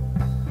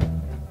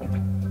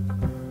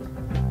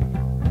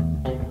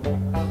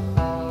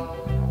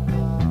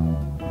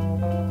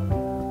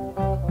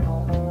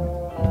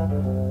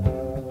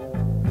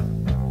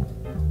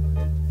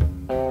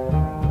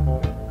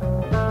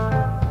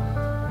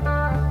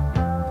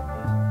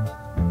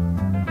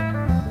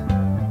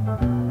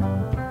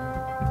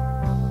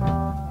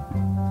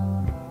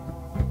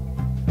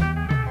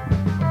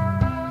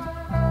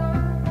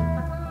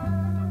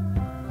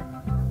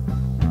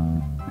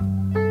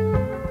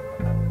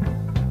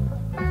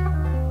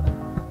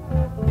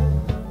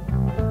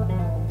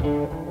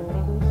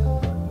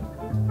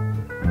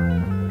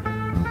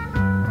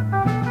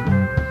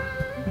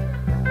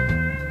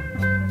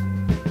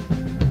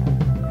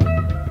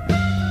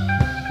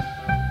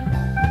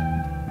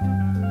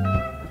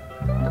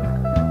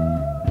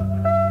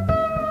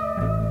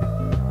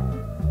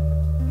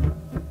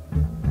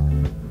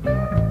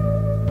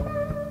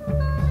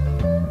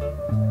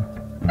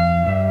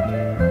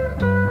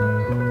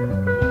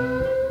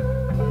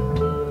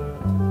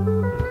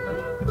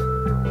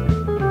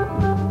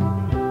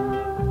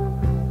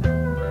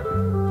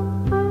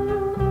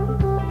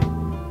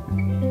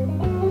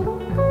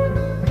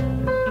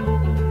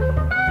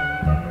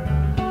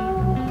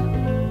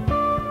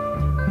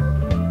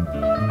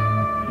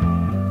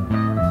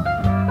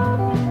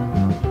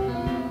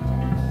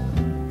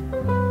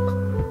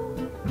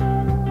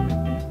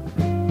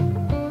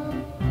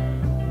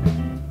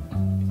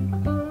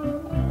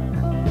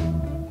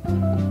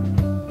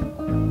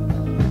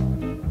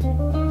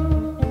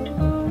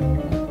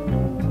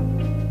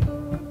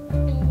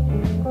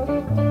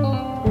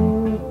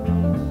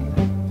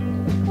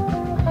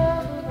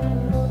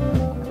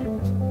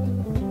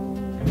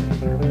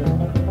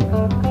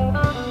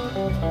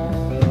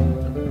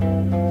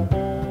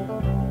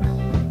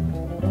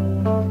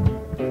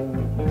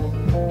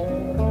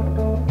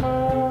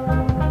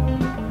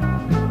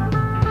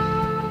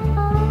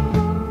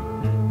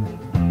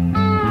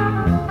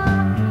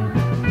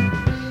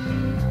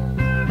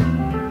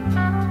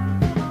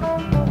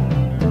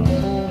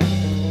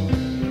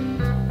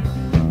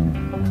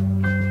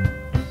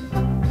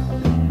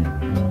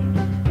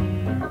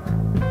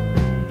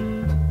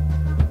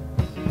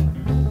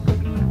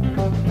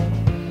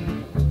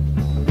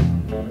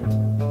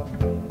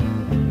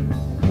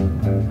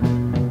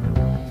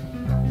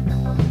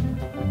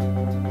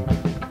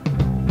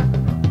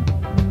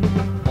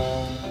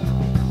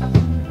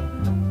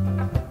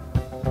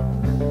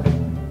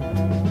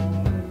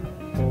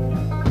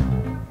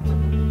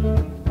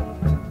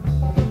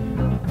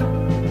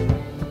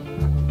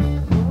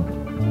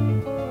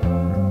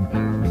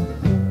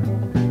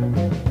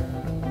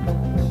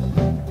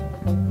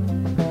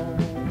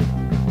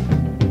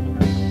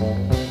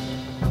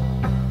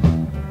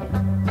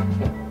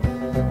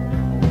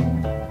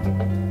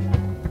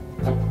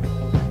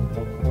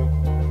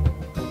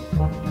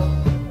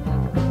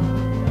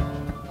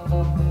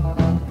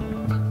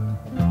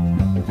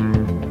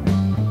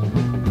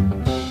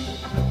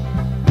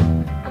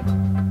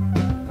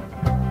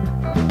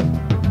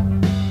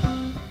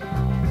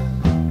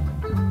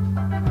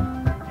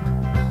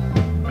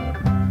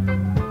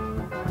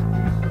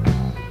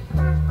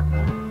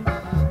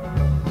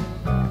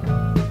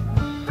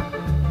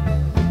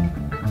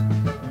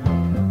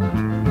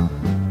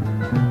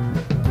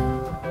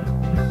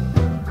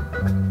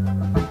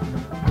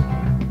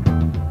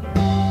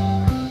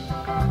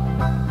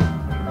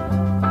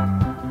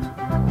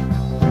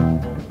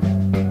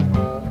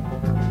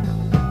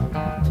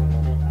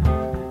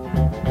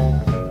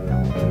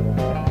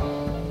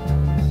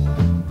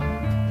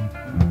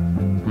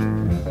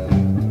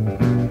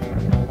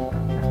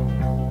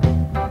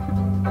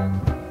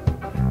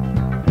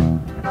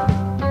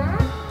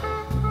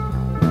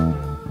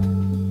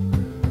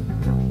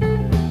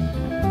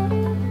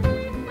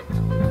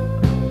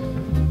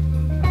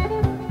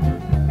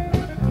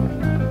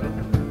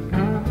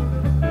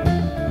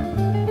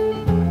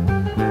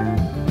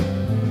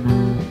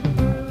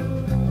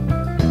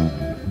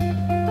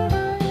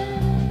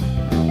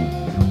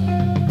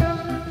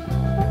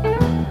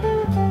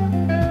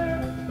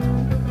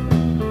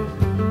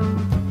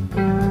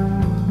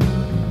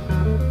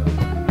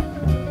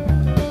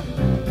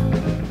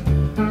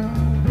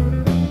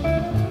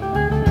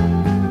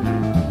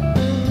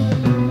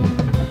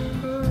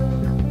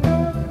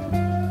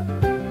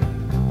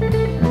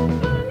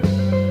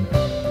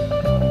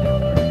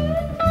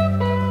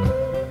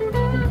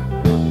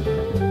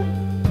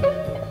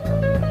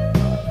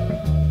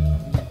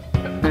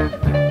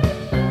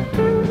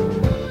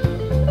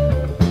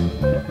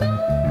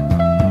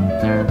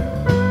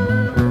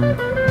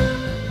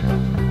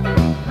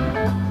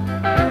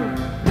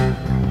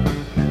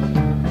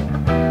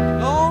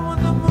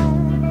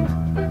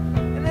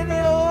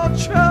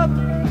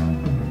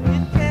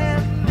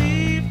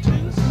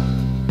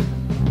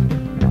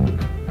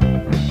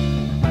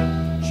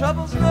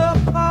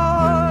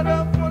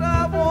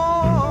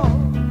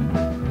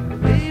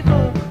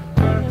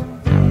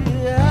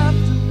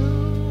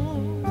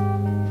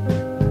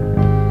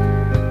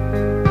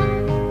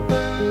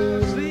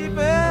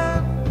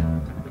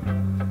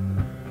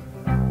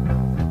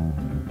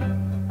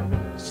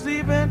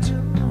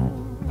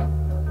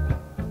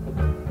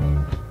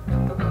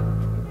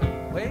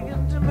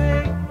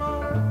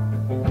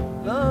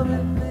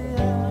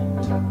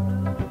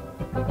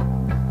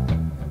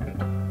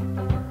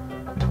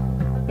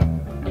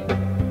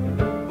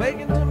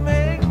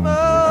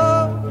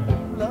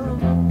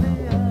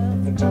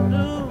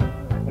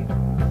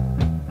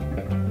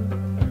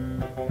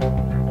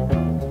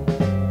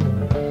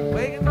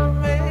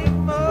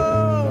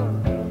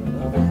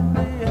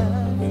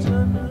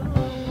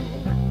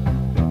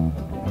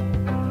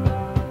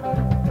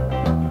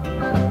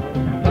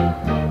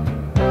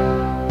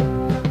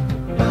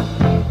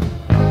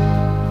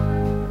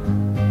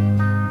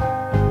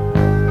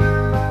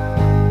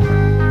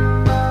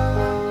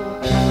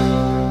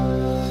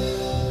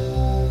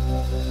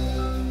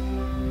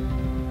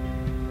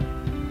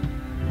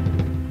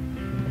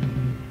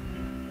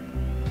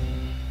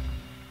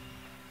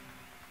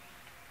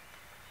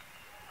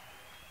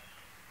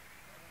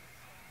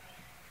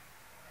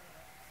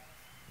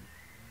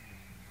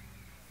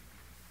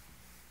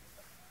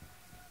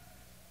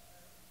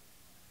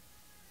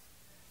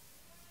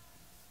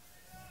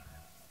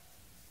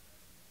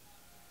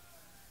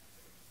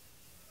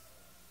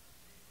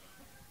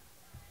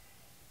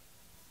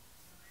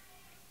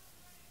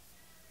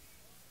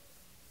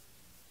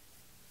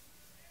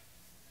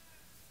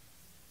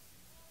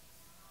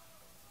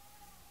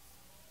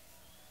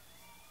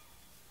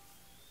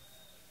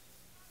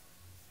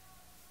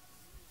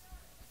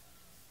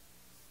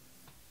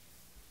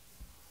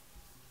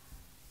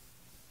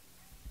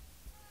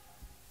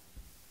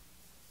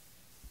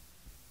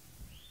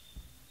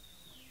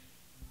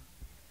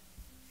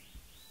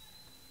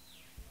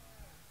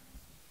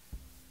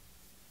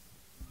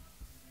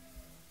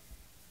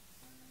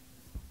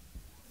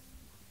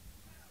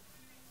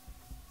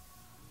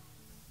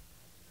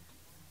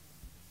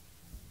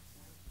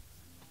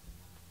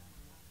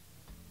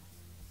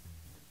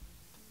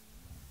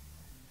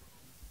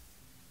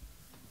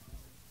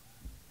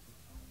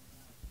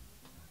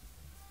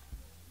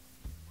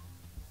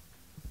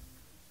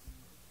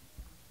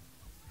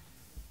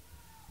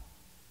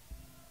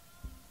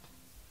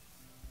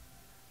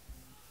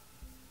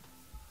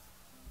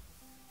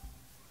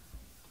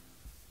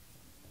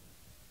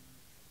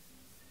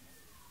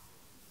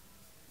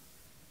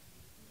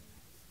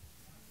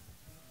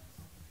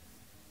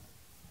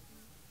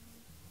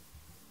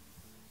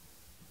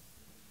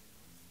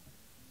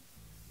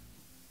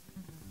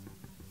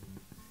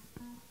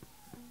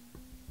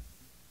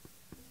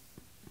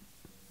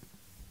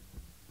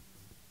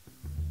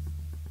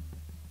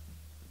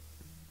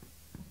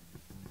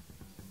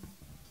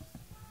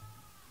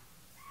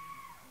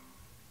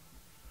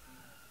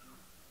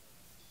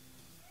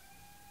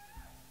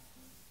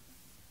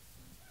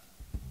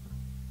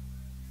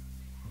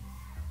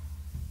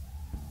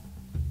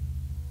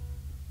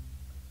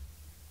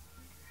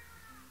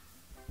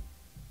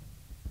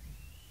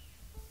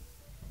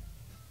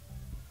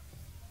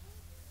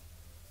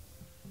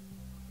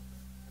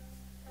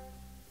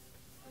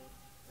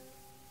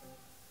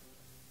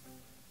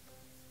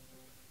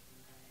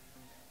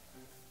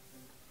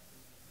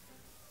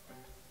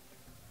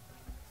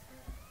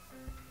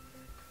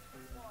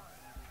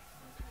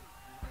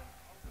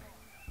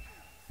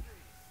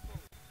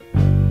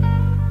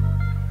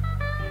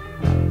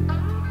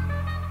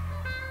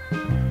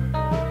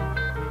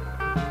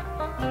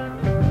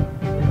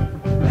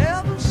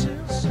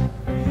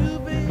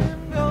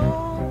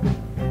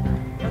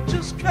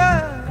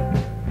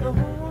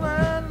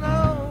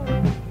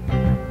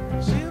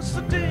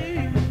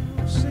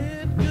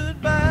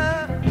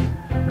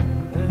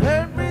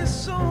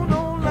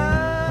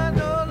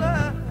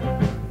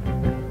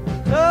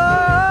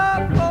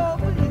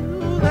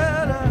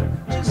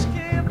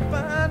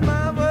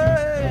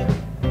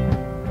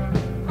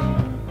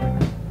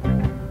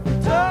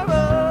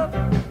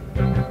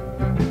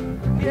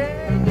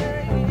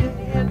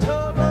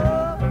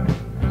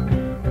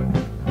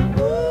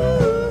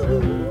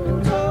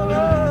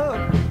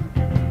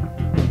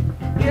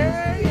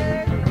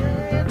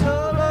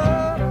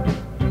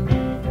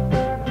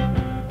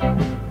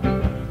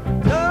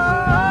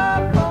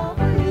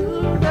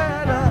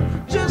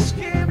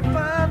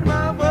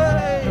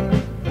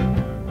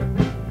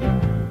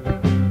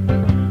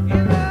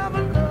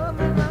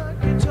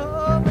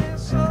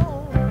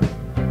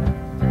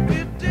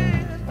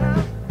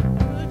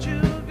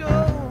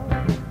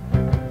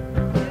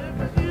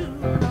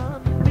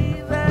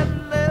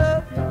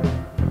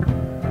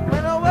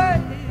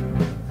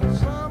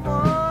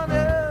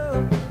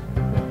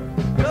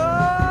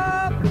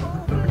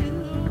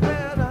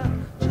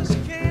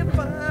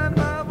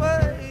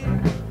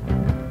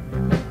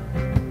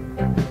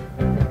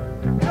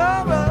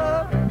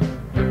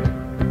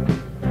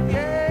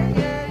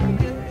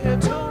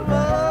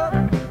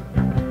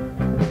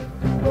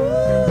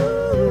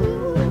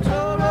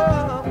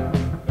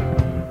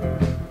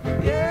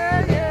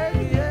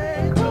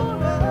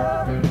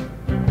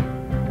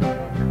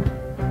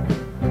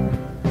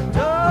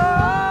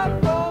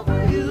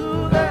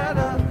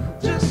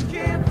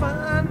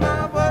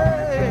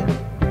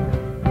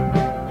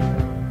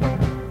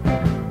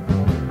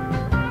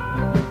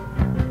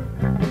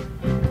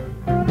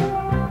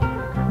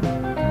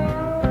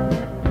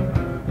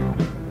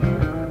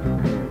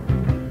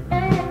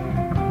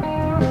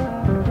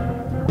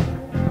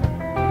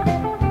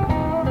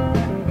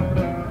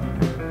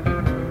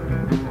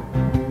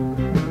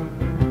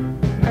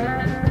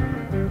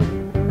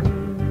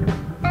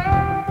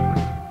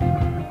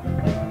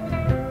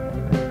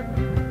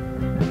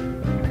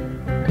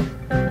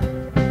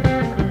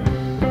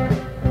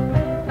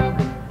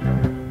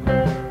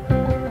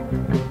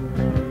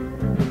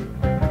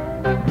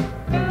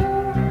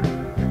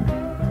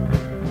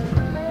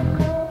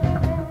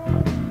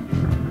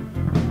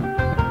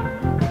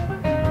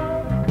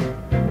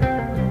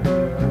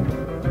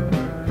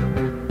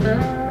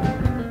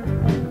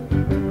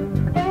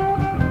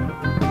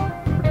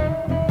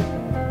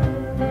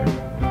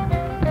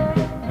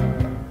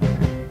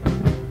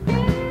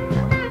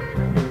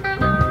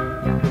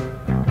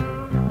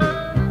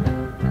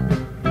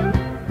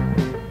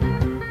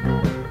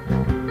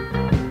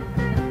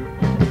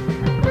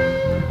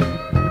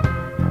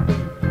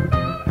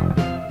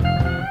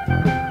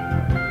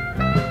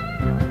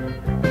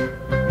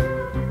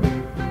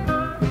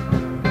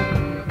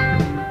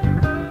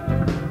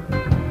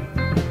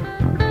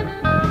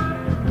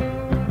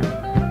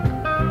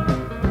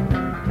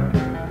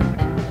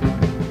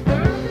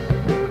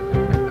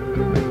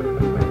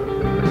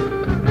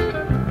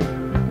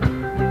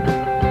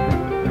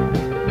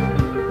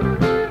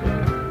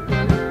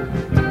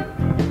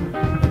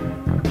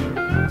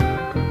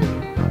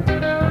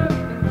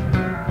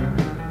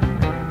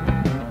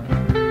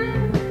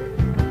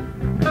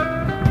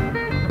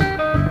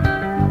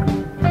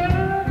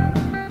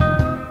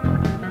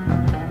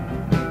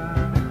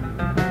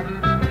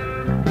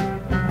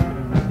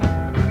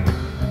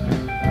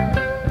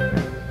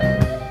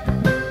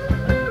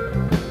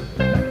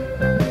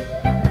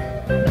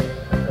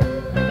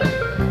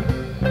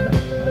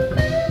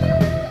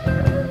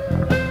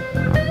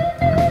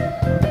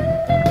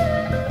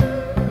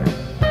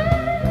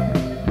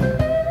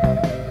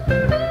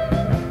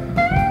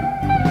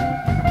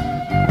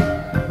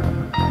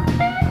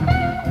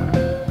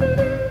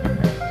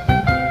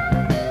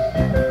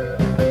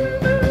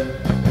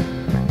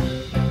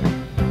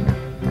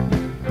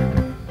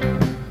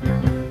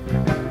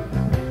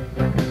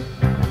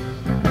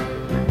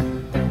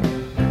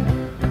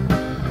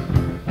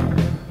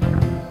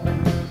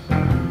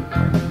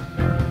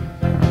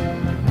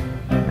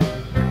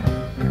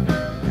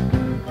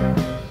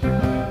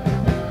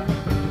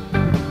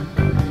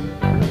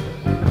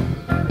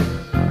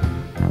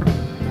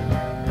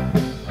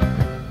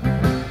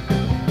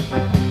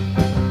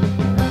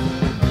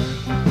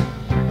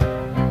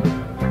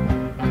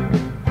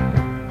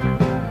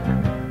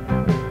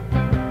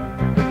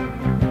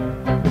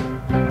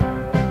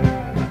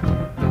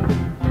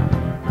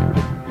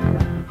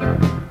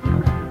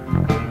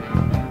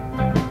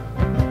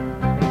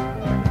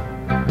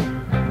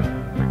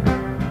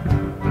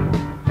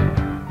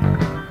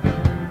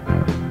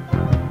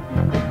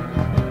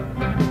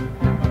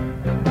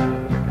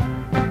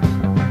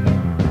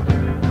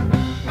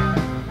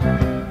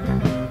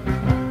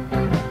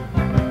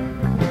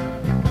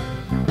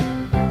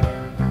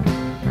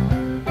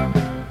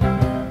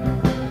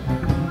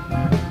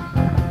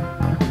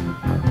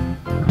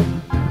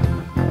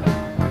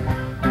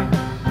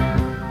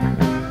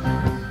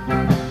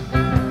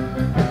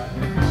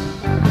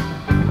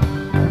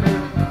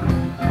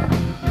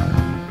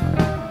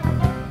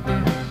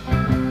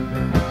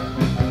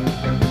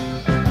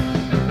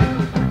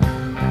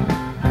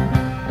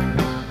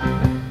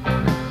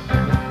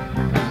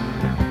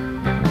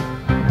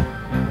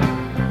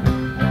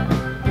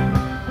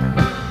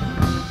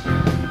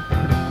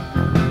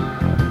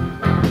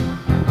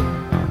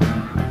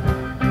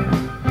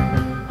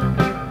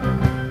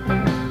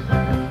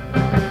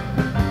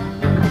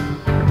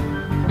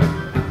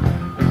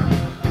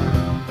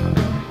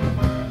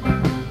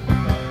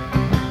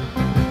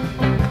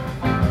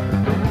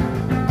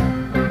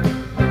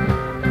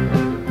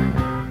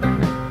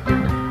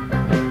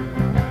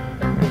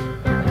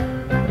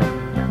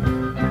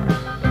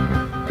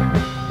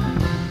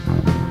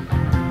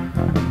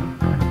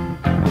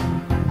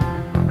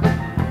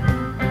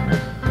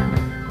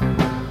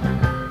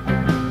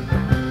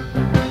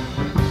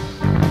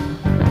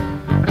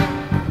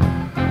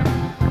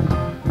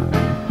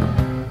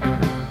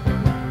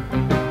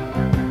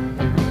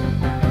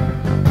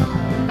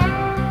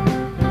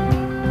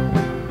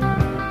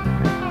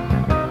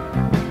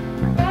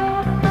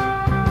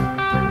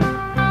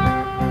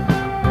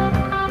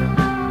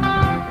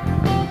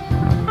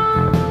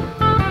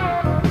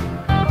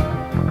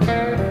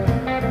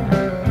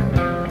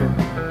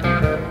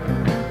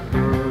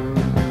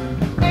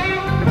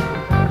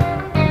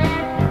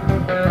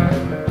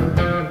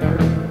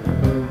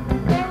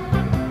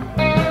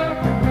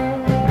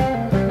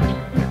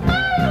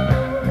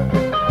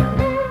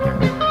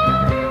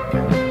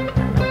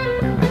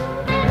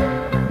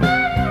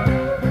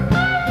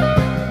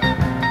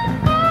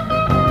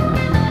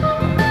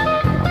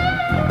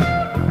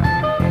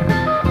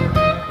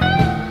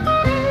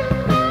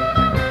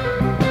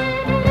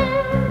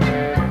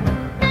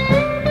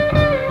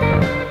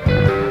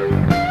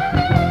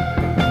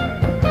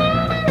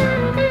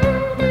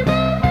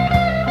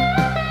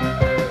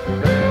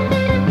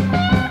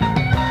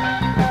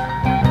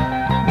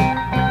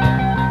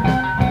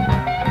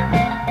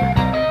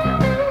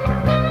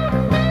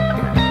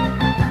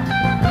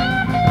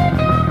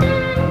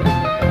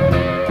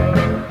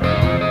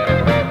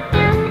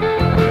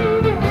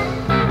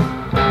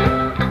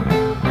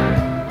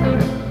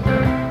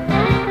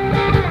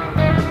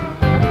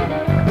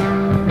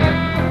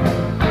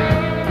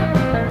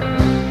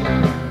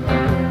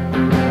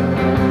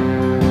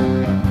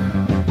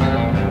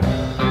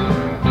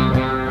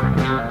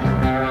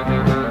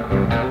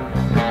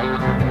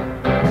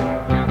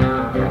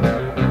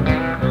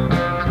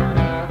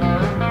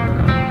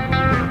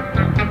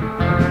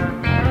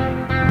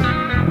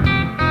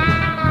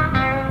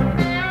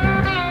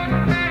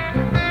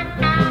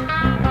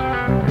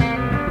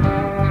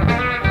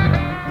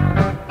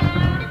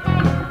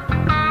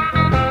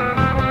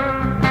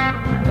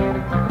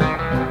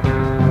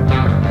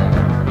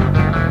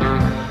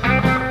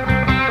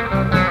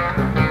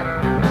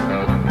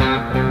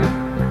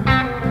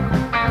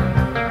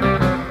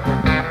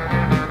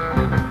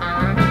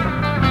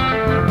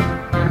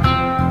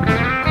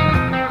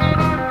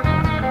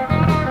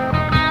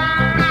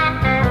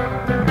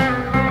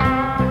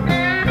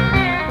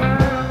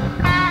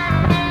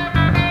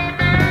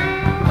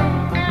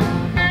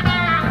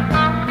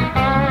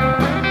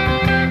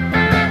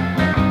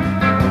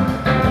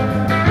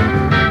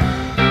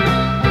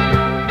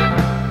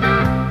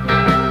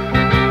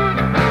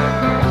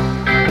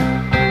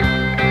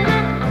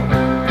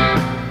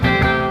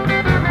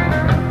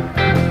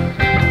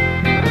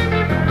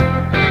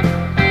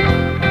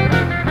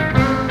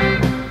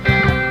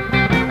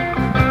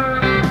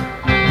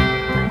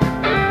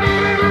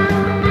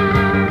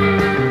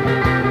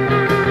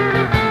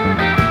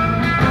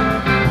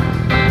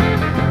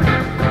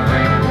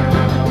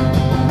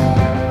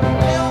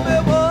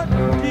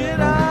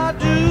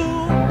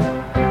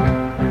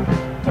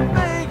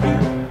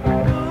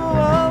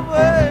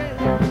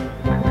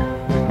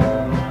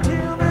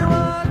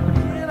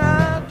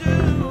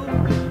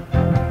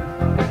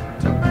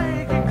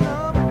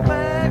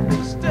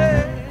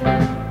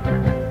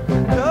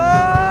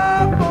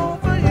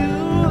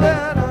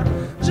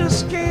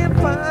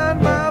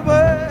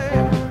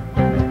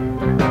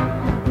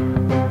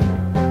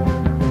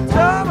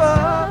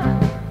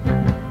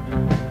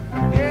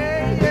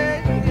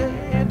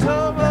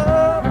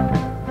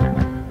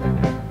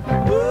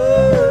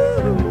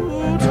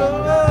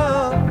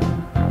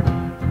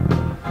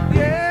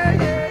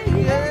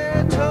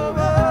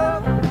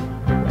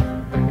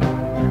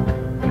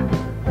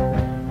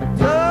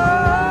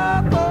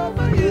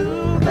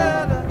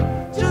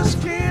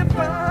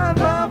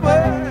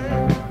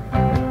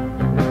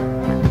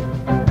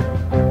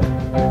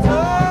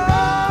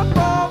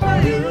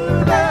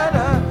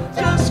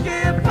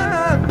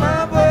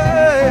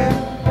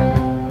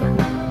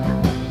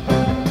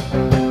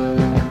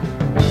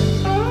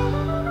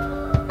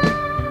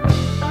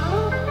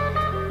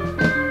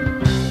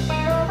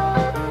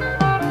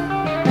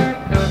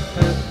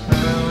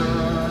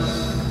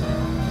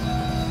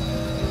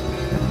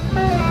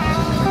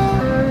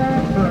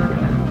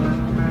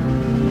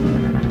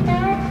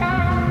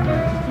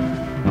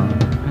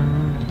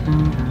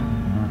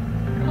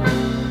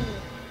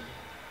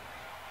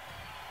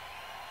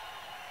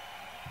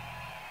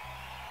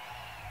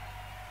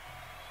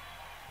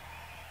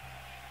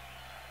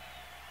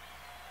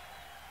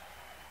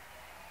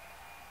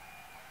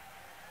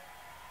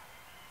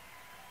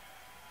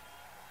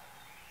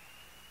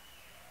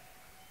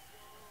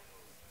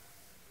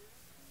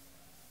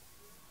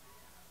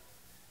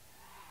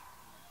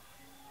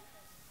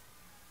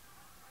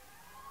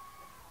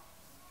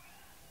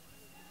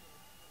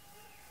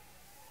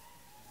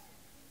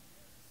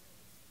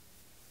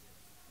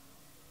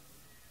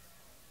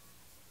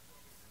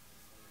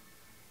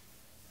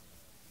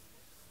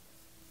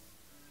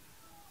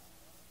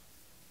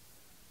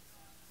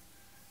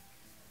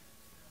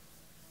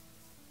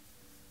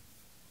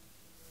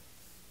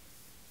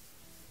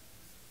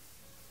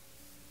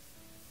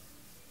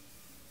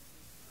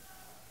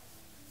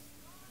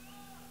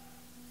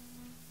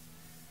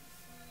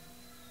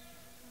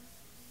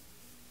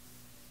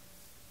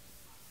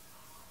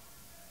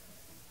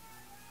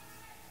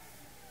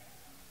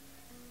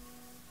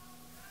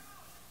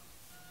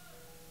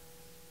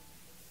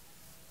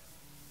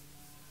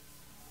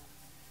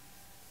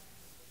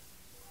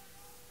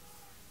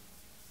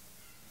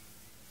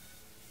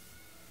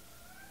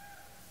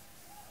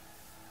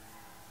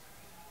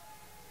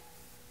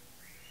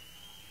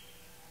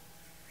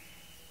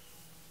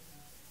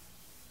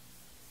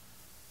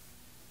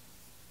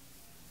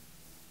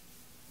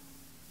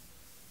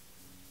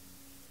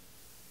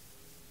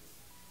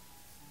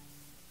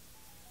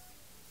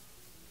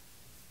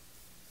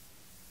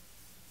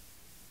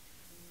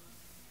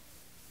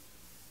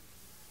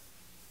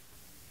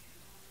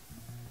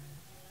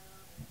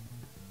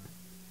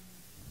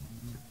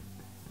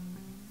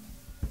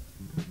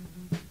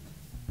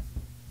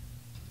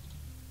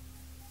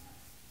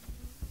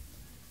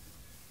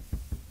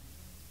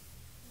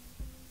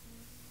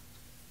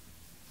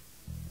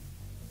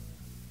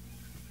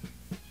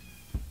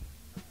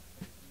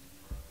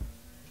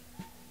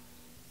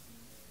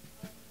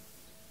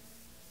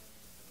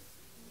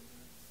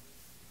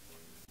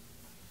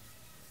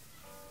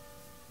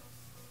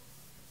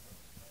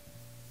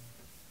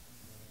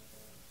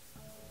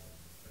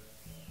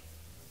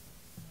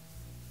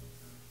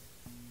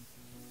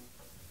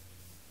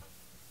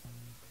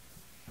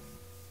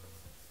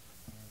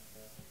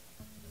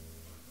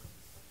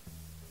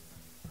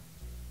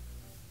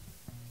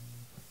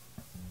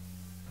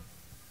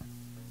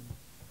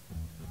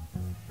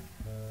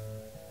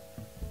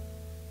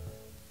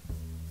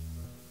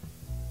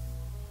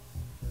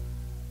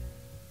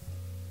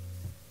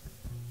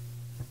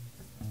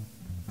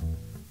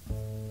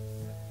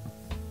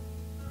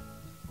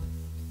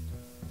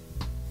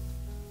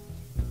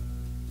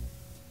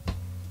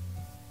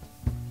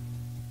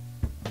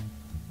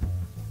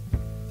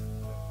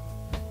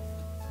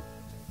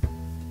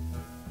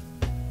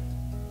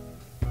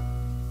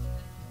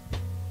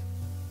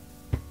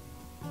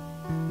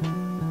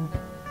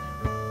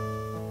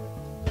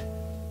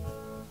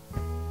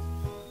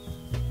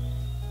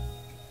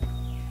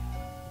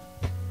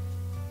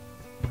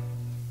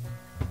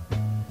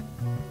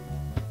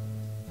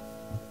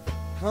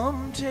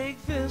 Come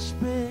take this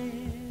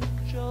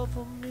page off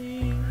of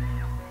me.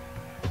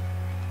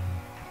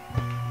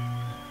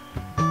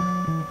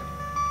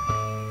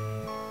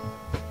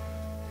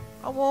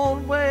 I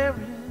won't wear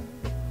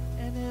it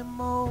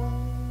anymore.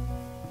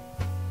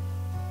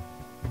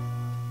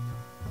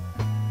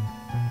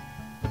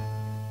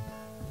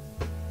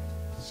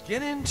 It's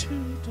getting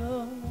too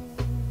dark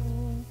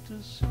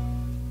to see.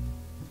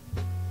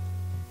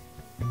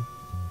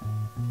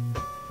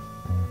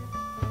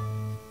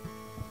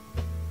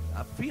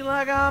 I feel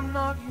like I'm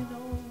knocking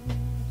on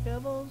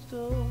heaven's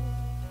door.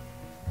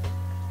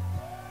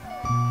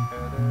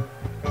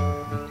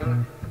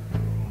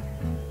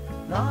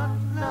 Knock,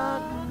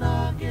 knock,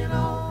 knocking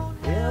on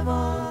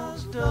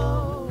heaven's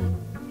door.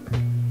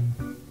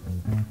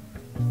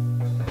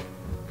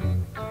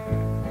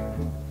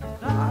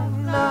 Knock,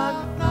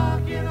 knock,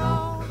 knocking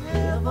on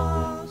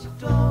heaven's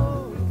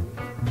door.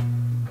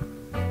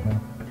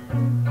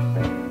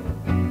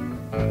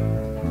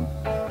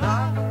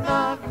 Knock,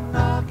 knock,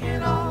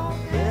 knocking on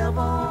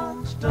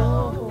heaven's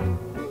door.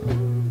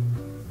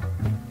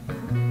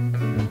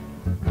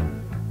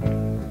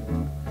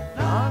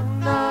 Knock,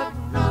 knock,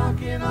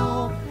 knocking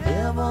on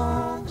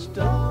heaven's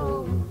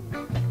door.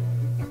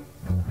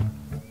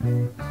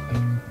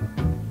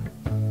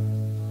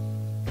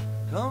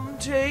 Come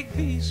take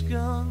these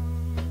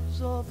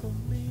guns off of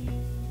me.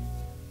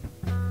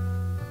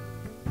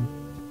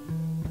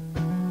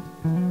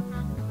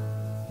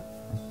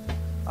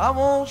 I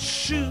won't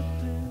shoot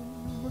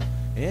them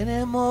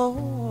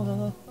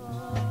anymore.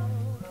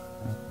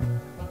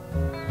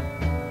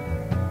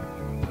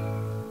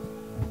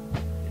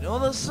 You know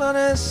the sun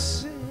is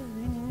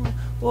setting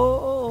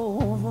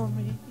over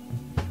me.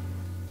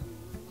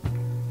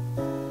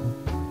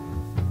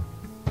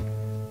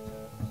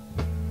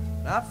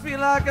 I feel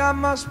like I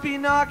must be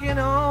knocking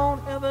on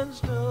heaven's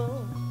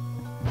door.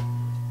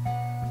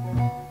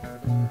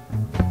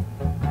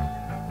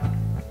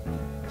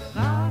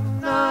 Knock,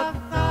 knock,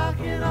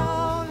 knocking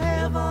on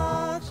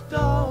heaven's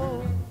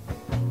door.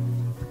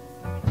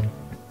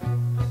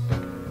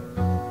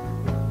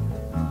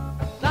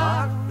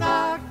 Knock,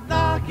 knock,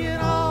 knocking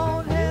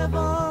on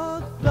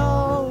heaven's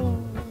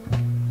door.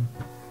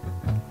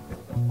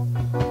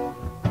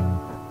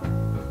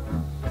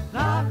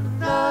 Knock,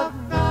 knock,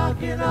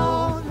 knocking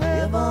on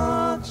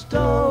heaven's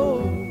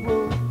door.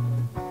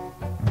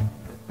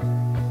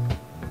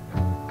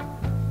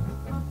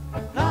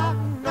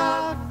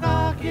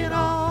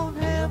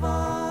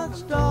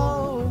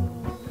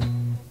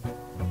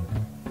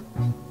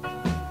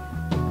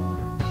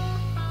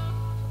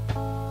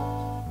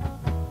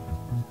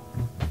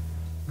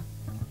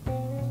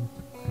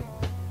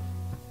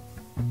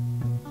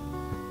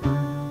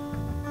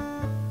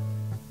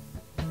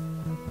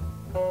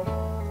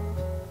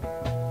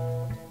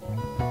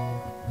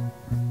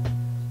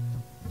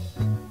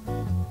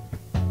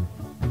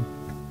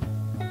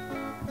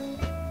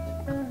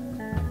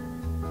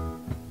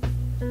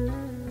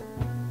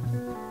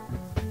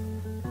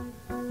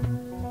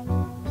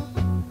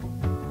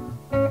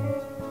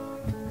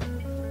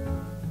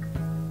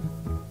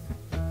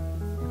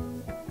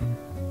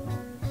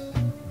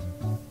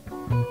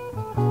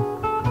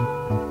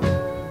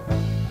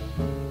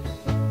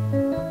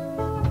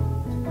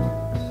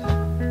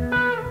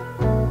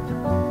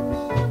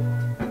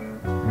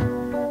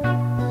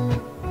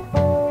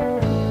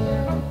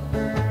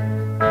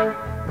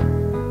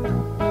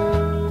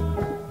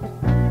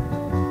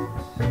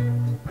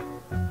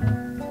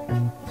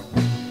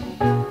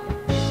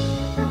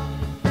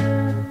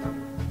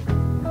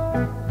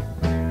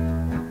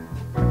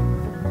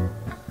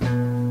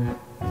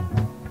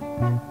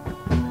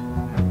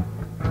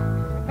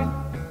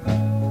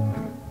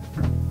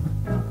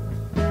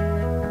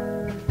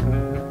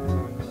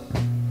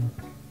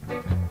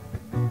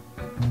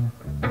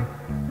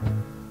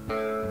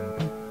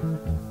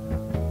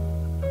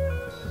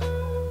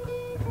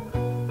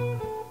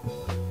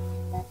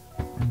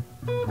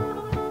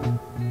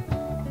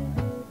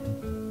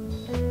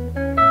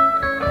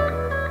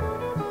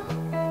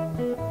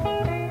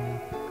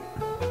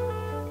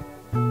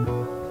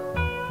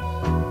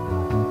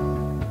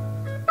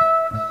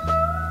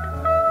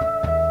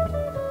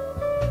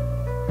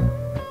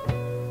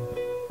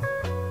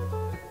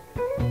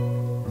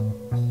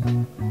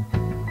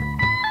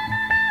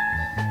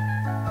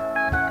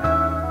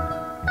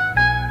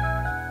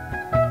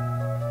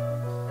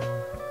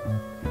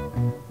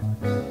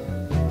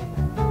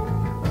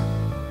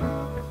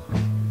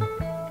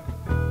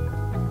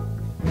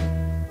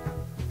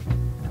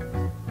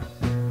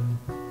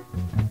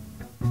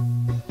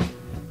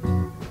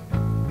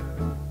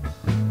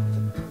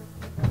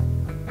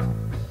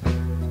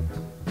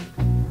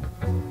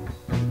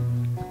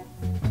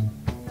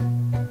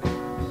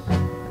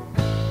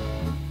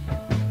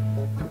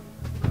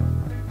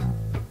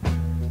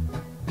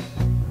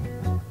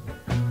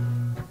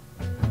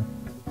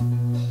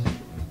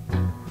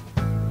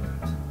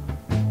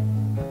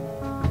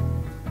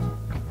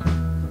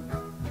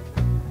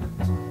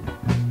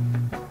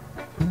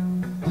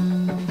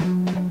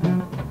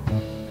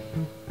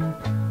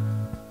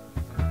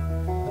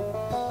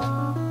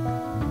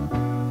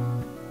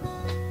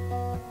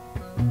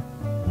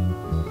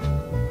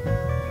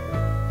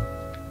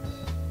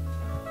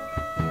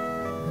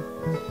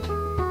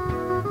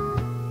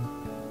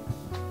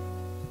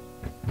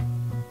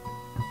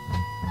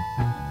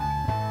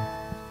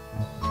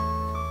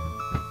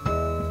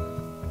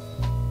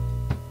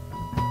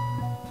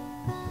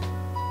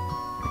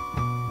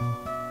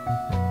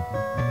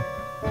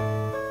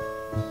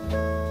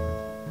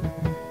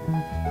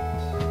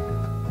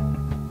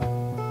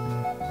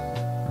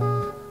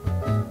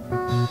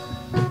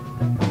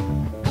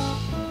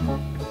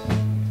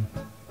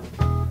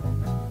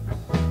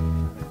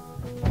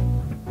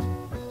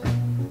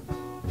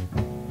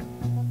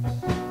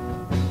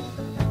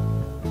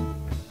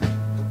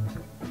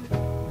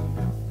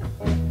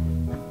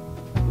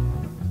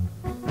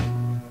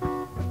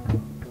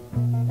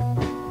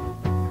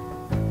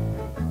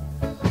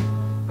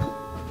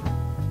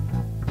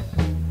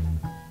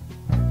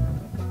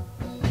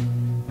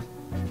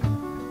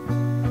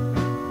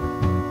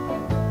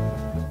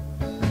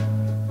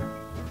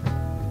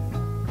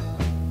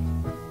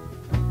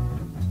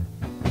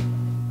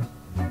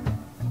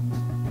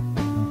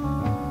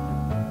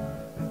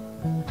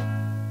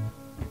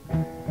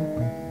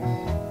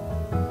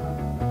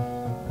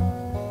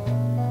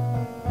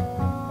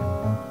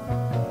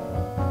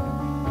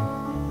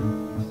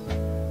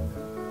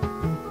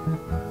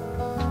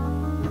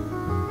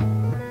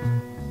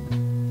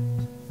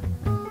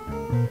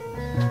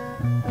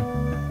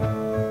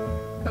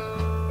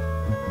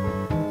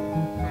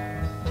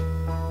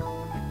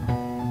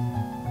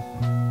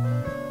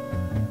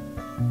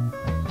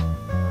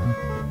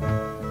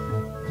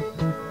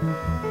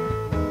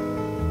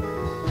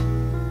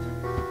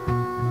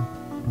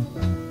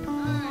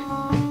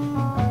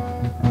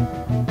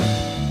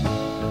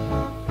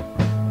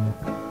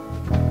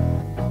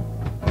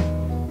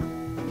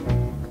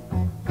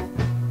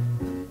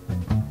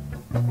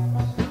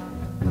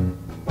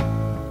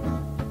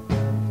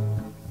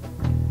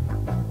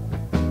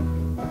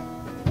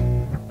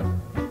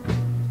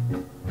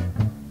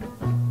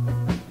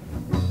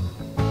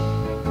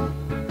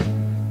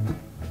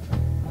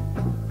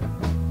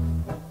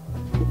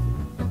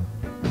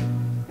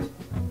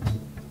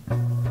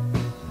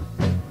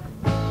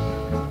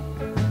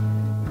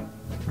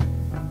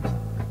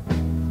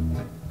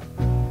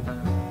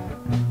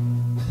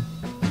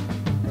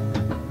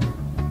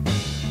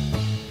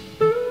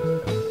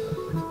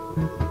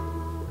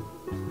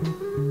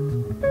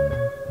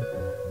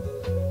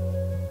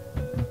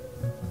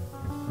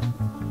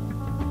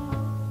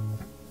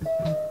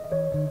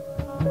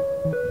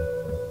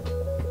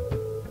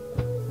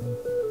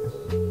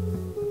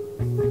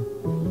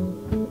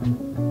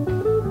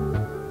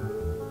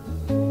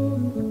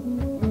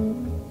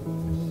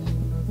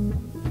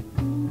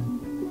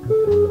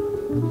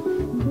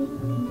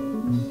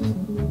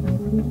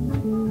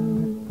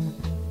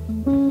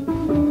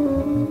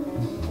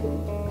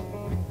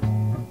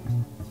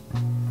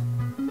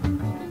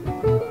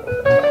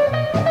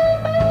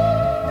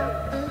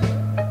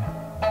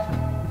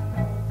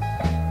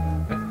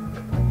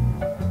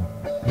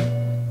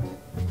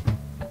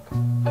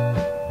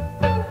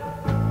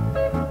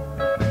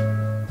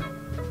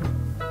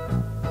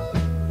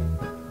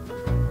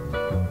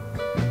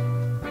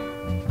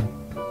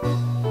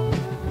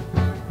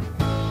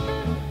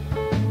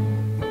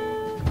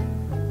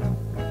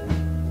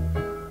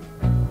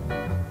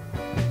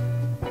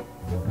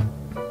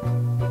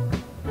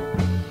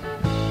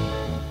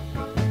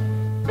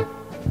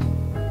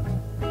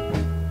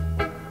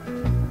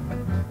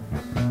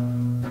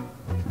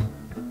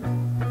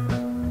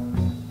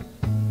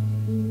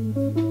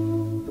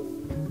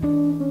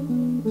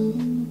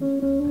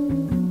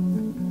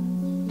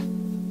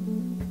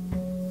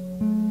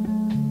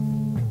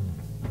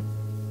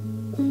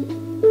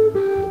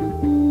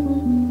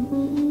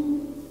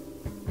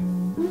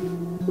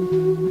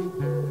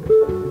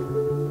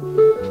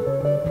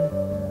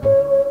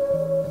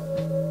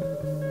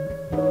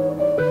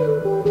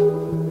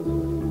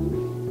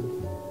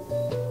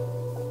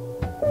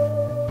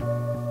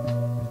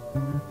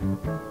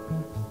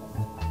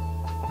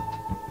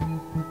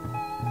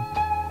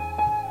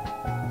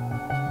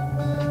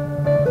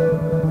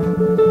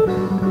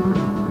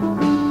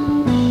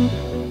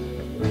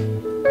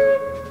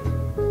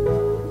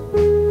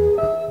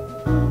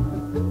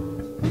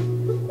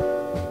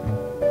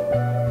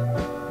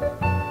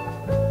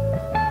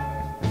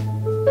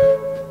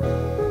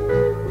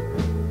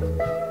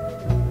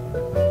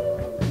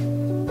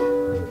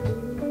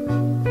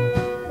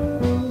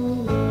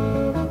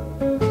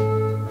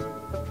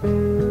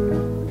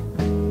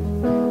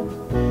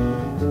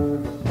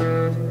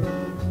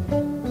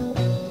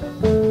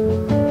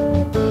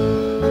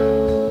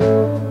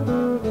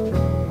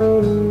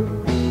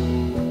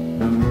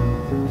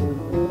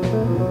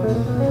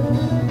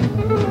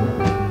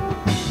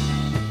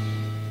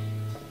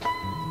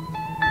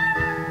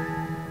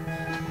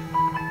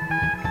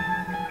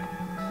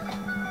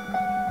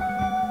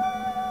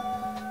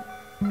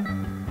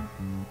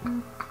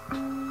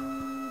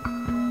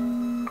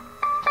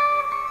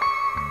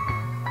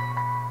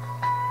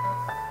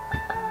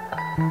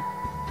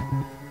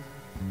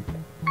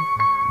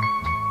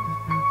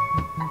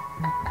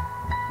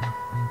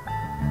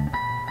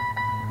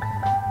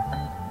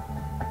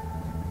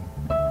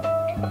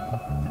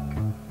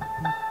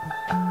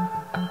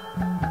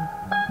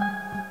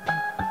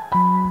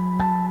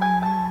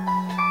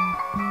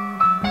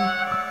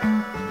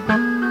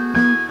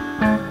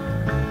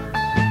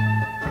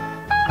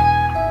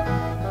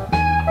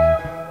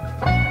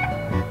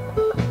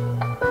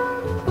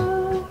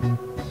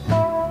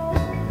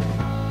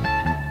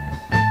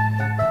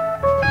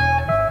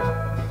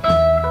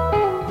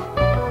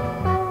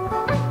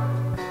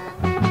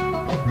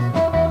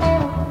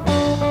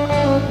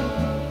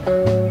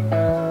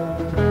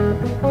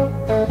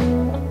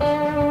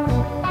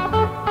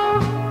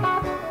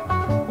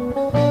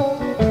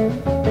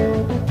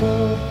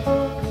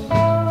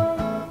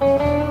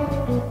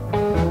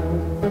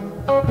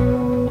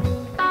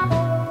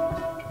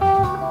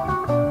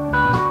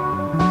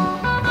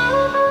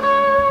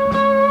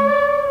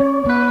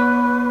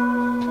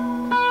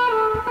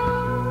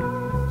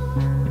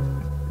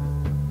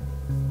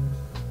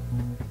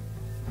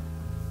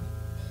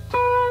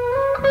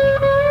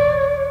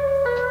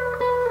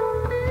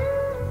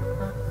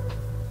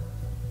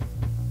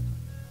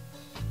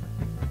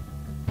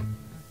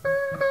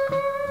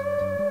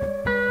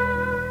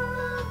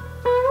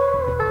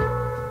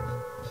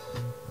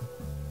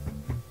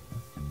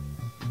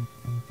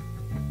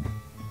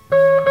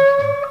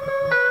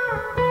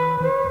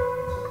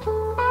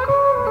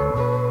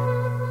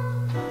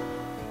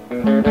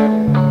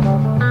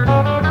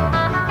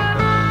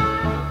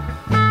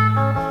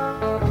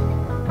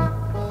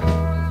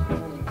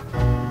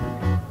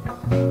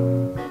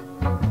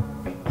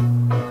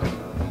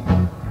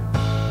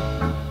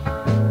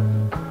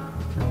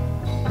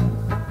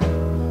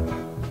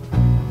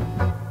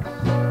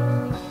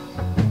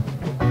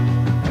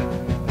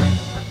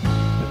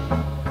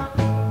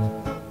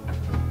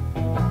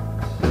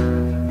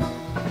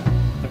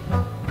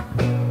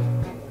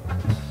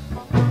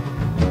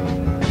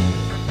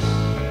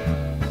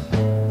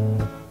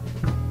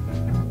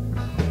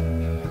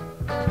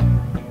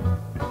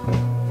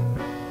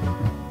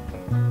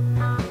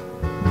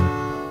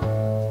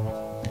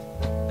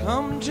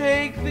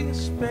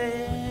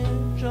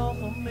 Page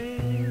off of me.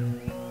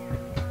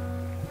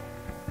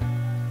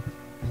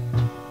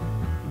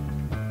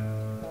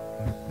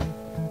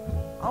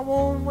 I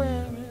won't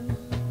wear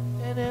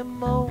it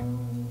anymore.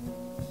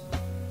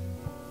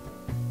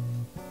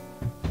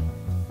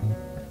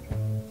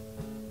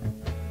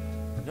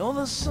 You know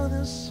the sun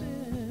is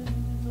setting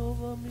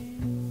over me.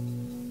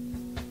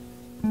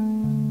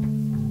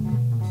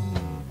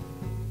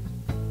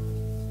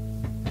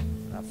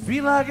 I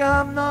feel like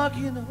I'm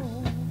knocking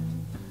on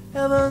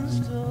heaven's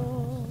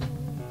door.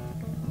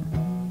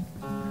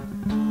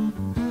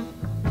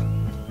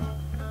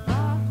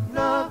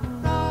 Knock,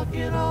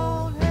 knocking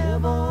on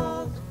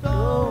heaven's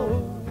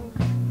door.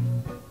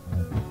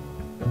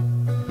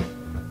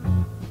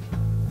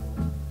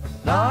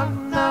 Knock,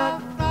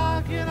 knock,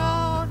 knocking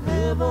on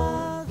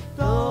heaven's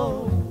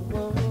door.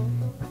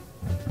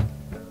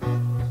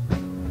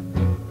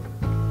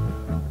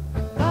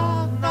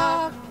 Knock,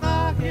 knock,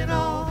 knocking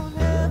on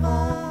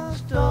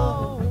heaven's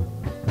door.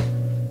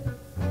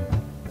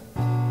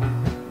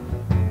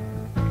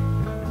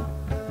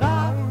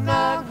 Knock,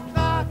 knock,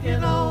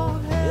 knocking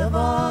on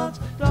heaven's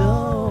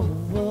door.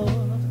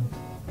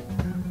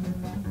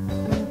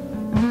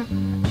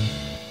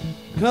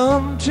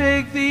 Come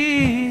take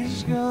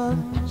these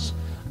guns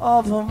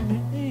off of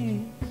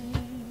me.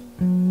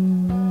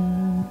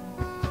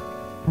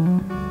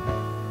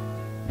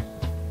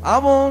 I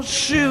won't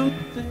shoot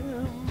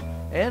them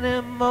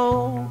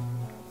anymore.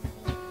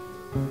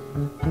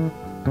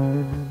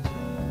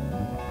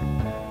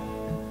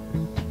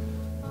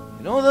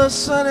 You know the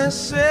sun is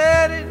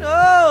setting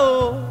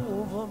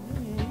over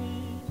me,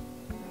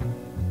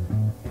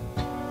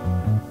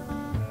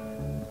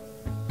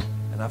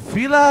 and I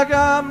feel like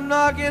I'm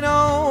knocking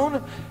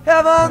on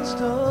heaven's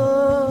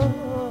door.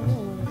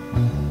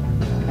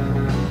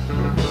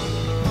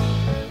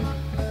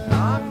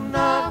 Knock,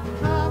 knock,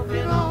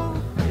 knocking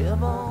on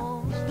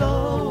heaven's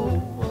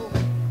door.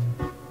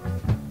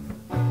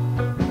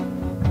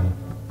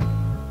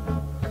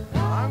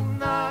 Knock,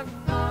 knock,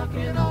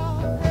 knocking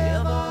on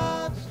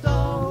heaven's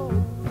door.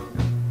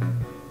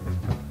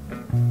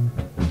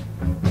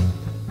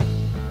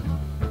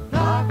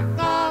 Knock,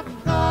 knock,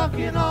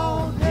 knocking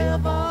on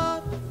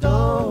heaven's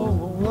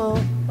door.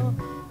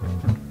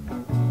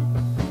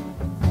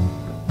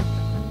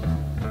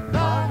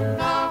 Knock,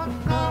 knock,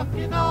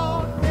 knocking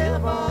on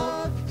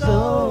heaven's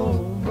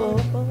door.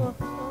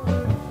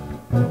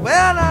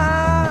 Well,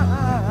 knock,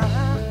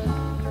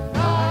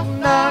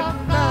 knock,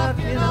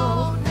 knocking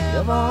on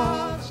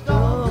heaven's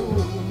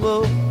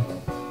door.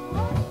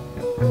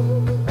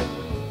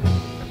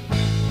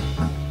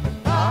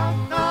 Knock,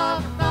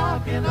 knock,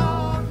 knocking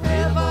on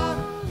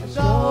heaven's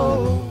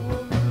door.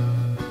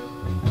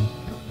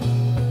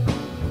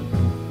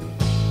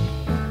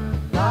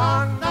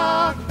 Knock,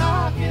 knock,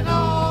 knocking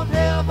on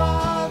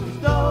heaven's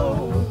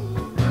door.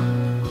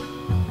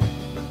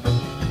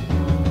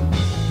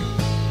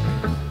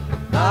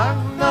 Knock,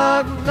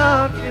 knock,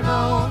 knocking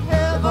on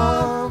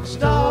heaven's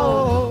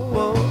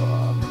door.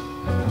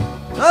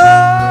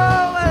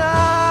 Oh, and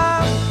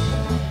I'm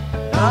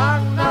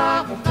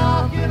knock, knock,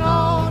 knocking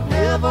on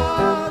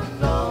heaven's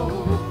door.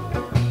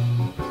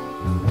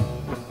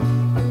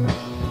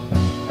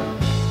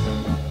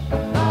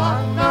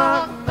 Knock,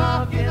 knock,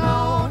 knocking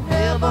on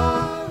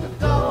heaven's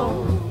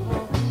door.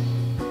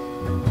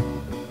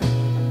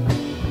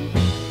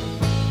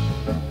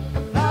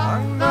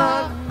 Knock,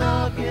 knock,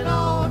 knocking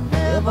on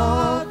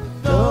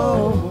heaven's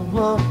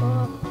door.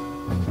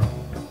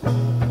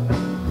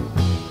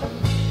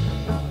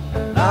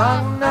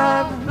 Knock,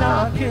 knock,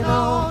 knocking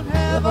on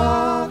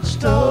heaven's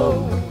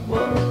door.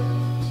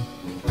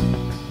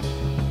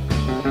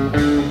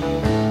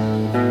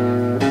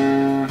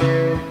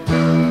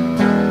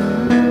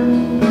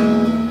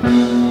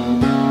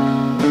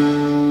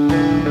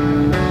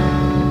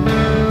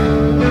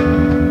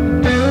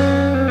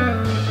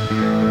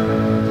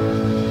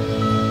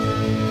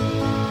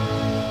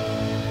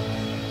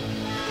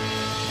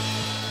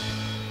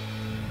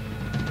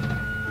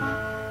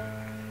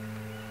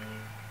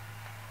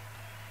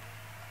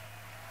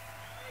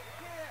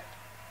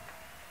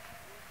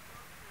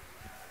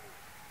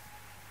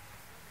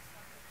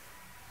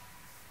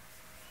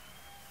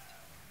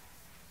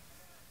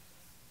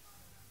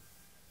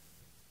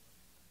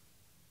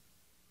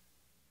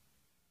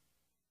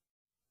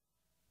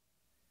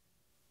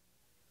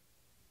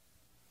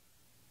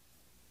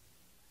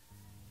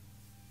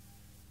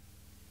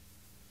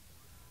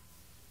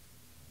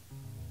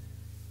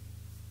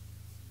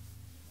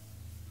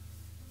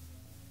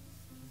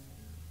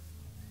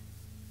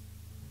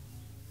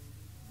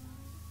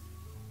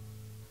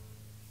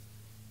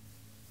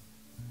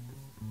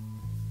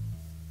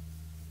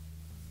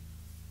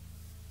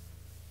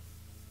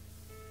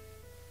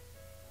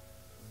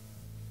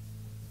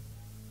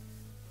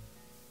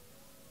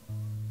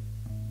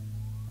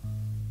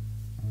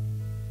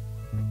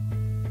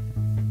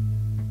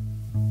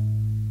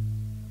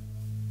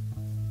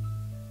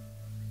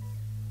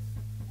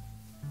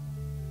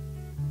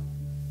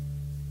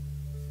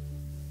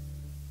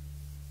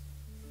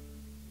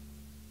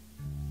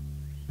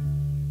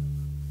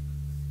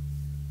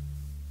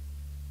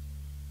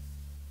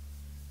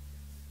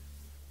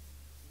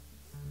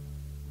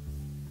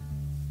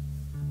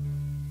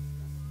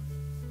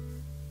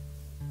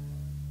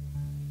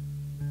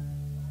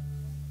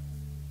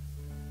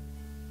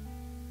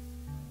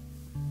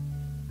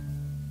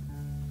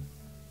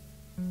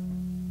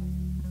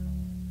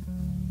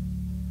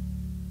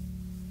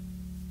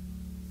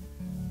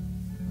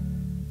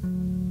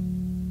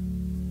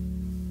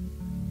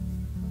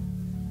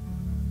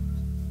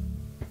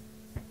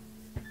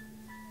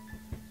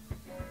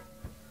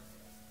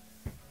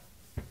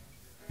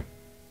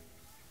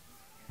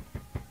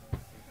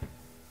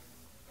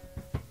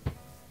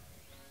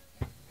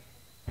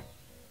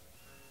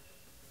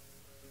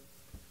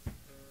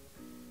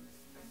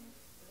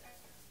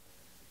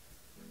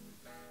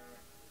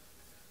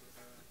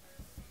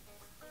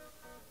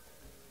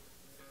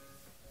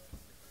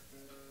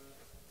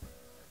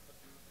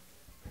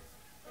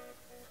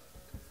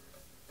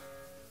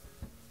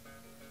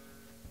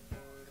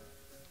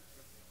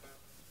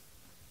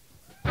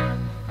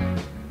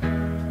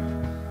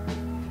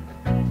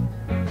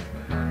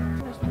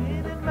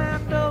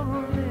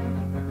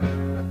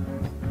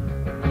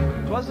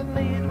 Was a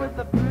lead with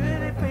a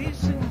pretty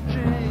face and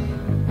chain.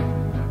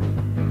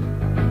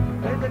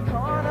 Played the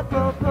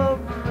carnival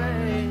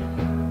parade.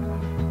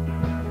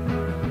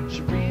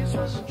 Cherise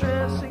was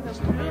dressing as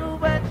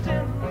pirouette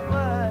in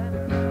white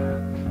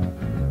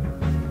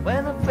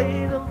when a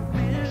fatal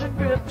vision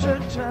gripped her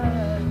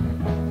tight.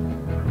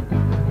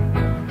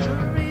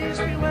 Cherise,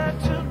 we were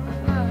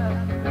tonight.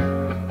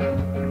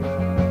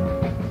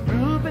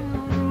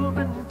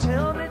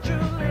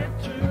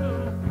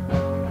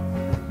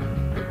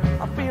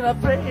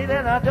 afraid,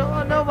 and I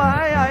don't know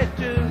why I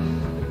do.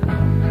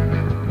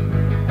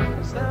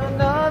 Is there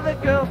another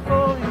girl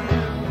for you?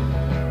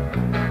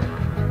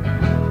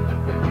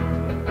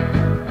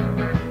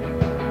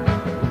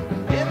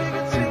 If you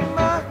could see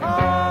my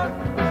heart,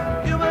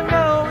 you would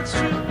know it's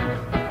true.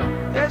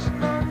 There's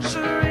none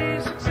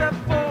Cherise except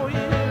for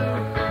you,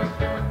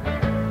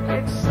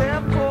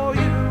 except for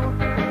you.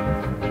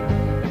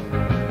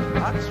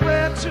 I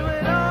swear to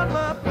it on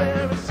my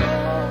very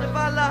soul, if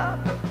I lie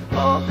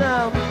all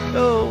down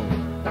below.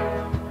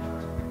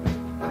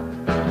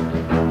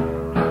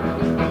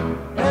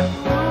 And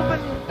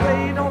Ruben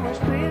played on his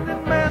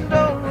painted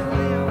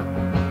mandolin.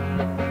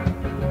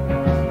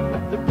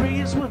 The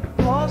breeze would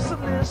pause to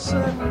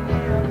listen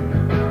in.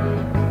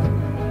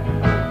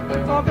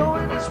 For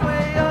going this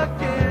way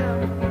again,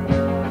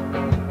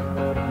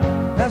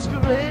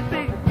 masquerade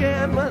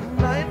began when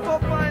nightfall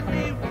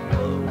finally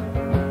woke.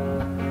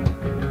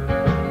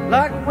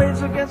 Like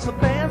waves against the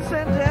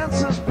bandstand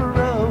dancers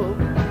broke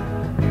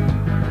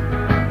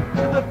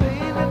to the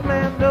painted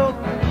mandolin.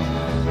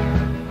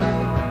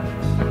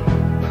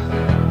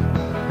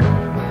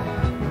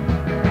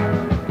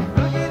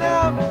 Looking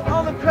out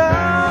on the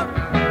crowd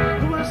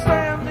who was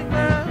standing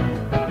there,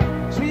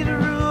 sweet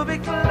Ruby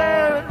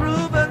Claire and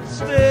Reuben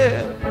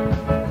stared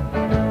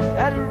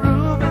at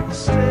Reuben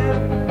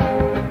stared.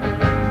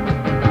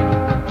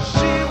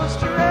 She was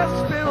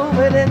dressed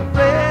velvet and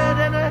red,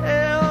 and her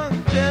hair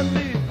hung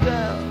gently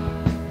down.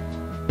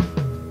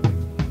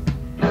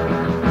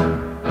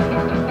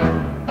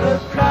 The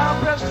crowd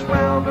pressed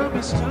around,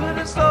 Ruby stood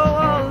as though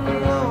all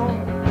alone.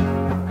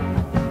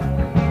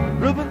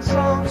 Reuben's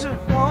song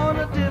took on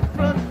a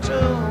different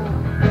tone,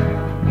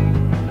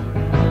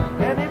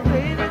 and he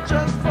played it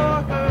just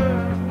for her.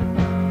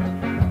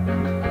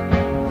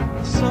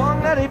 The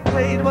song that he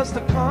played was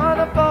the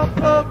Carnival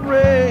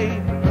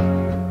Parade.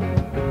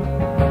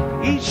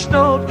 Each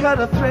note cut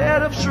a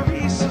thread of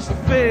Cherise's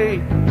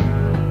fate.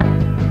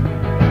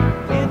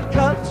 It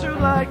cut through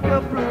like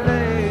a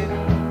blade.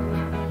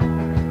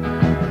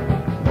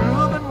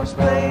 Reuben was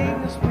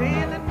playing his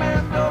painted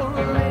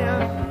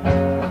mandolin.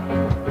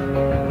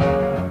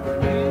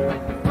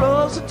 It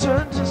froze and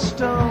turned to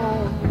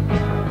stone,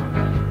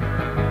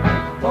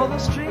 for the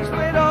strings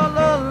played all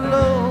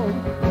alone.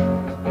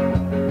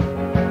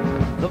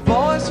 The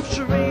voice of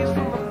Cherise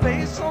from the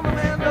face on the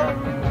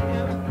mandolin,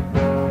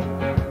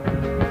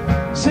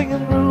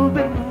 singing,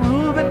 Reuben,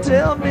 Reuben,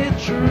 tell me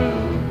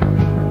true,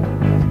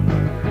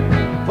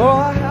 for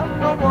I have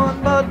no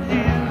one but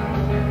you.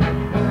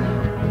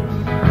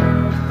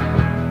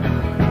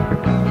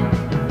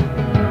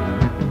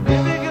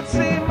 If you could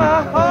see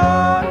my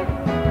heart,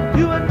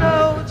 you would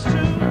know it's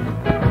true.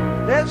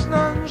 There's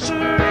none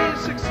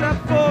Cherise except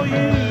for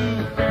you,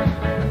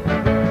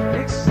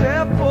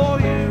 except for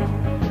you.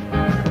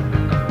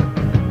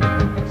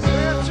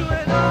 Swear to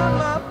it on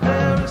my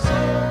very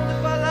soul,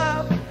 if I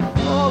laugh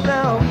all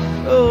down,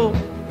 oh.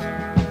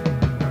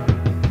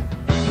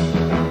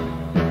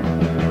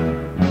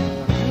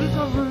 Truth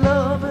of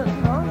love and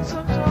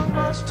nonsense I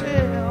must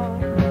tell.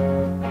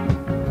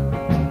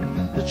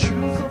 The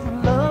truth of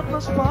love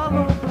must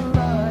follow the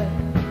lie,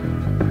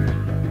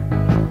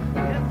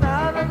 and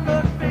not a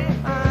look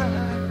behind.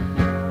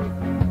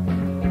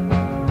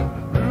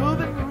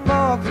 Reuben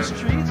walked the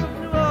streets of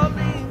New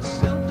Orleans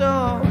till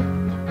dawn.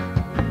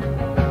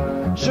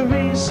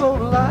 Cherise so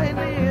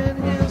lightly in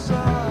his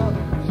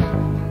arms,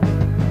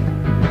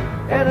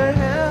 and her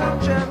hair hung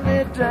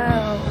gently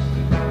down.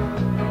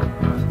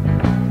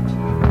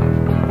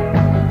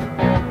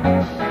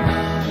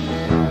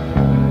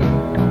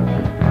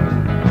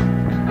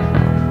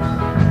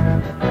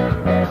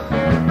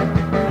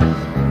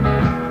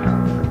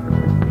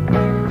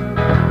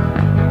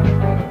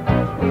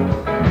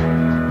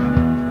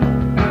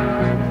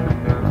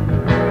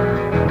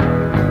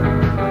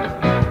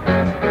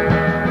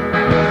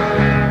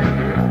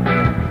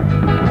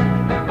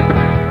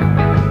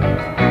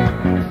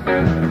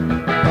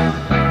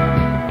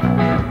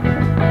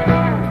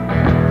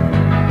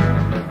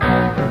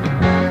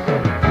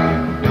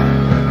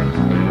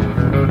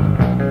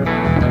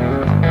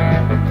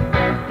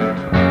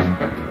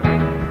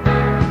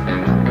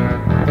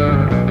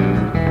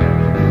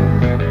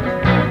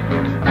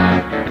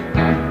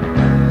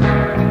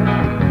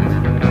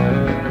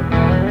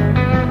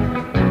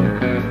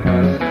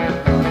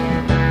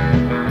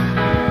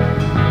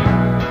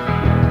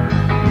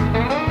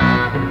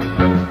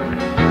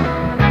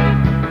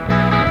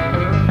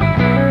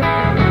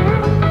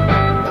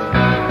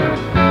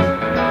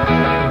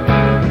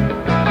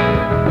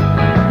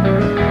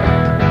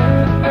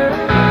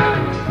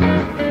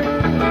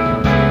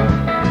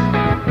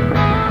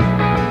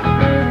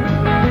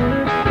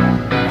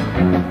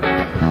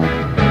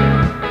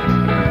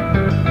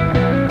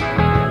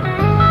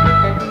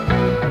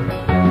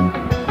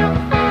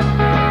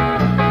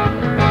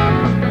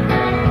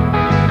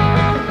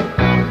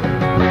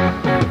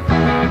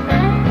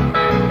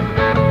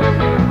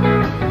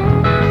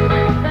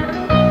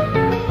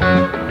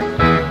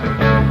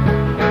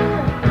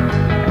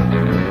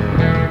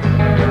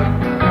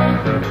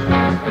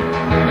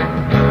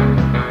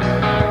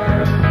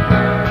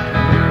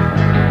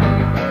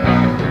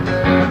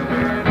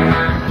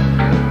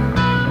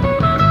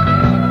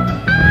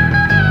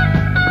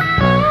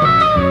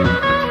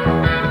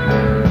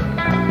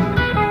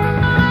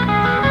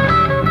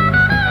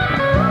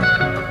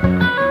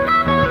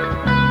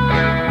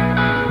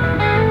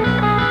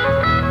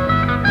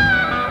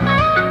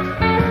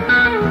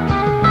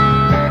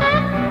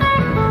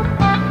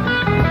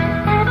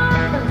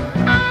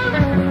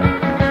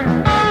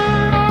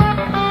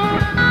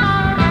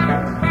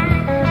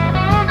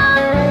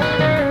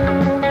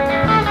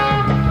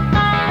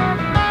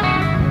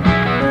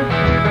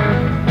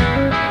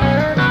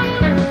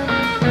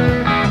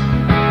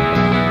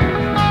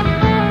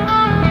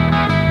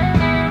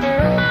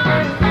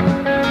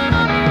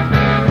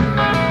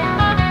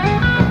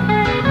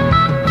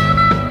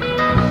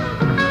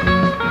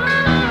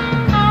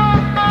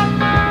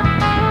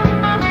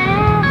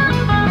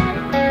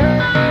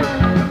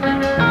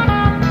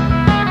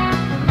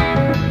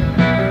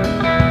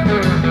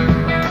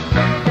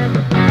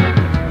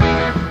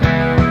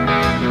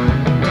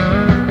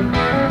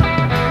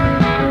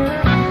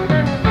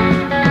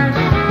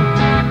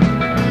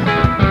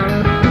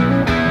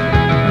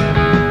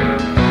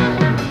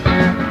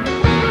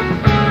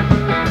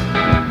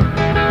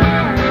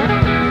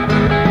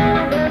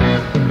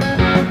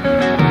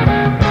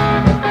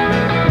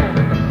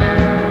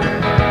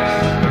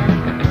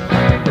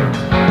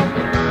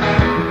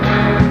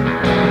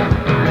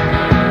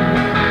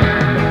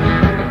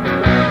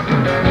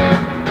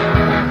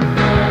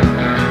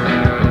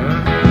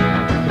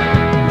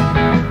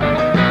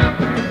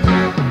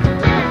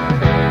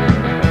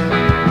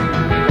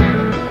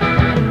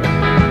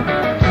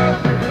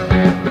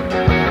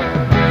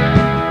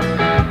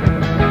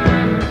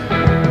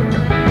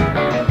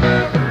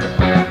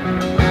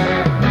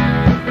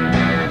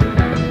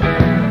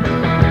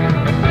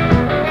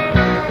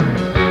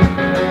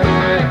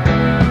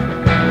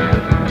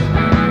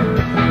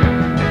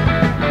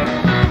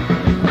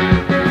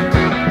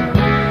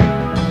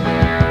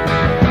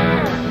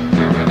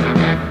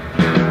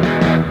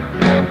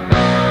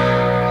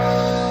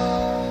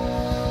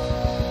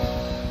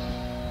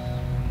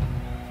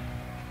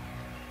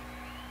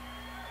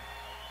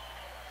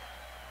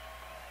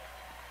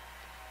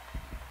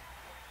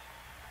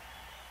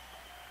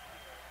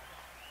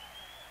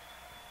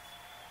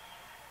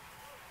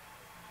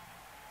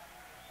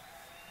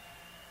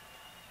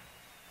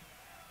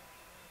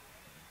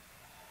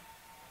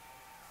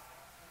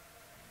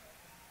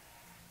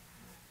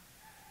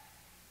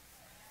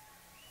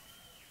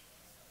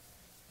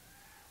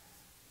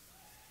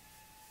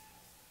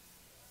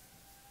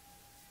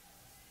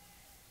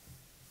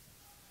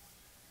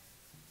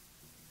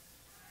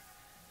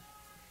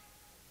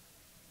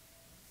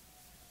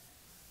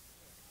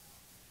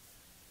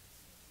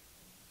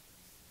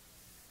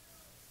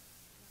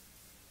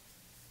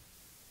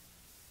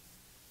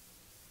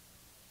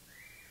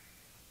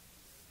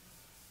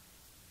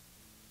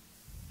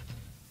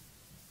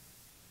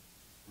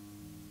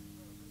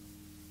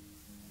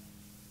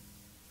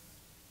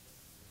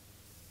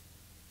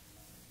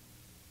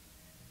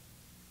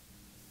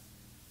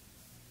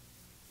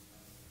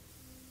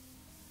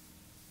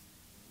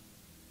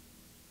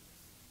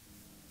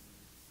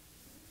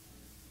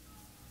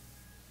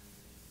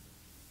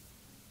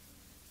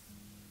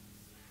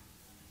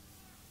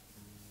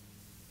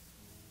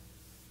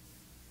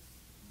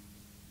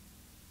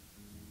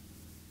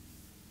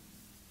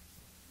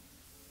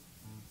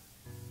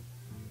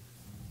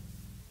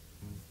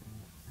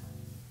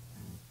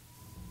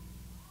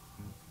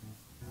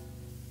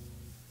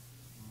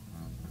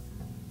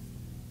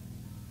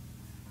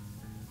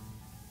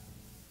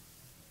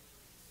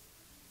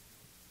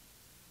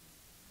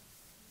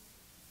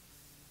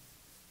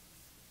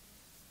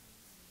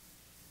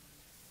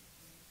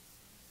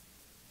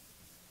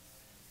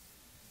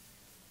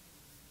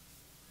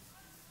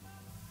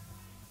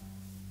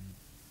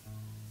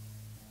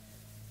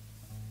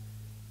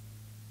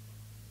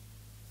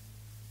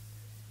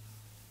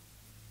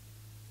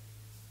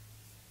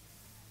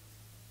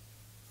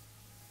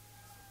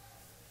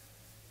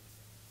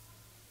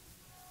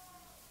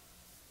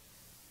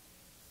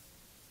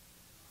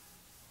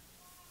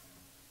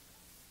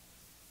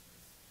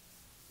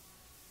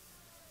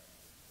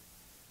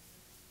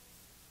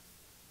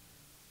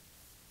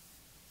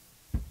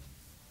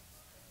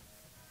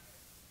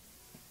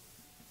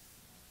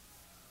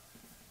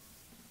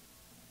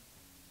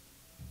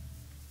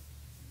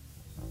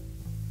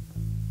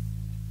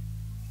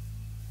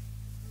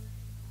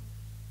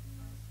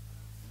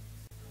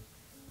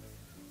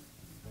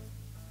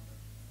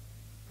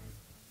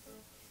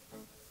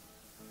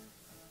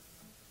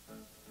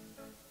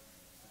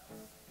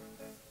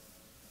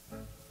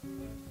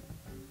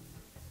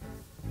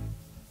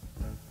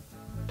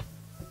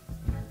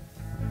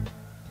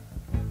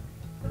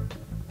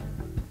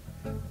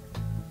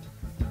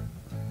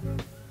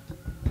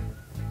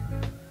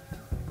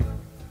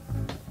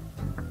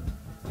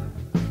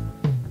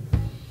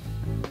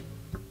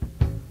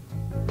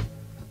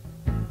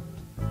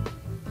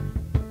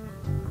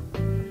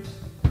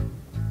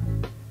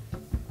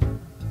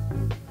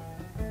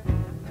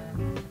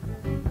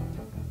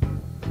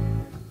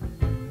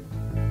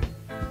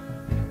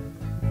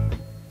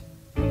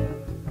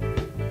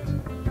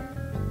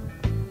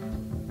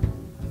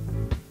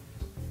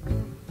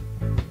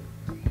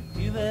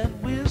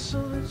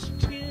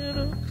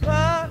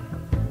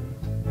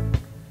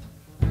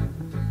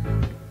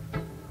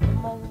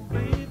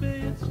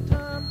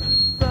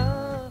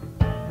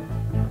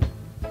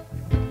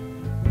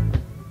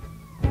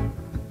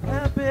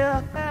 Baby,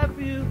 I'll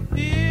have you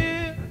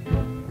here.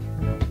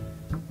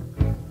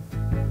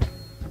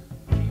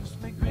 Keeps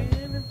me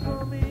grinning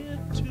from ear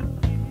to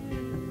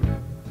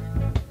ear.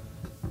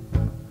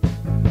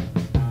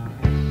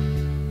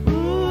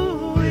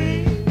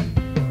 Ooh-wee,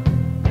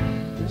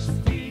 this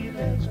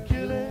feeling's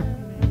killing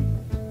me.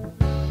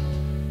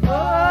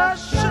 Oh,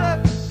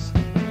 shucks,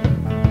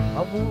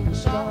 I won't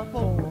stop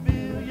for a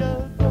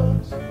million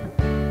bucks.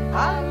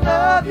 I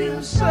love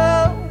you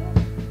so.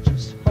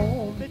 Just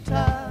hold me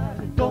tight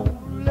and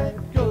don't let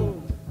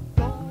go.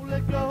 Don't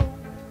let go.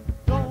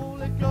 Don't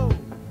let go.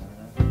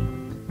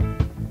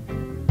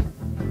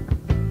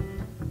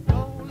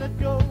 Don't let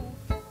go.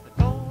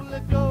 Don't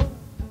let go.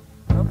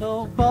 I'm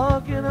no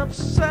barking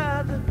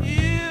upside the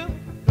hill.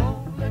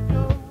 Don't let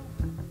go.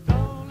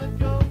 Don't let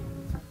go.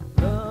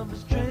 Love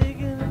is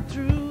dragging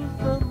through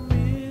the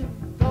mill.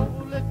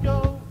 Don't let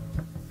go.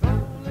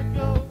 Don't let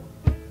go.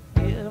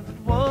 If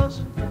it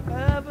wasn't for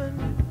having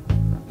you,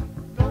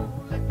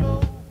 don't let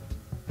go.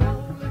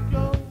 Don't let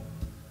go.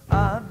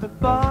 I'd be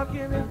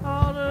barking and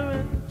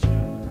hollering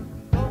too.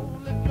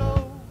 Don't let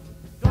go.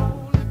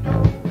 Don't let go.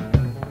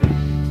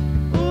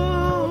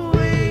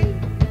 Ooh-wee,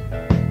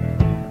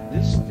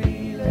 this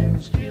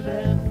feeling's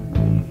killing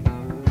me.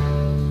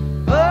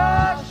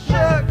 Oh,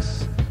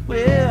 shucks,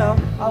 well,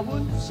 I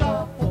wouldn't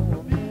stop for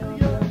a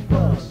million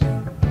bucks.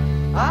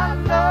 I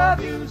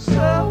love you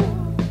so.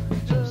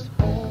 Just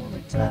hold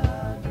me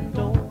tight and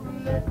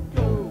don't let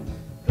go.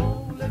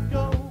 Don't let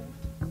go.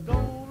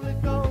 Don't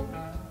let go.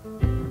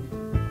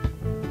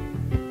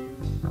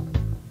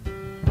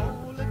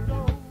 Don't let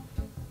go.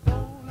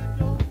 Don't let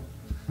go.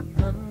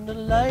 Thunder,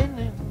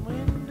 lightning,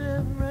 wind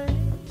and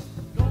rain.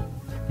 Don't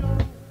let go.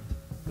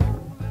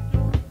 Don't let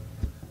go.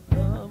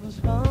 Love is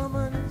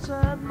humming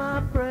inside my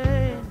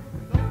brain.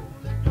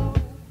 Don't let go.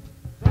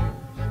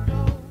 Don't let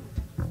go.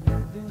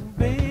 Then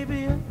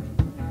baby, I'll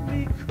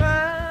be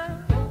crying.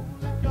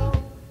 Don't let go.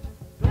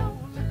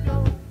 Don't let go.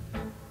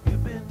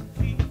 You've been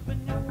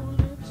keeping your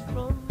lips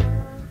from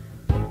mine.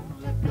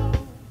 Don't let go.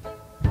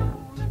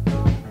 Don't let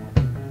go.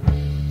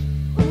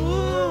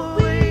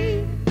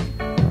 Ooh-wee,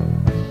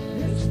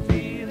 this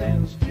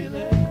feeling's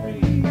killing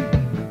me.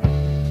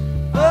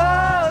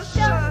 Oh,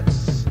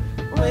 shucks,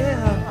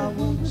 well, I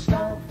wouldn't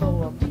stop for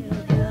a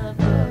million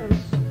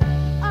bucks.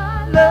 I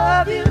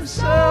love you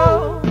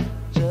so.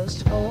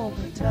 Just hold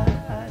me tight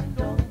and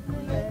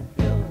don't let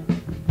go.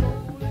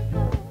 Don't let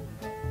go.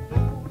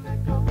 Don't let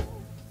go.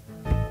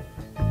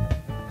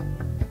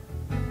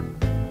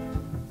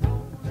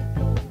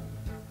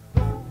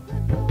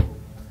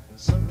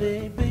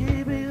 Someday,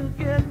 baby, you'll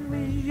get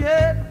me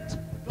yet.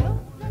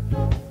 Don't let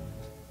go.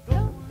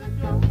 Don't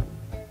let go.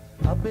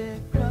 I've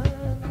been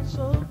crying and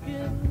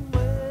soaking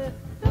wet.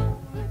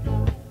 Don't let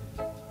go.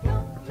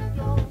 Don't let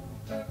go.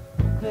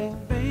 Think,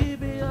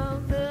 baby, I'll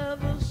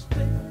never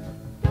stay.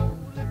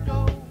 Don't let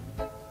go.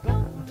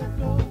 Don't let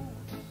go.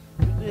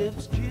 Your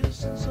lips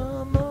kissing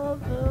some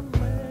other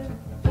man.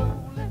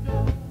 Don't let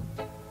go.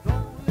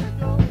 Don't let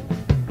go.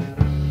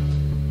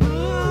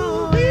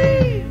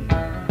 Ooh-wee,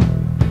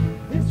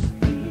 this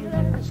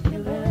feeling's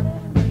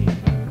killing me.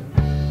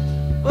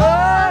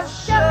 Oh,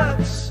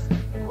 shucks,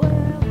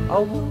 well, I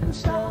wouldn't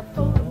stop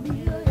for a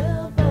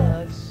million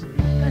bucks.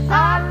 'Cause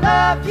I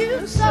love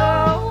you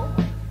so.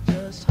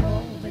 Just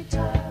hold me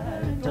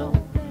tight and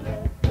don't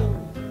let go.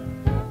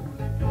 Don't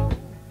let go.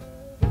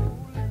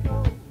 Don't let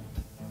go.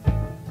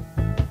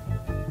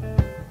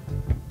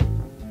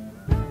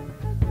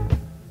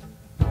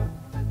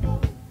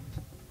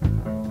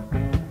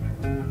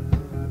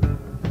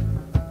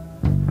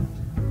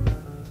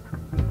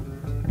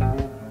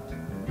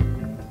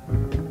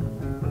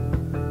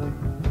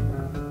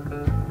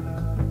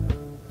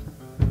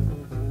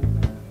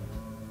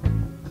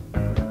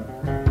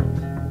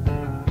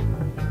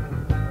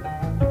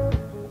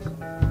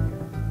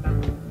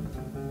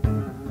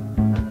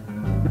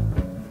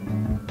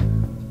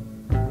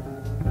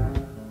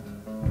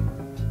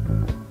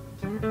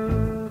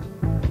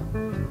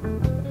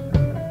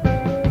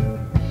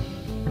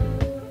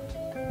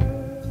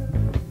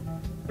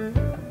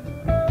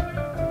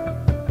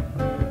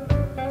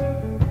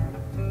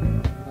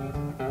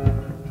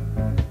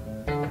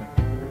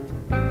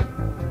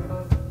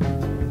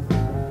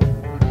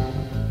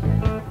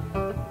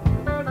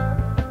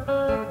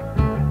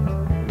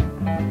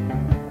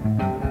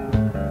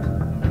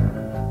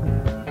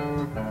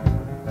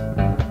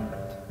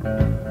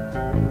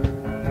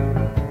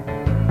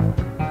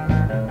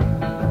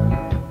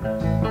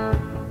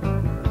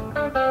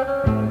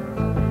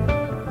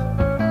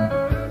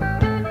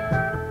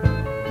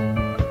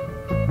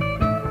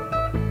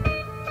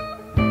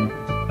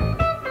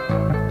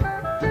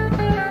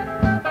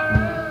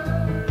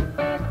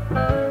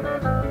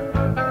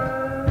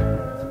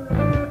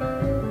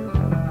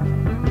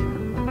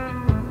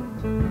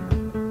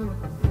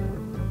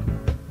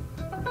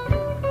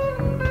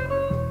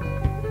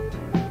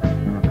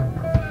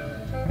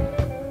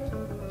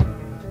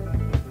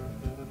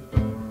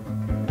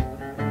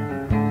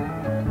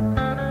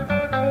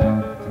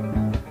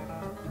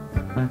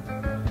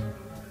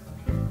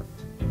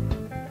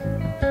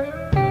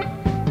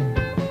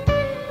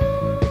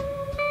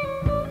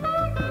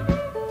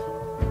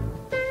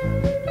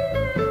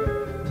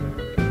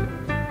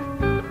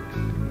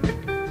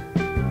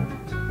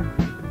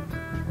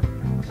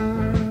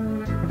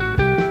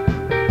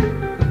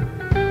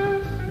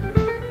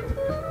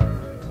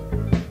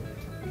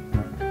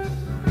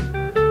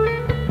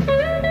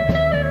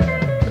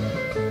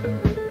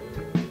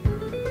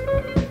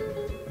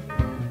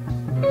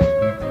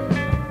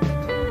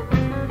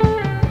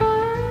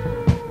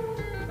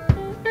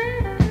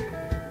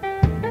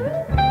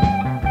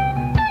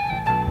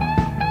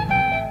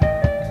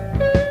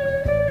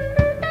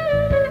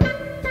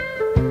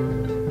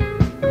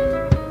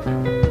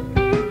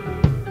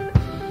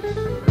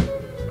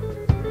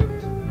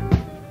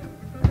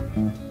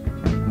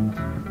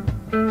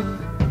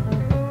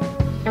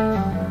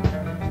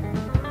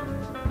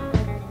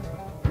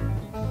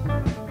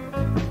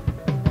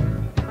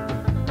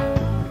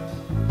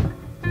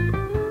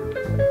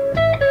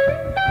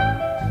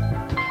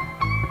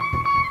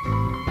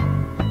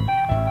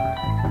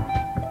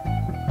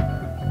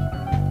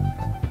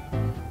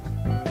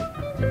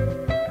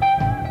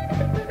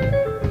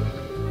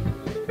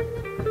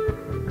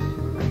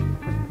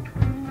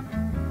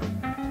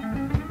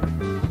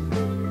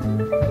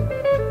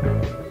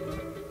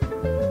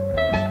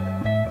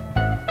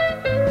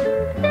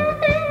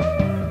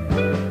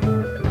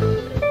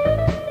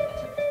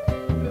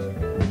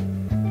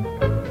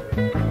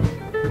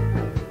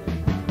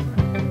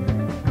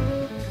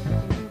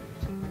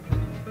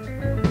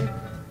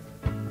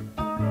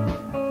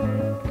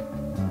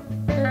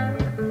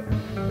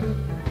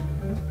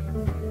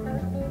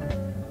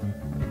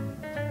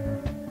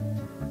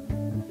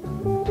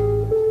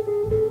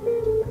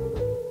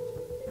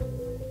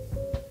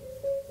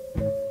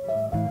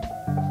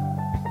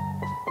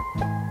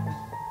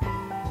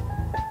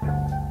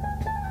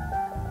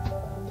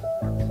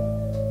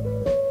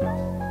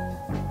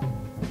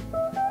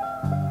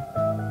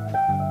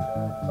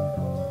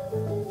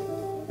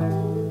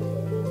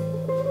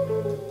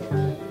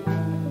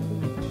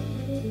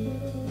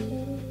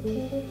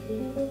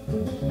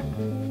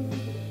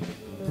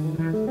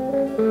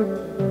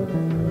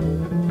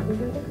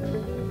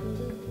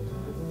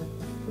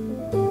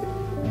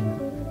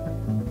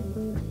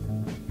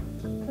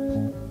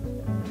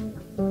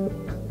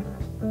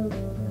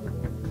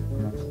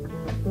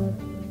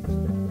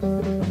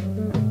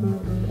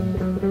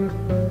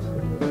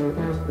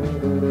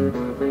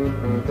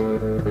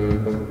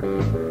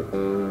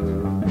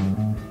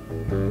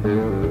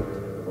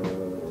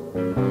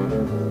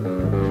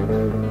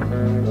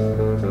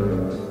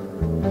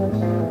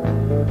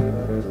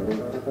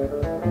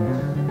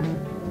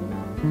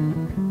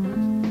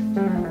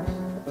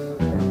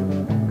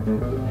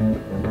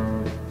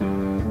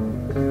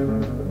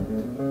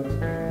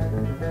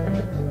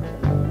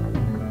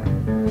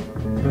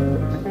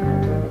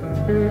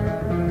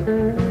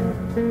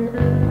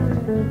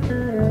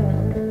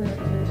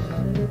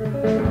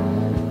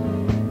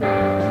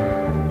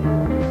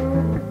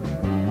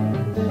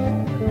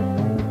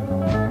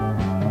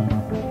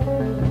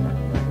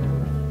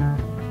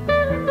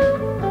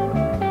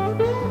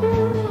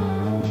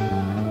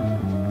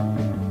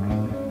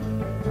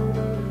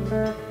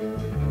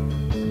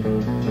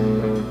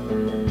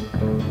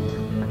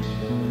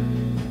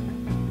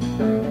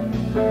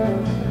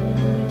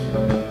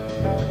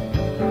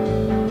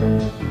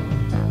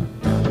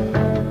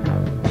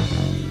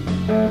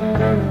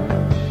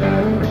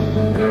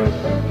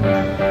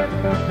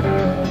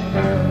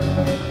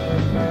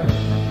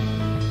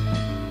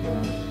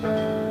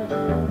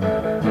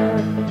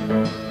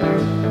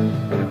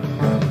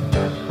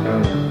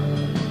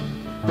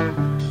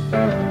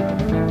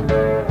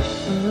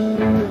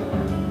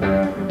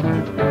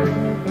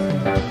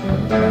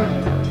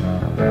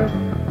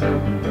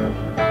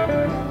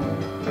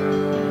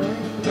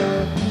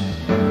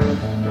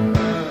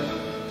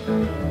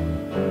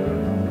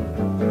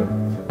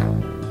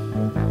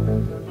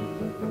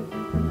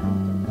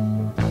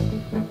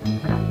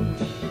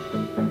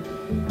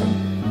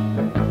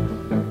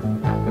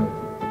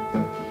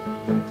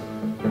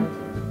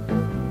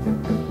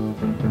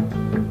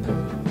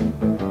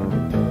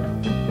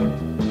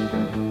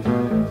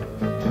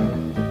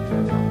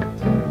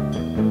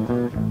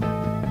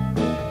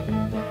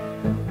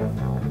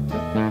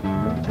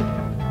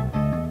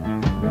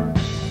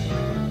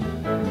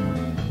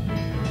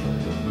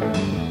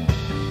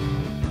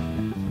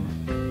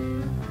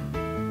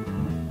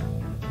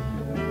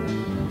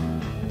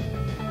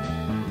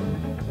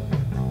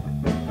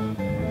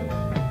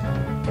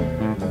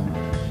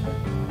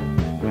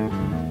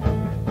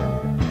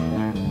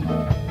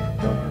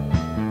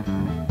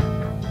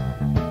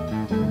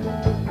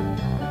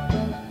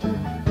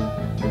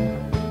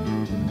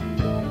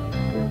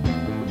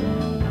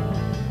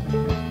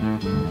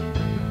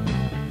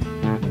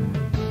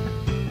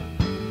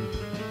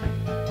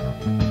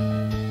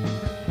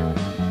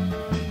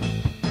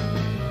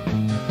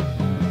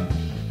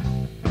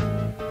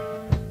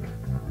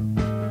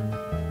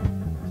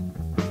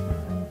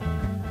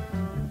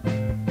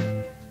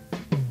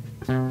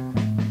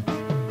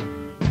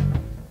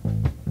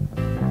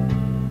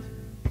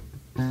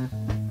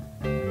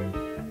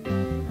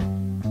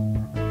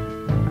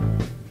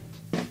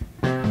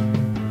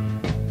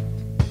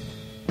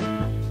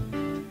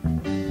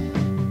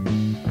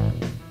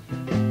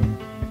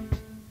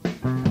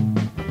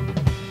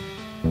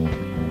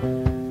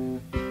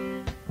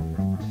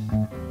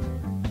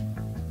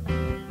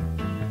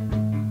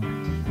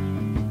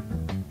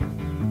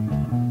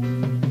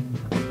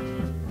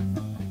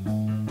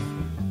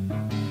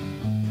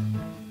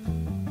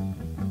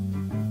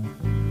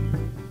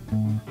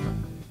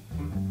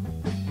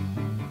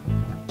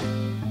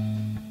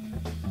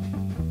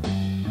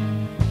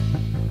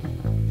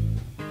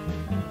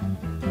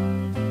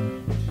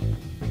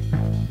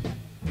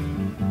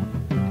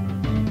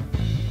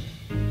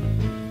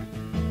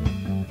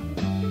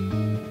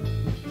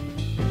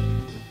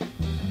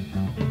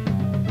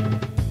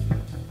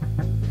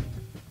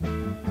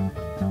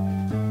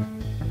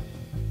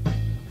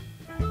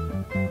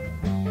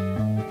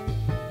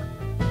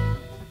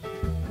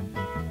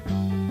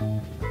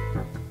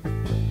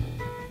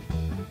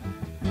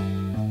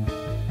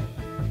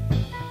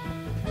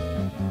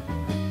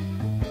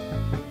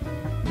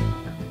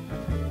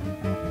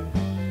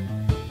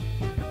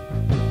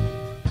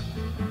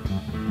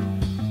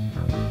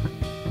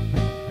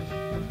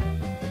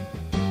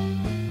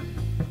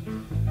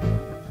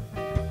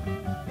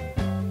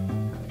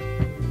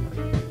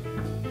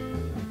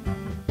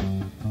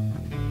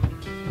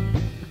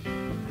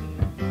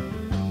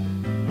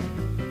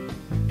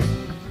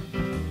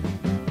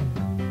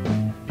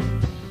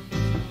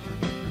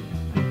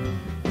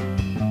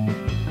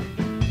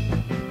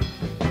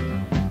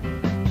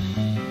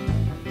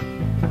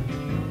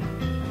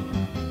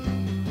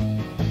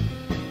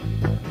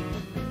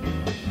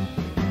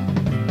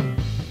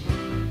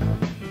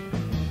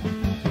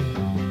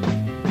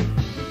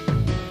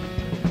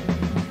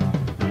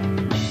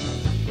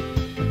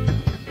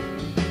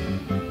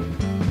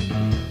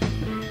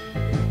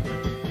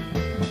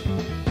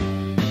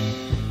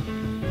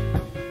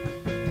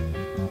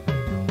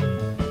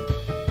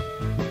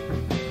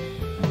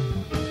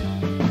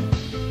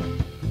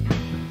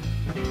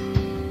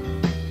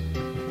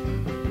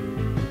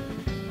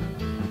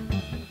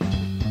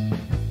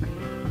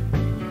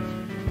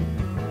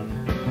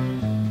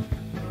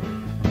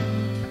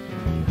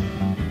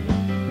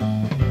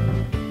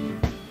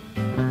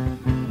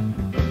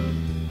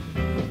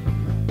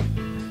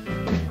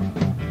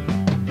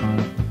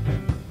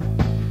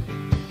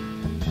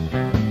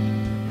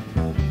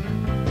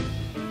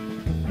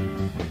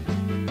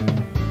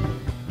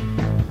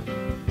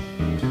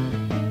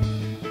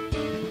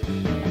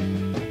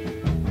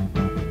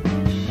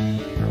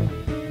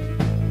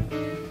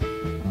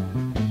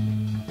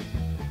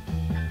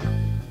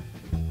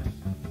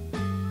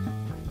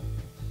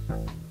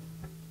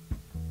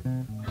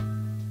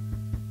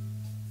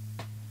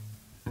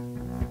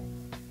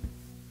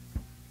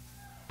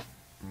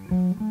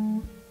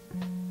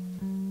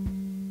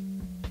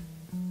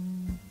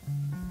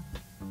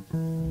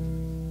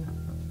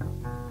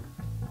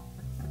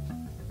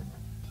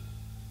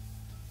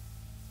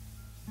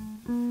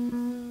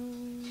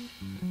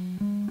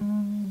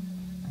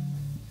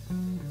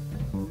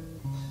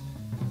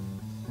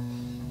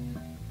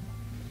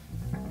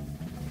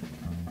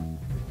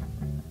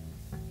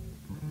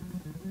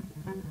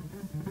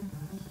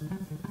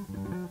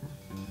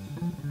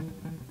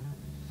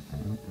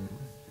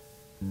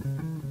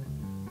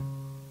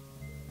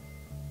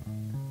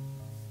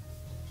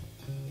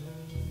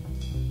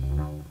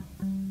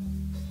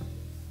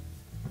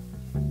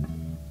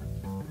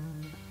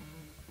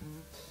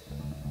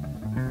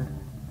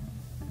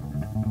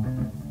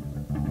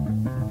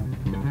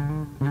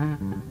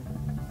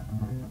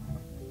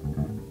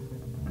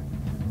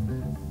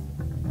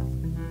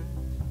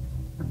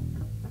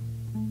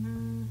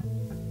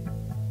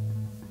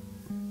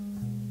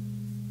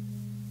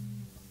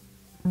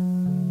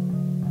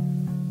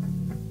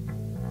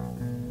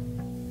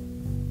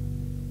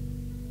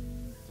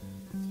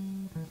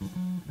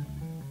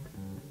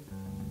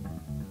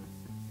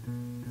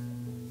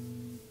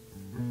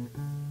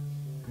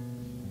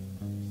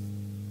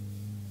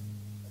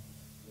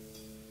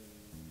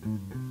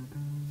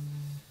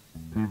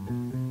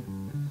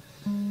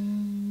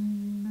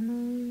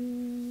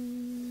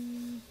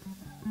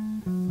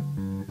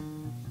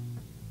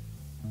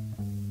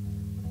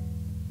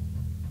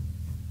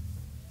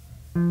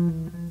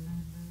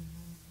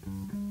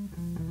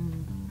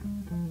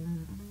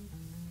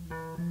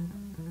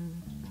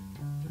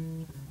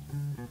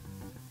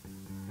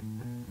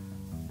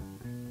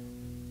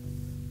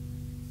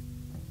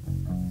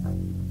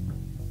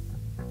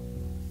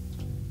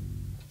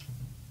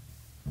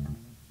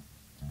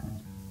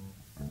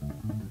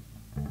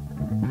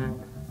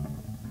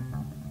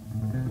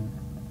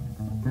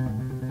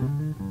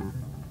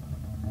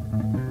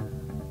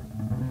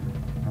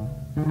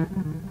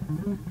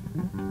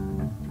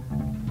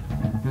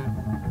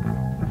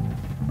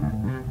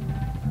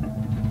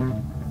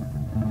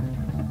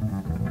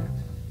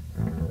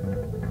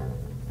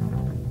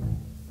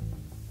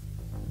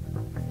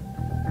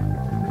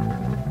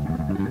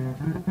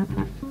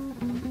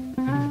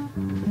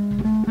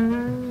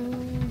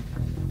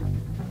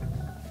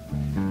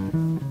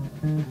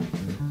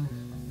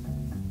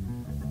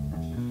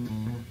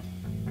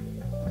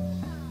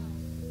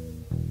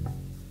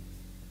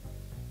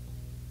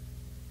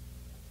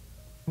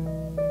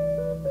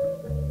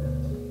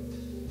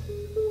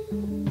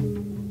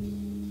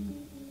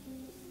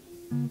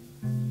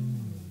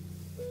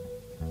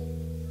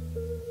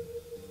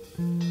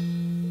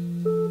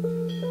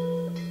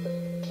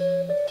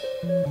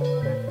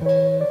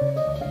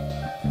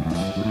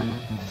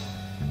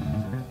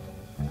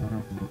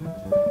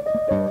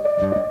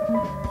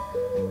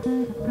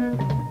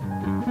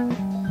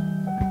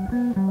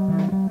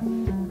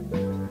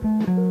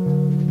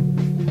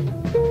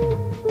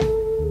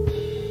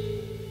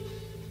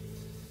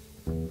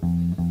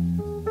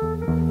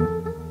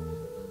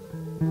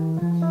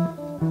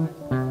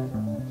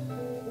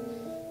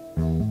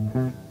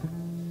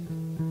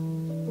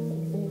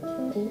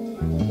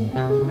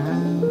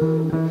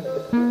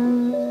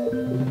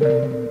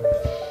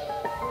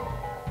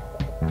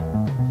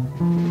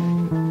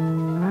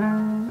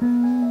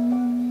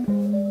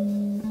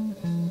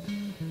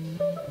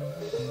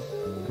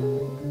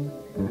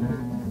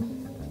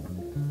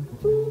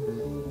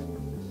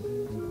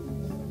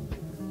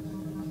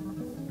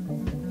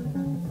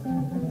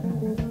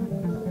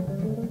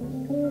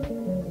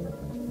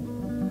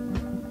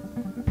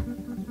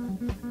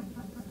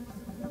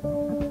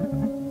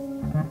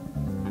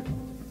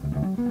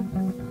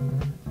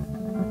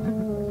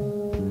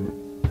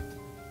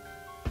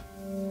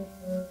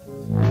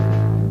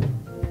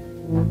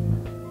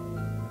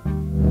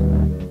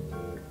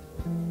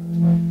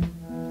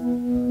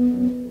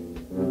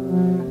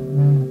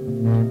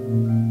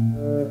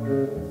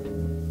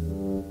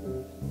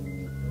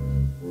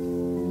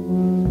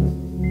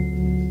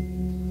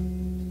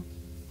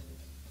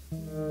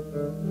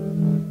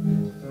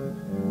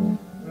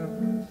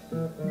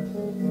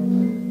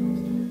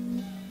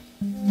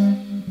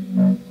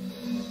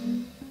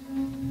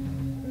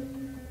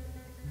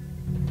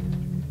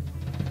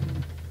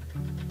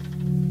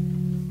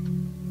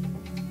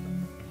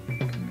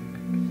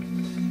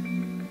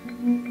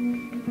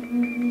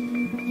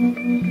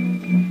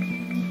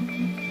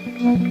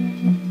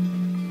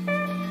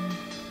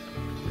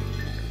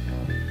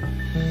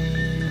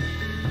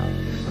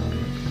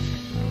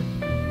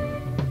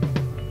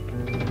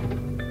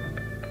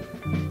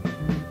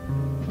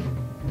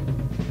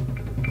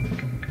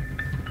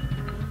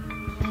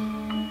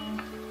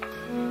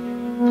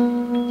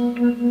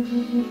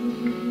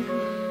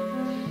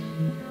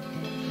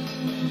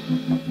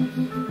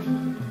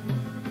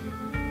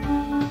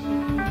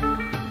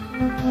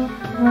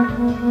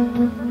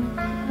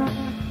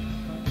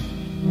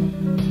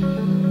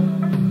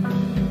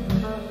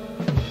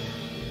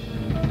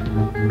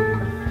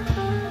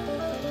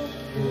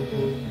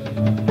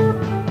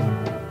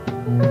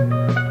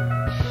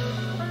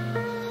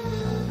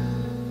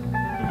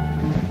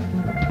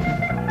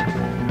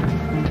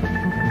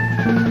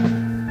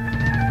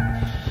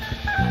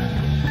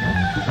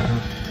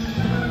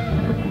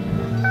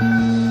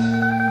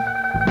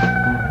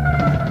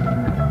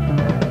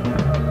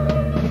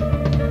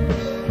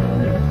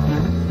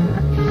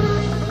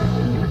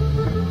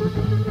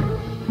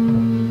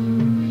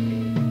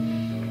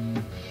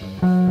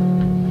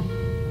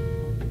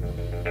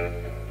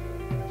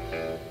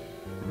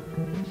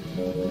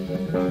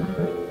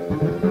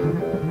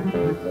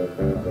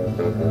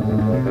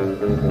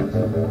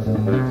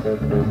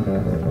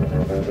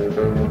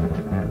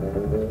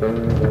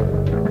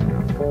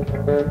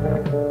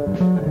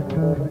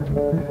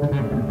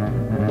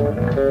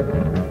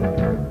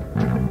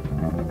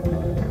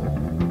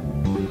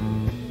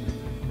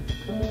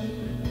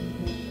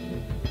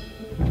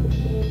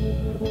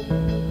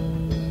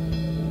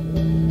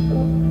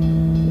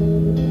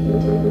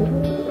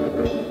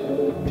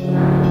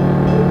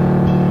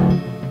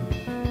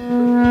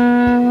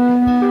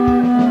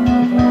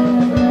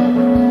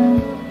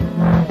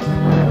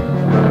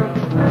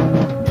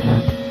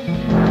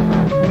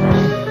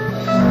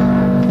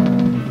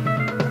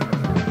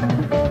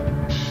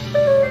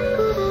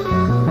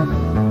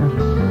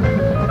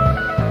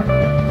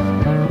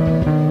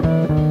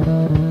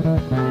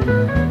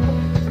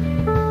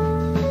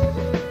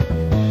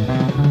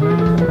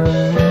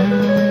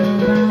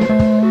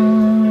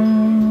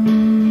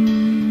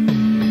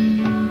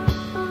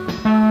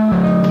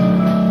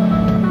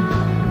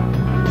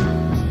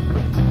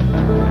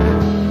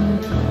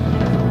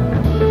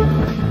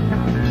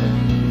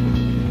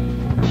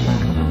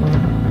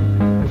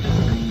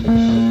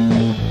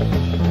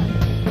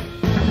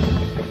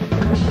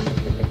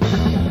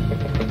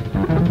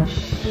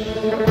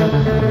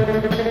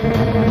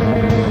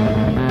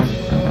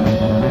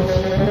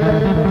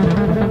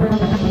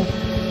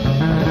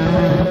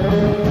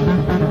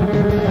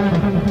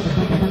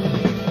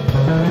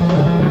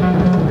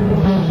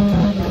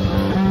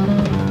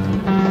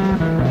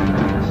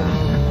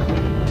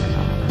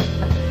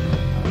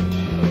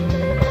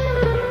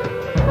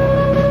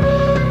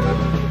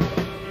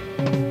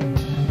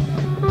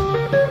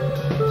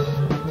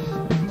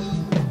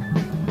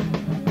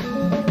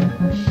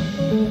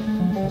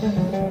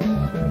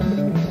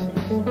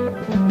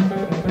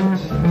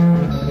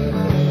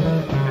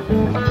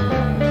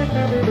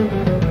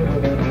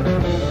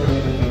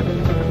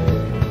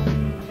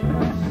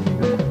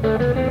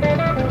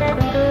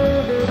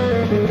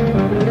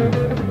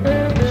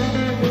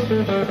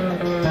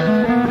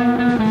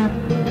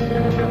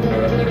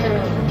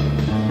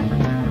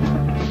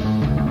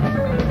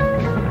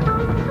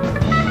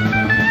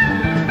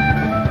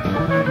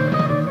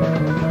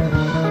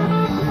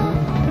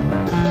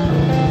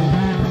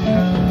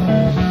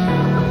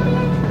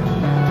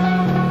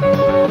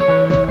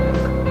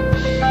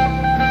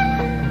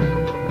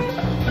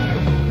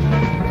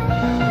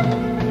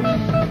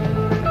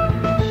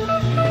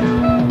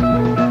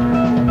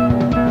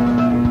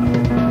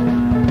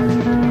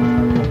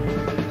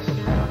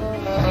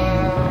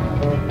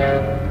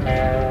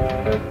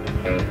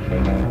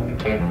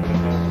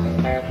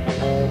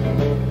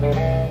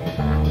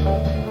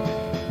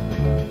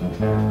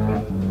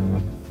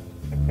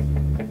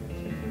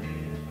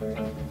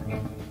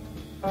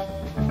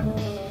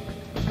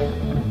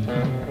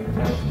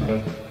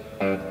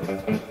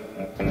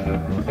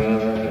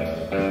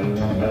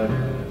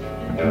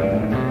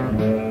 dog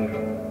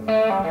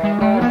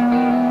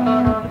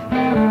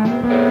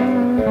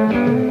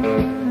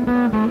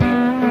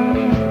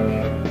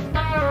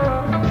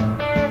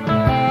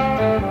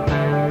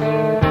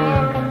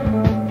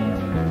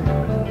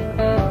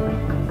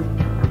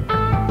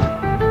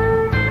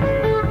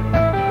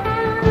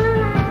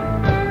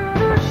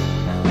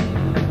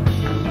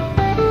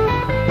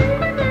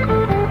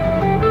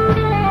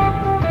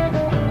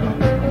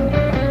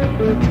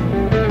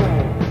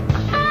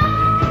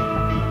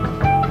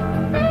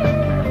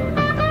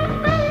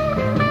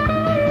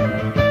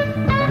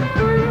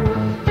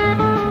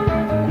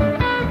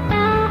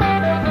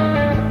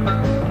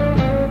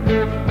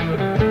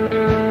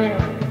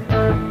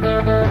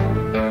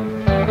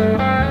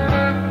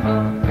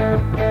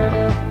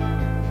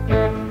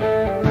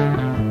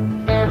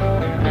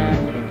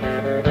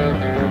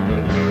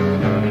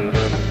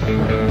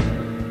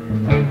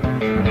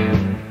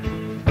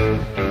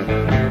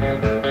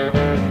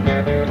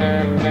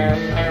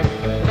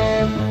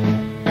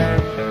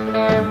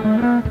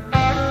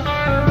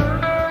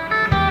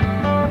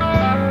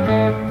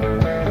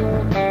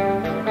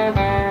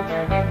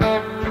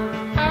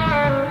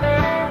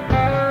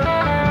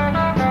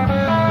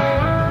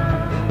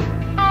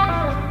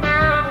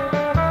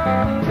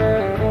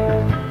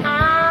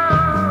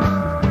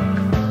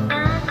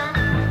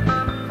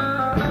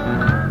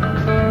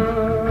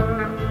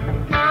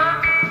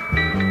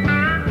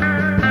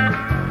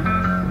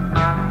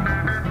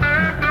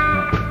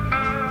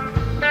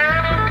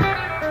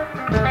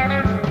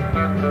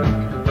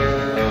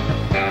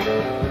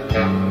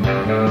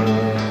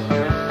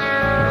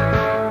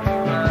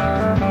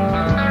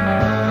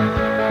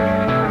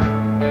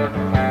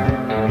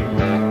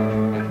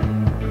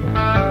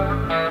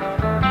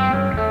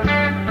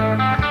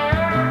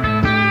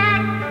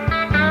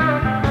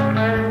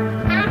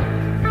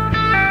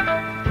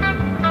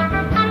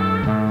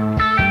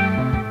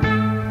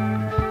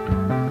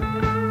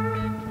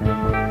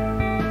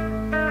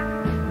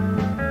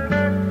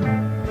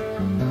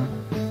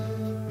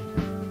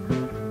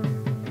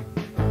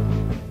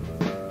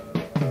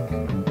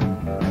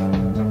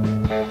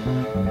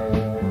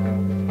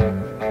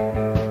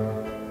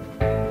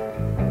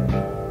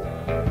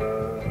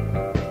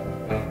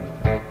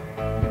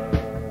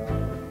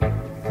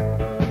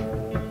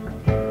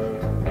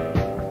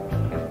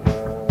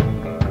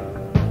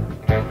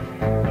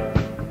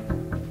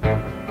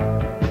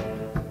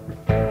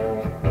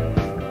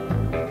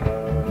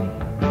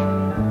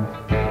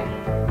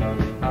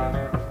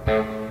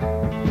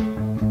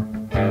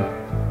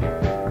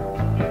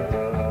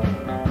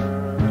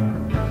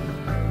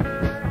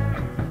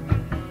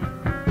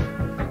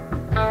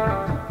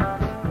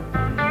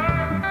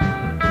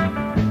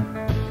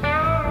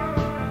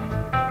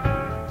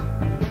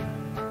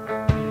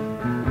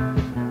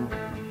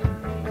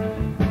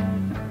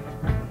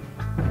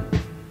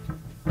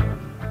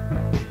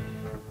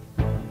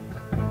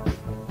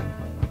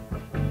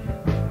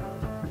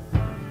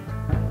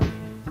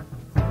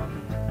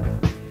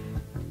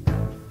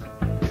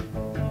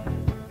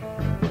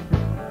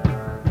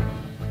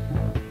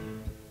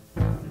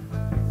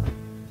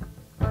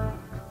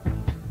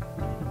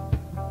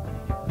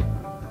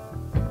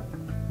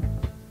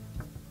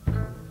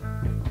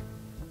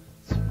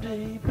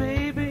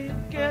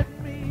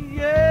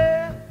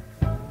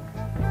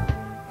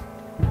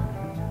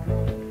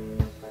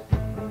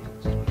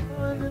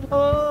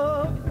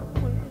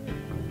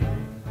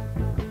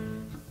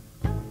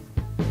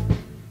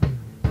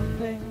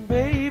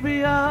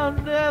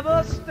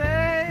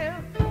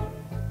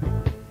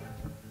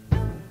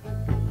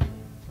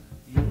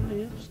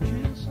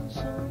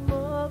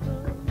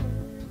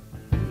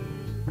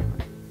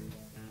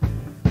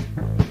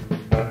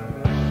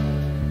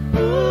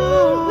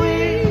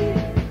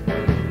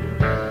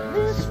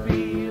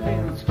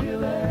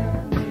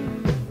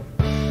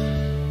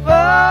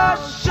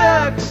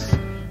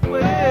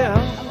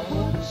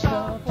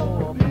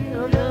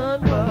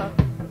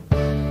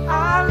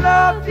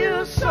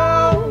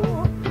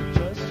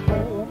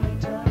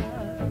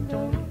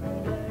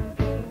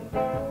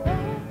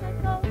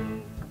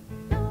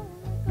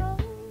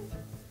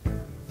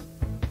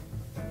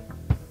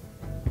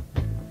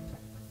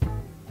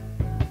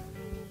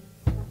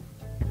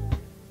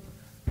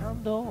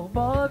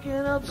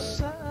barking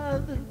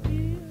upside the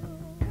hill.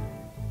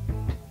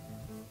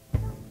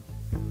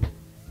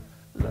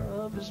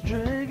 Love is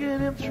dragging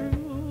him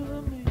through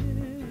the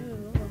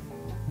mill.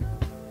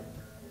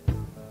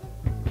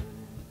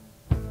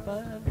 If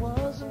it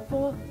wasn't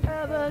for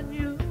having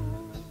you,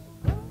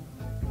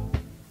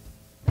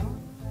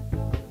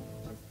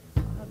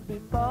 I'd be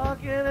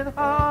barking and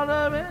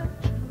hollering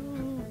too.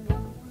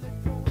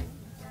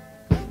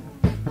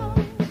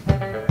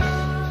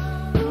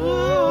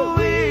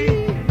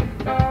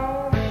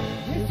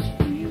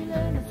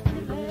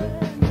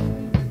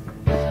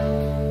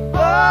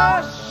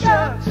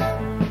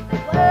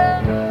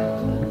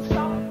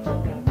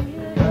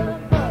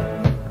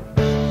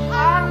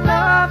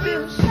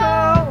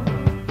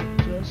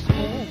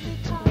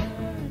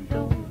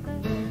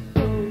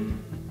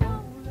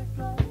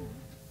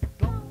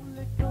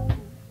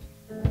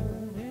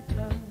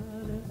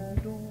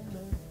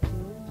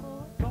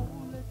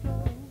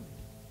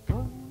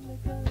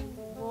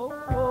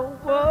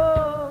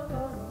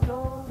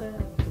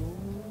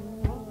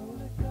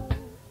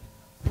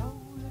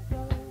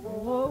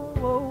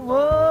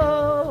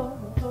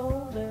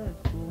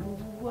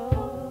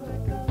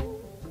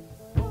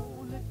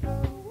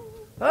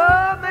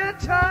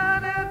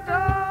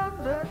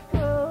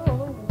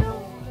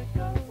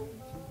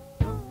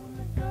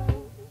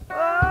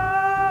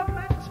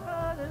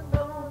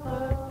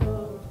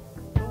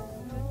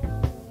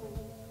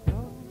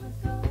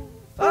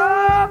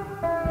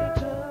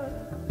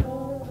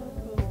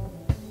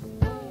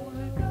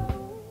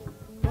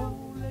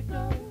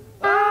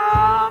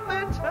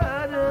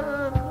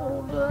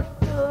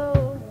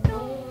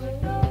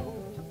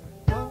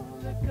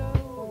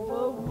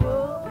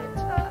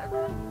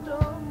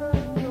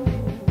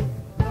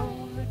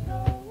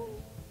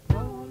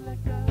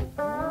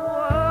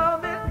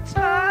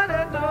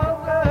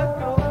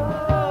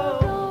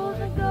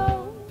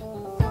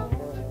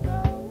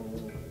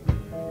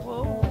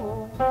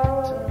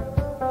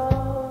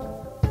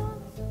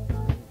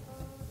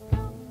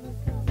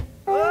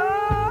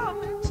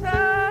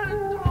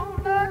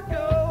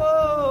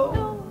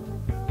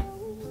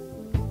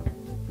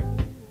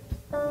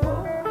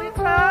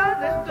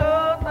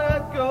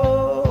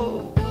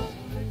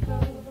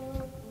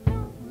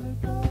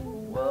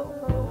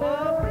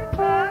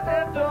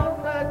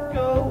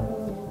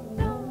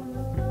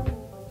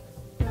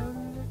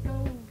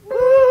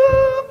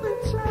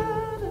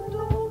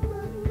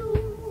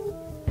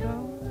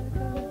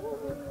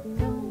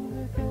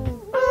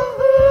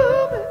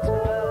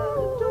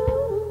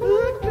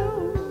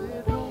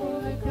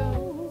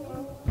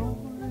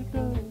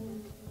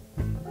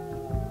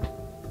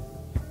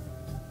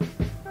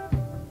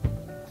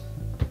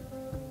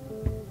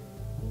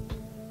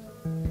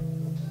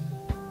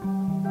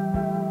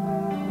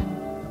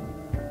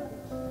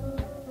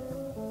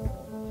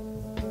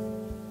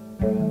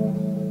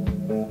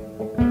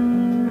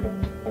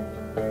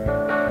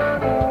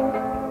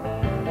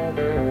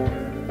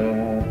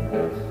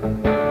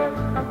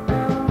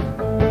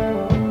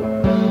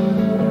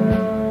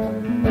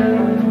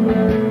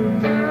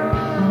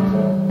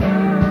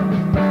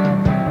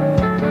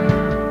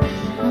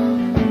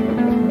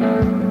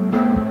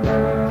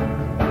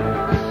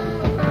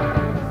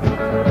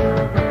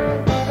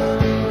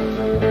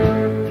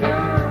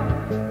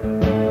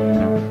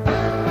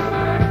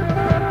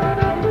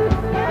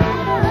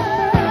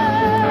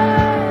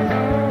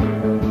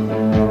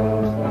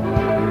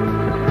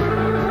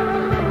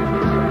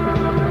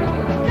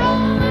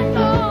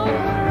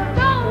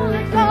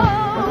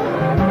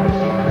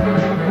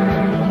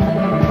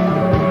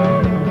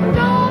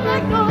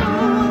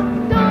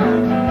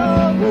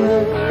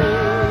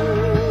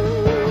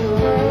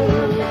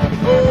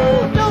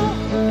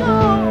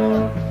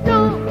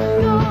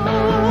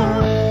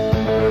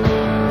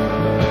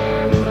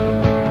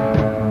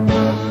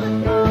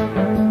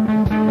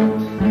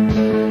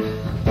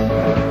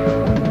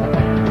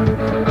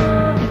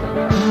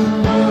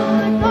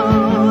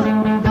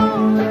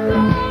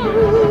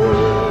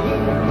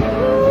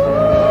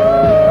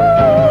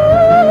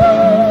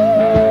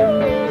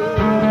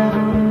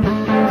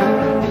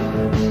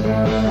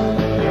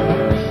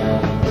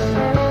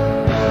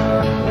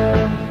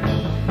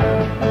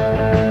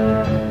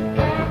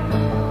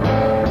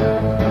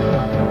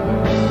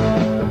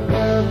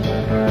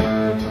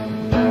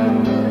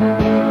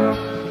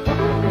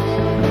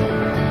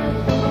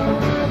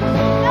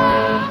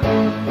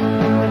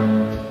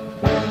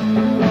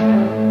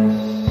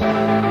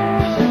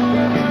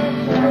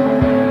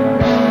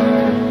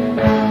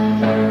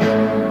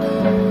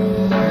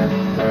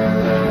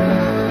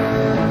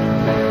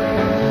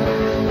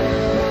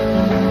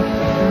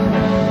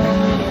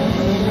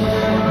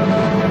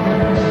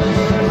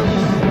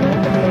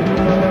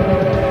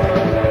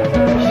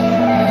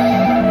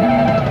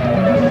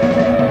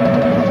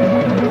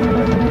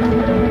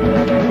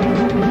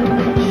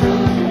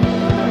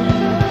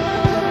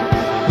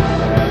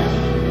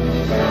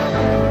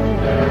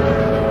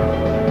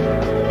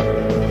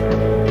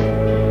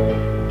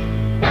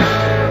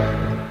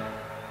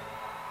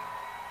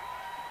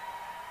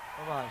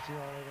 See you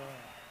all later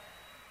on.